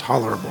make them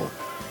tolerable.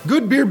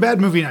 Good Beer,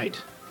 Bad Movie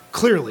Night.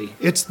 Clearly,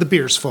 it's the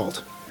beer's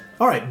fault.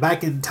 All right,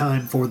 back in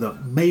time for the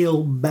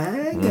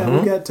mailbag.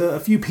 We got a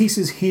few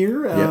pieces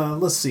here.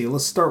 Let's see.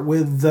 Let's start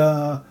with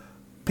a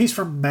piece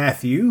from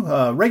Matthew,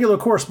 regular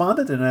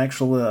correspondent and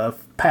actual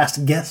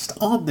past guest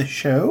on the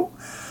show.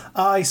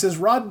 He says,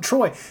 Rod and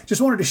Troy,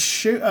 just wanted to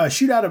shoot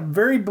out a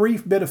very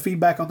brief bit of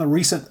feedback on the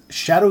recent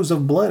Shadows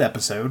of Blood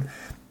episode.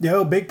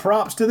 Big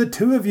props to the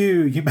two of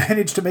you. You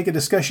managed to make a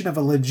discussion of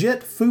a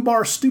legit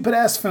foobar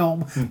stupid-ass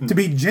film to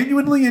be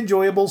genuinely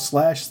enjoyable /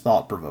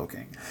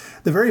 thought-provoking.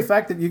 The very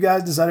fact that you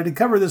guys decided to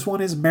cover this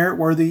one is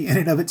merit-worthy in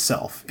and of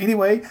itself.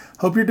 Anyway,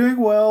 hope you're doing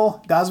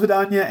well. Das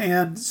Vidanya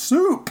and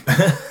soup.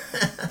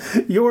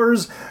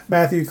 Yours,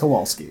 Matthew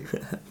Kowalski.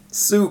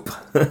 Soup.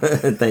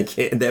 Thank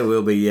you. That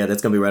will be,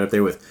 that's going to be right up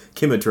there with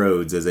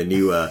chemitrodes as a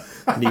new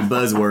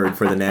buzzword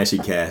for the Nashi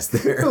cast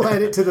there. We'll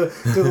add it to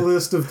the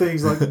list of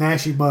things like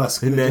Nashi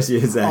Musk. Nashi,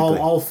 exactly.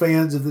 All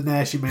fans of the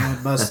Nashi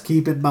man must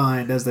keep in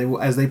mind as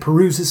they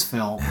peruse his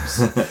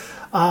films.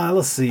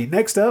 Let's see.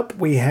 Next up,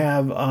 we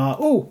have,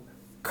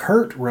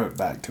 Kurt wrote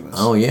back to us.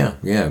 Oh, yeah.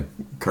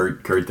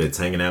 Kurt that's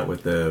hanging out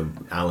with the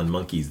island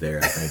monkeys there,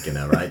 I think,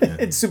 right?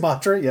 In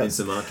Sumatra, yes. In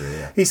Sumatra,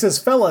 yeah. He says,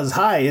 fellas,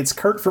 hi, it's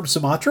Kurt from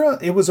Sumatra.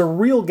 It was a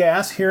real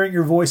gas hearing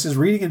your voices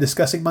reading and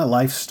discussing my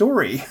life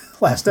story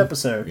last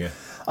episode. Yeah.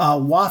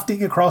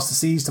 Wafting across the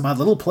seas to my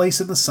little place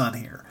in the sun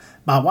here.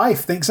 My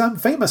wife thinks I'm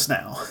famous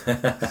now.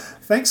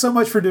 Thanks so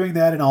much for doing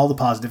that and all the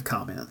positive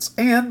comments.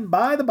 And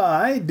by the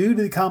by, due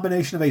to the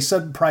combination of a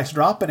sudden price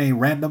drop and a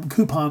random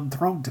coupon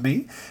thrown to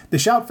me, the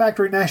Shout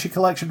Factory Nashi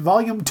Collection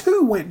Volume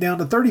 2 went down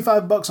to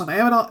 $35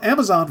 on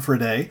Amazon for a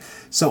day,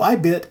 so I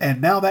bit, and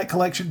now that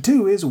collection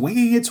 2 is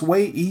winging its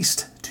way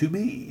east to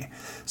me.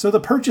 So the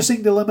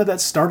purchasing dilemma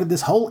that started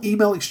this whole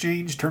email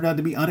exchange turned out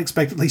to be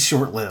unexpectedly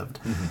short-lived.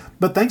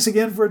 But thanks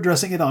again for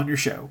addressing it on your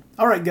show.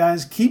 All right,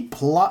 guys, keep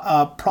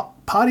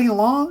potting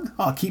along.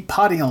 Oh, keep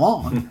potting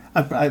along.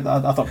 I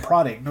thought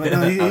prodding. No,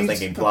 I was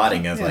thinking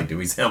plotting. I was like, do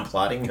we sound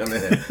plotting?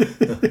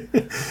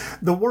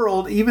 The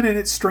world, even in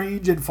its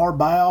strange and far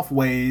by-off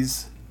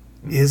ways,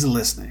 is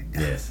listening.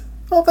 Yes.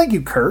 Well, thank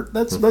you, Kurt.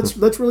 That's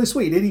really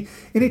sweet.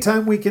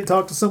 Anytime we can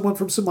talk to someone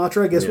from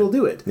Sumatra, I guess we'll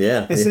do it.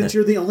 Yeah. And since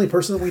you're the only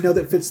person that we know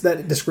that fits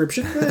that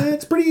description,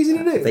 it's pretty easy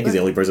to do. I think he's the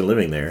only person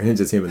living there. It's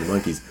just him and the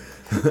monkeys.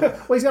 Well,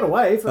 he's got a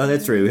wife. Oh,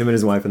 that's true. Him and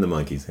his wife and the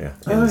monkeys. Yeah.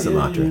 In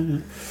Sumatra.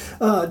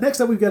 Yeah.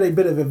 Next up, we've got a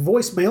bit of a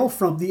voicemail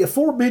from the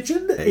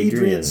aforementioned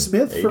Adrian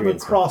Smith from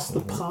across the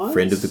pond.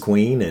 Friend of the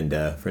Queen and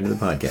friend of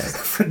the podcast.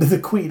 Friend of the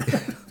Queen.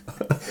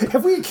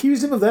 Have we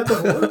accused him of that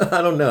before?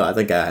 I don't know. I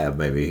think I have.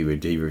 Maybe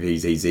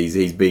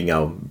he's being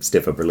all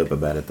stiff upper lip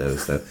about it though.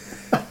 So.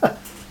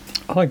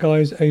 Hi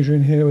guys,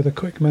 Adrian here with a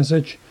quick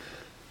message.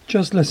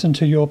 Just listened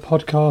to your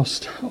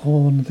podcast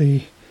on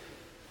the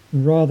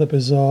rather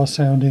bizarre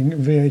sounding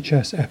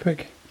VHS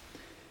epic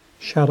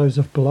Shadows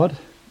of Blood.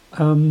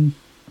 There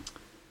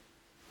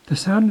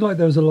sounded like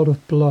there was a lot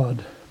of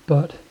blood,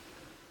 but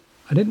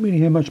I didn't really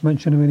hear much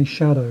mention of any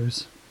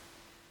shadows.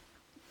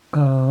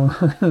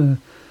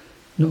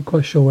 Not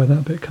quite sure where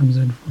that bit comes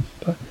in from.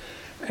 But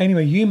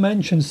anyway, you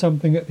mentioned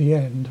something at the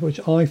end which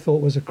I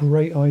thought was a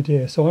great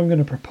idea. So I'm going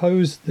to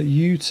propose that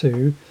you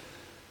two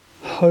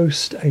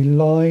host a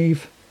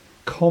live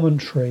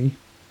commentary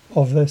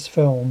of this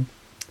film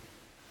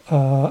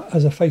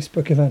as a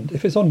Facebook event.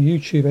 If it's on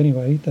YouTube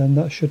anyway, then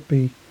that should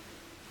be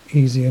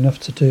easy enough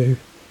to do.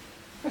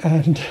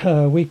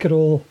 And we could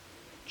all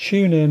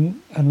tune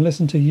in and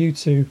listen to you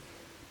two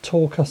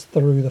talk us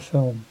through the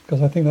film,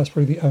 because I think that's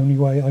probably the only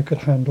way I could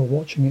handle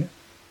watching it,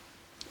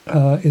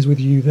 is with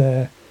you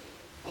there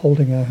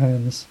holding our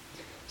hands.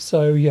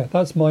 So yeah,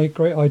 that's my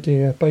great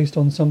idea based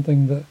on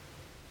something that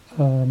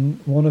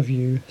one of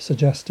you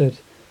suggested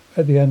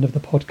at the end of the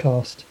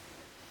podcast.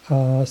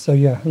 So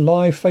yeah,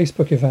 live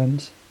Facebook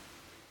event,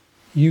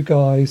 you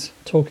guys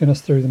talking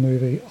us through the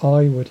movie.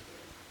 I would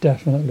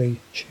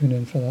definitely tune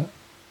in for that.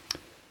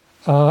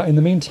 In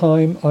the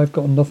meantime, I've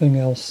got nothing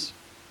else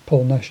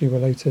Paul Naschy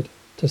related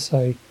to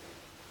say.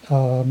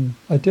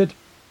 I did,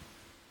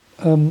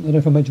 I don't know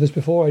if I mentioned this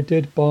before, I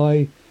did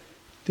buy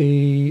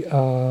the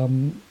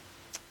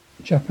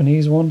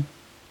Japanese one.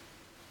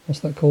 What's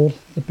that called?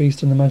 The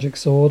Beast and the Magic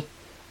Sword.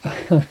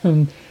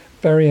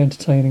 Very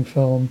entertaining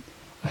film.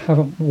 I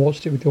haven't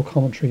watched it with your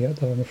commentary yet,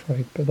 though, I'm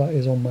afraid, but that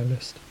is on my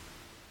list.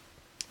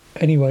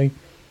 Anyway,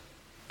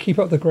 keep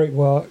up the great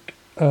work.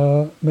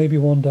 Maybe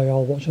one day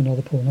I'll watch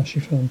another Paul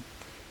Naschy film.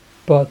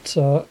 But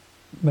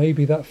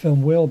maybe that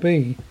film will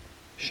be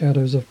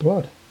Shadows of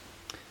Blood.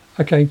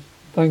 Okay,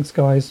 thanks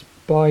guys.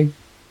 Bye.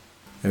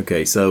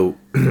 Okay, so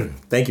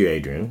thank you,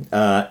 Adrian.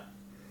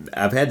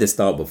 I've had this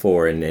thought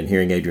before, and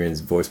hearing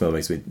Adrian's voice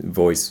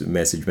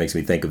message makes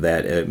me think of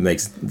that. It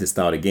makes this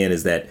thought again,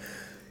 is that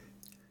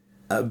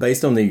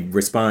based on the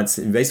response,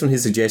 based on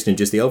his suggestion,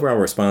 just the overall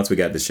response we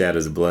got to the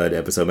Shadows of Blood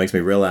episode makes me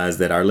realize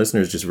that our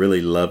listeners just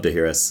really love to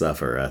hear us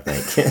suffer, I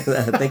think.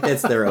 I think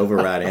that's their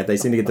overriding. They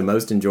seem to get the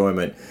most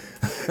enjoyment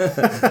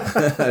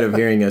out of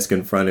hearing us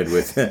confronted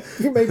with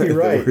You may be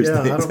right. Yeah, things.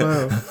 I don't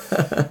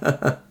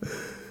know.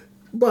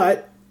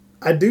 But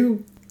I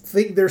do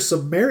think there's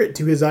some merit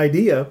to his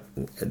idea.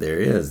 There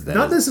is.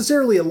 Not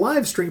necessarily a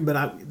live stream,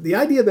 but the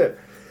idea that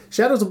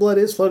Shadows of Blood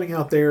is floating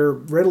out there,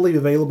 readily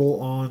available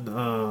on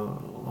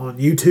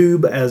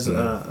YouTube as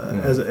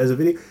a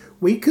video.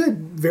 We could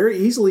very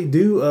easily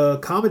do a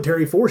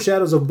commentary for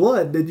Shadows of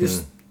Blood and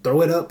just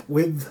throw it up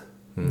with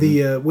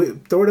the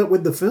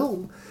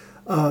film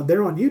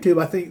there on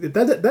YouTube. I think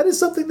that is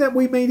something that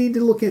we may need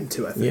to look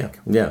into. I think.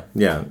 Yeah.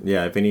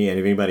 If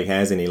anybody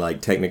has any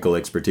like technical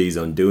expertise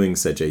on doing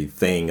such a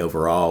thing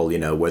overall,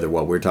 whether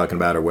what we're talking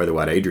about or whether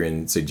what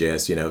Adrian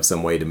suggests,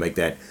 some way to make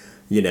that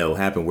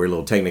happen. We're a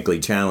little technically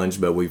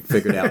challenged, but we've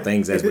figured out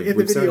things as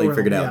we've certainly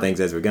figured out things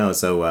as we go.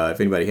 So if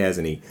anybody has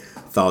any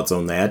thoughts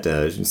on that,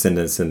 send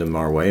them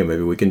our way, and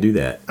maybe we can do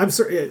that. I'm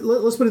sorry.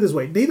 Let's put it this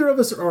way: neither of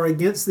us are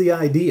against the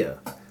idea.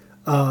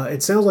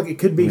 It sounds like it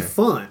could be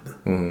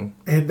fun,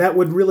 and that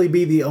would really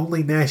be the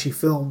only Naschy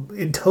film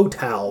in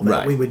total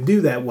that we would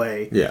do that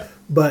way. Yeah,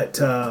 but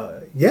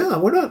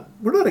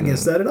we're not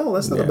against that at all.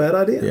 That's not a bad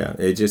idea. Yeah,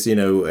 it just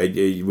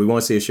we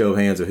want to see a show of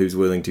hands of who's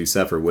willing to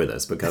suffer with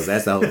us, because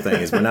that's the whole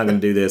thing. Is we're not going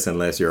to do this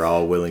unless you're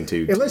all willing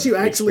to. Unless you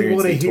actually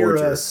want to hear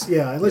us,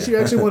 Unless you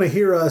actually want to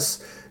hear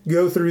us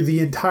go through the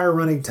entire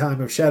running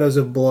time of Shadows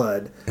of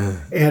Blood,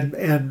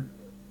 and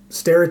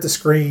stare at the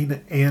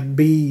screen and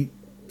be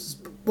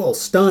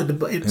stunned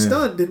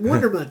in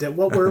wonderment at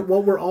what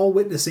we're all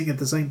witnessing at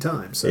the same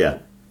time. So yeah.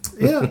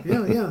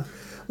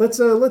 Let's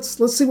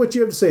see what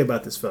you have to say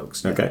about this,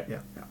 folks. Okay. Yeah.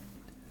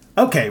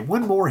 Okay,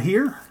 one more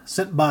here,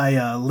 sent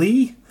by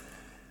Lee.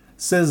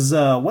 Says,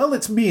 well,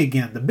 it's me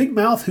again, the big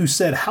mouth who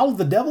said Howl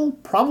the Devil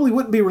probably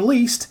wouldn't be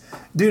released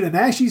due to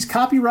Naschy's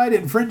copyright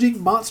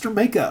infringing monster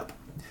makeup.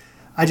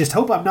 I just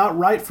hope I'm not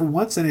right for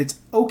once and it's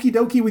okie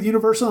dokie with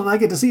Universal and I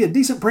get to see a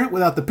decent print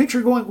without the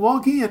picture going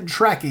wonky and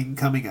tracking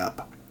coming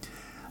up.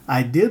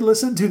 I did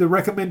listen to the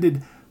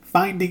recommended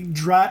Finding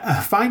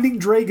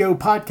Drago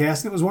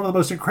podcast, and it was one of the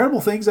most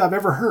incredible things I've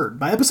ever heard.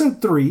 By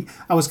episode 3,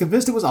 I was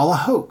convinced it was all a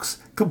hoax,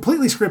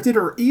 completely scripted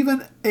or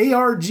even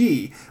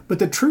ARG, but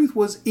the truth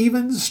was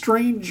even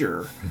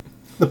stranger.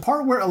 The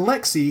part where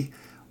Alexei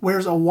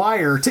wears a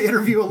wire to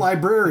interview a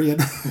librarian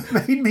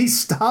made me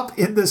stop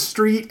in the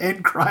street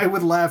and cry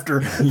with laughter.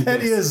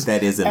 That is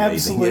amazing.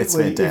 Absolutely, it's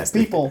fantastic.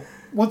 If people,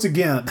 once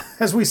again,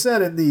 as we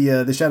said in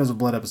the Shadows of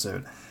Blood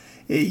episode,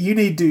 you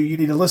need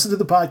to listen to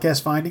the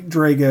podcast Finding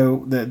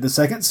Drago, the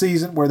second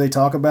season, where they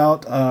talk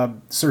about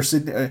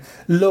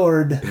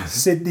Lord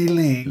Sidney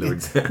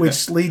Ling,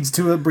 which leads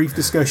to a brief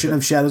discussion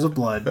of Shadows of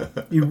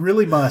Blood. You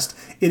really must.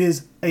 It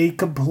is a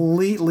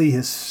completely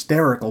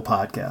hysterical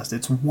podcast.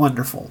 It's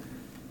wonderful.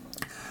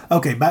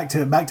 Okay, back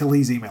to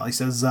Lee's email. He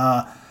says,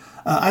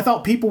 I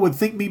thought people would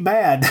think me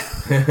mad,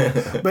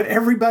 but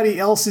everybody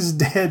else is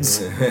dead.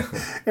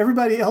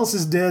 Everybody else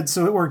is dead,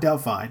 so it worked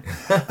out fine.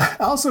 I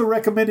also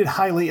recommended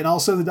highly, and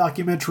also the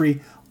documentary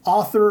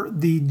Author,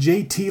 the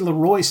J.T.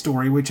 Leroy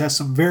Story, which has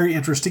some very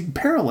interesting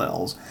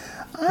parallels.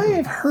 I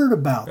have heard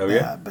about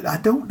that, but I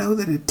don't know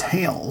that it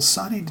entails.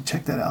 So I need to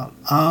check that out.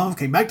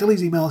 Okay, back to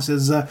Lee's email. It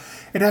says,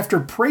 and after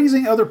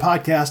praising other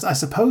podcasts, I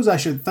suppose I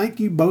should thank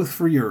you both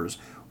for yours,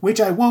 which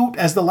I won't,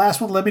 as the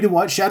last one led me to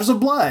watch Shadows of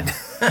Blood.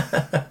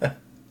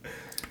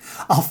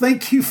 I'll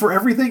thank you for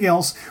everything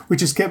else,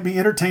 which has kept me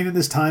entertained in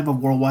this time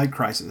of worldwide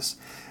crisis.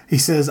 He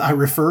says, I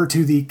refer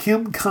to the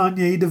Kim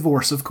Kanye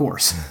divorce, of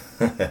course.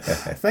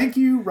 Thank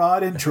you,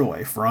 Rod and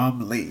Troy,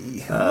 from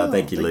Lee.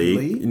 Thank you,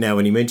 Lee. Now,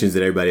 when he mentions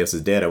that everybody else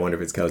is dead, I wonder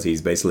if it's because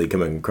he's basically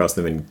coming across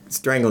them and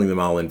strangling them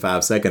all in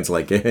 5 seconds,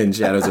 like in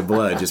Shadows of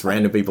Blood, just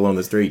random people on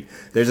the street.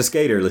 There's a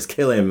skater, let's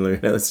kill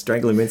him, let's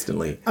strangle him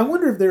instantly. I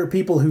wonder if there are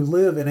people who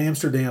live in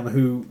Amsterdam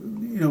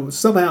who,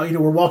 somehow,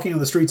 were walking on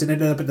the streets and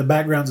ended up in the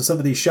backgrounds of some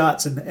of these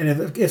shots, and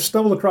if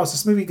stumbled across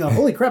this movie and gone,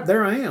 holy crap,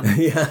 there I am.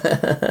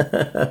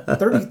 Yeah.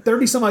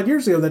 30 some odd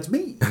years ago, that's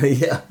me.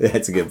 Yeah,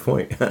 that's a good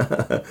point.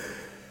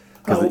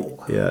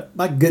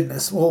 My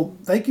goodness. Well,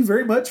 thank you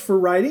very much for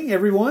writing,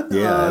 everyone.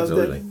 Yeah,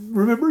 absolutely.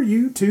 Remember,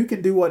 you too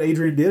can do what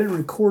Adrian did and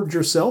record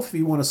yourself if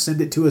you want to send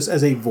it to us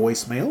as a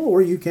voicemail,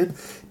 or you can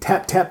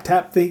tap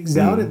things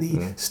out in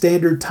the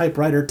standard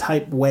typewriter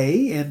type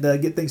way and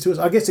get things to us.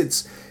 I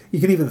guess you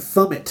can even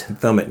thumb it.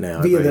 Thumb it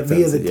now. Via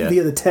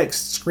the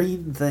text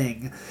screen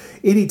thing.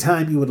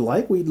 Anytime you would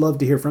like. We'd love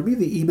to hear from you.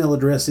 The email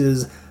address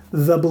is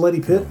The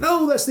Bloody Pit.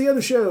 No, that's the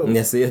other show.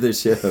 That's the other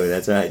show.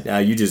 That's right.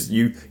 You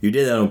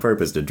did that on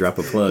purpose to drop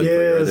a plug for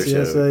your other show.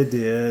 Yes, I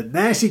did.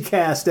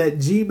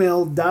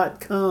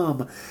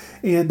 NashyCast@gmail.com.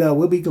 And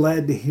we'll be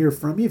glad to hear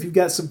from you. If you've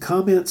got some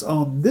comments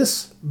on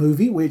this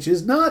movie, which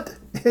is not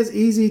as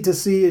easy to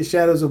see as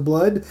Shadows of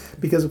Blood,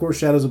 because, of course,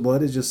 Shadows of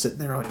Blood is just sitting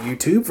there on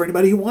YouTube for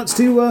anybody who wants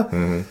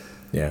to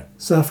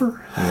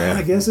suffer,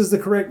 I guess is the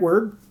correct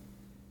word.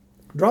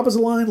 Drop us a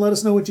line. Let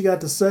us know what you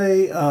got to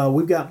say.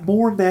 We've got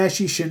more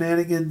Nashi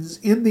shenanigans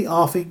in the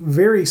offing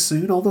very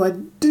soon, although I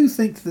do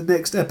think the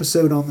next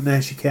episode on the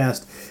Nashi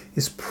Cast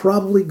is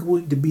probably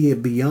going to be a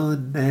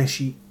Beyond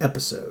Nashi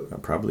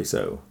episode. Probably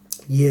so.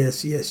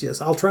 Yes.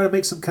 I'll try to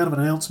make some kind of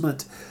an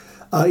announcement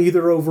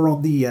either over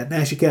on the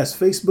NashiCast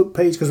Facebook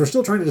page, because we're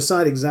still trying to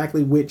decide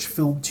exactly which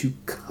film to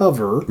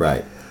cover.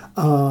 Right.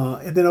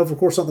 And then, of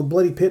course, on the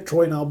Bloody Pit,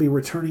 Troy and I will be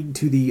returning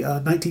to the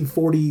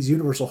 1940s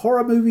Universal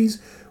horror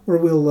movies, where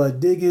we'll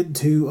dig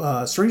into,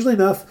 strangely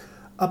enough,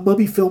 a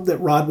mummy film that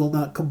Rod will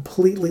not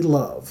completely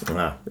love.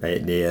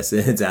 Yes,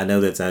 I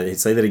know that.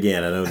 Say that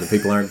again. I know the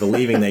people aren't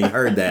believing they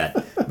heard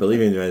that.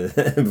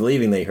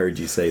 Believing they heard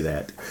you say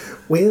that.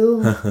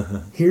 Well,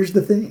 here's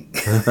the thing.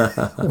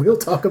 We'll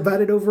talk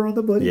about it over on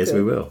the Bloody Pit. Yes,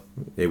 we will.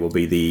 It will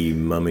be the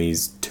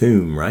mummy's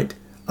tomb, right?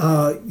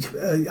 I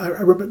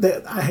remember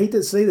that. I hate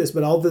to say this,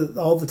 but all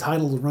the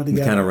titles run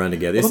together. Kind of run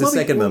together. It's the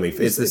second mummy.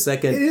 It's the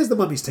second. It is the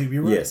Mummy's Tomb.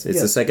 You're right. Yes,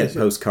 it's the second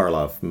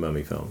post-Karloff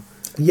mummy film.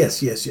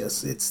 Yes.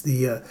 It's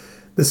the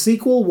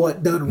sequel.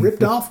 What done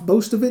ripped off?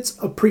 Most of it's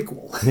a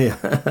prequel. Yeah.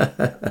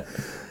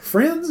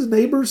 Friends,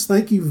 neighbors,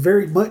 thank you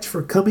very much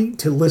for coming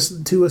to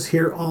listen to us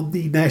here on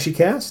the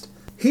NashiCast.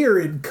 Here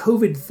in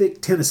COVID-thick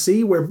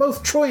Tennessee, where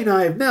both Troy and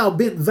I have now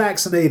been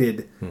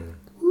vaccinated.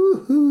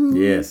 Woohoo!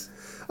 Yes.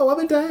 Oh, I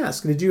meant to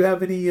ask. Did you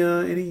have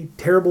any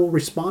terrible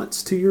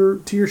response to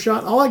your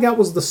shot? All I got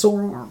was the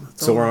sore arm.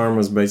 Sore arm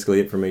was basically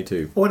it for me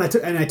too. Oh,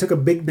 and I took a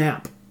big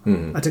nap.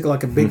 I took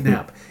like a big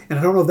nap, and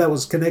I don't know if that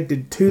was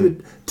connected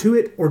to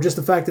it or just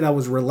the fact that I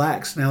was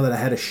relaxed now that I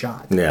had a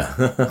shot. Yeah,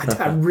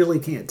 I really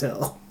can't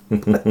tell.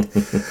 But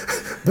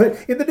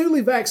in the newly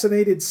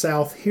vaccinated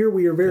South, here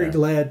we are very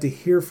glad to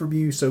hear from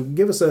you. So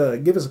give us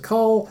a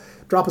call,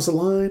 drop us a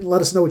line, let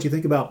us know what you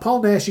think about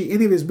Paul Naschy,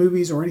 any of his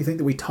movies, or anything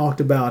that we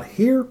talked about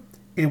here.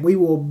 And we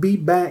will be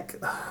back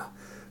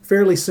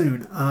fairly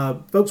soon.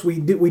 Folks, we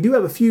do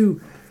have a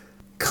few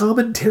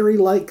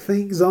commentary-like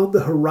things on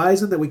the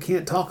horizon that we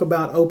can't talk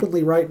about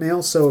openly right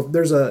now. So if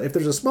there's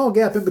a small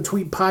gap in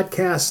between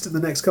podcasts in the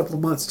next couple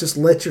of months, just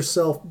let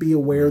yourself be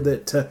aware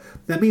that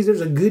that means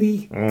there's a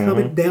goodie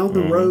coming down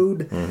the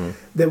road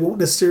that won't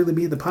necessarily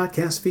be in the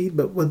podcast feed,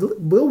 but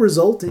will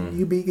result in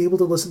you being able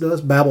to listen to us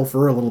babble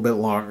for a little bit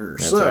longer.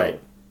 That's right.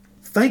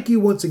 Thank you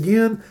once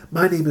again.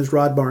 My name is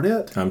Rod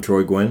Barnett. I'm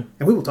Troy Gwynn.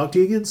 And we will talk to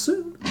you again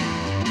soon.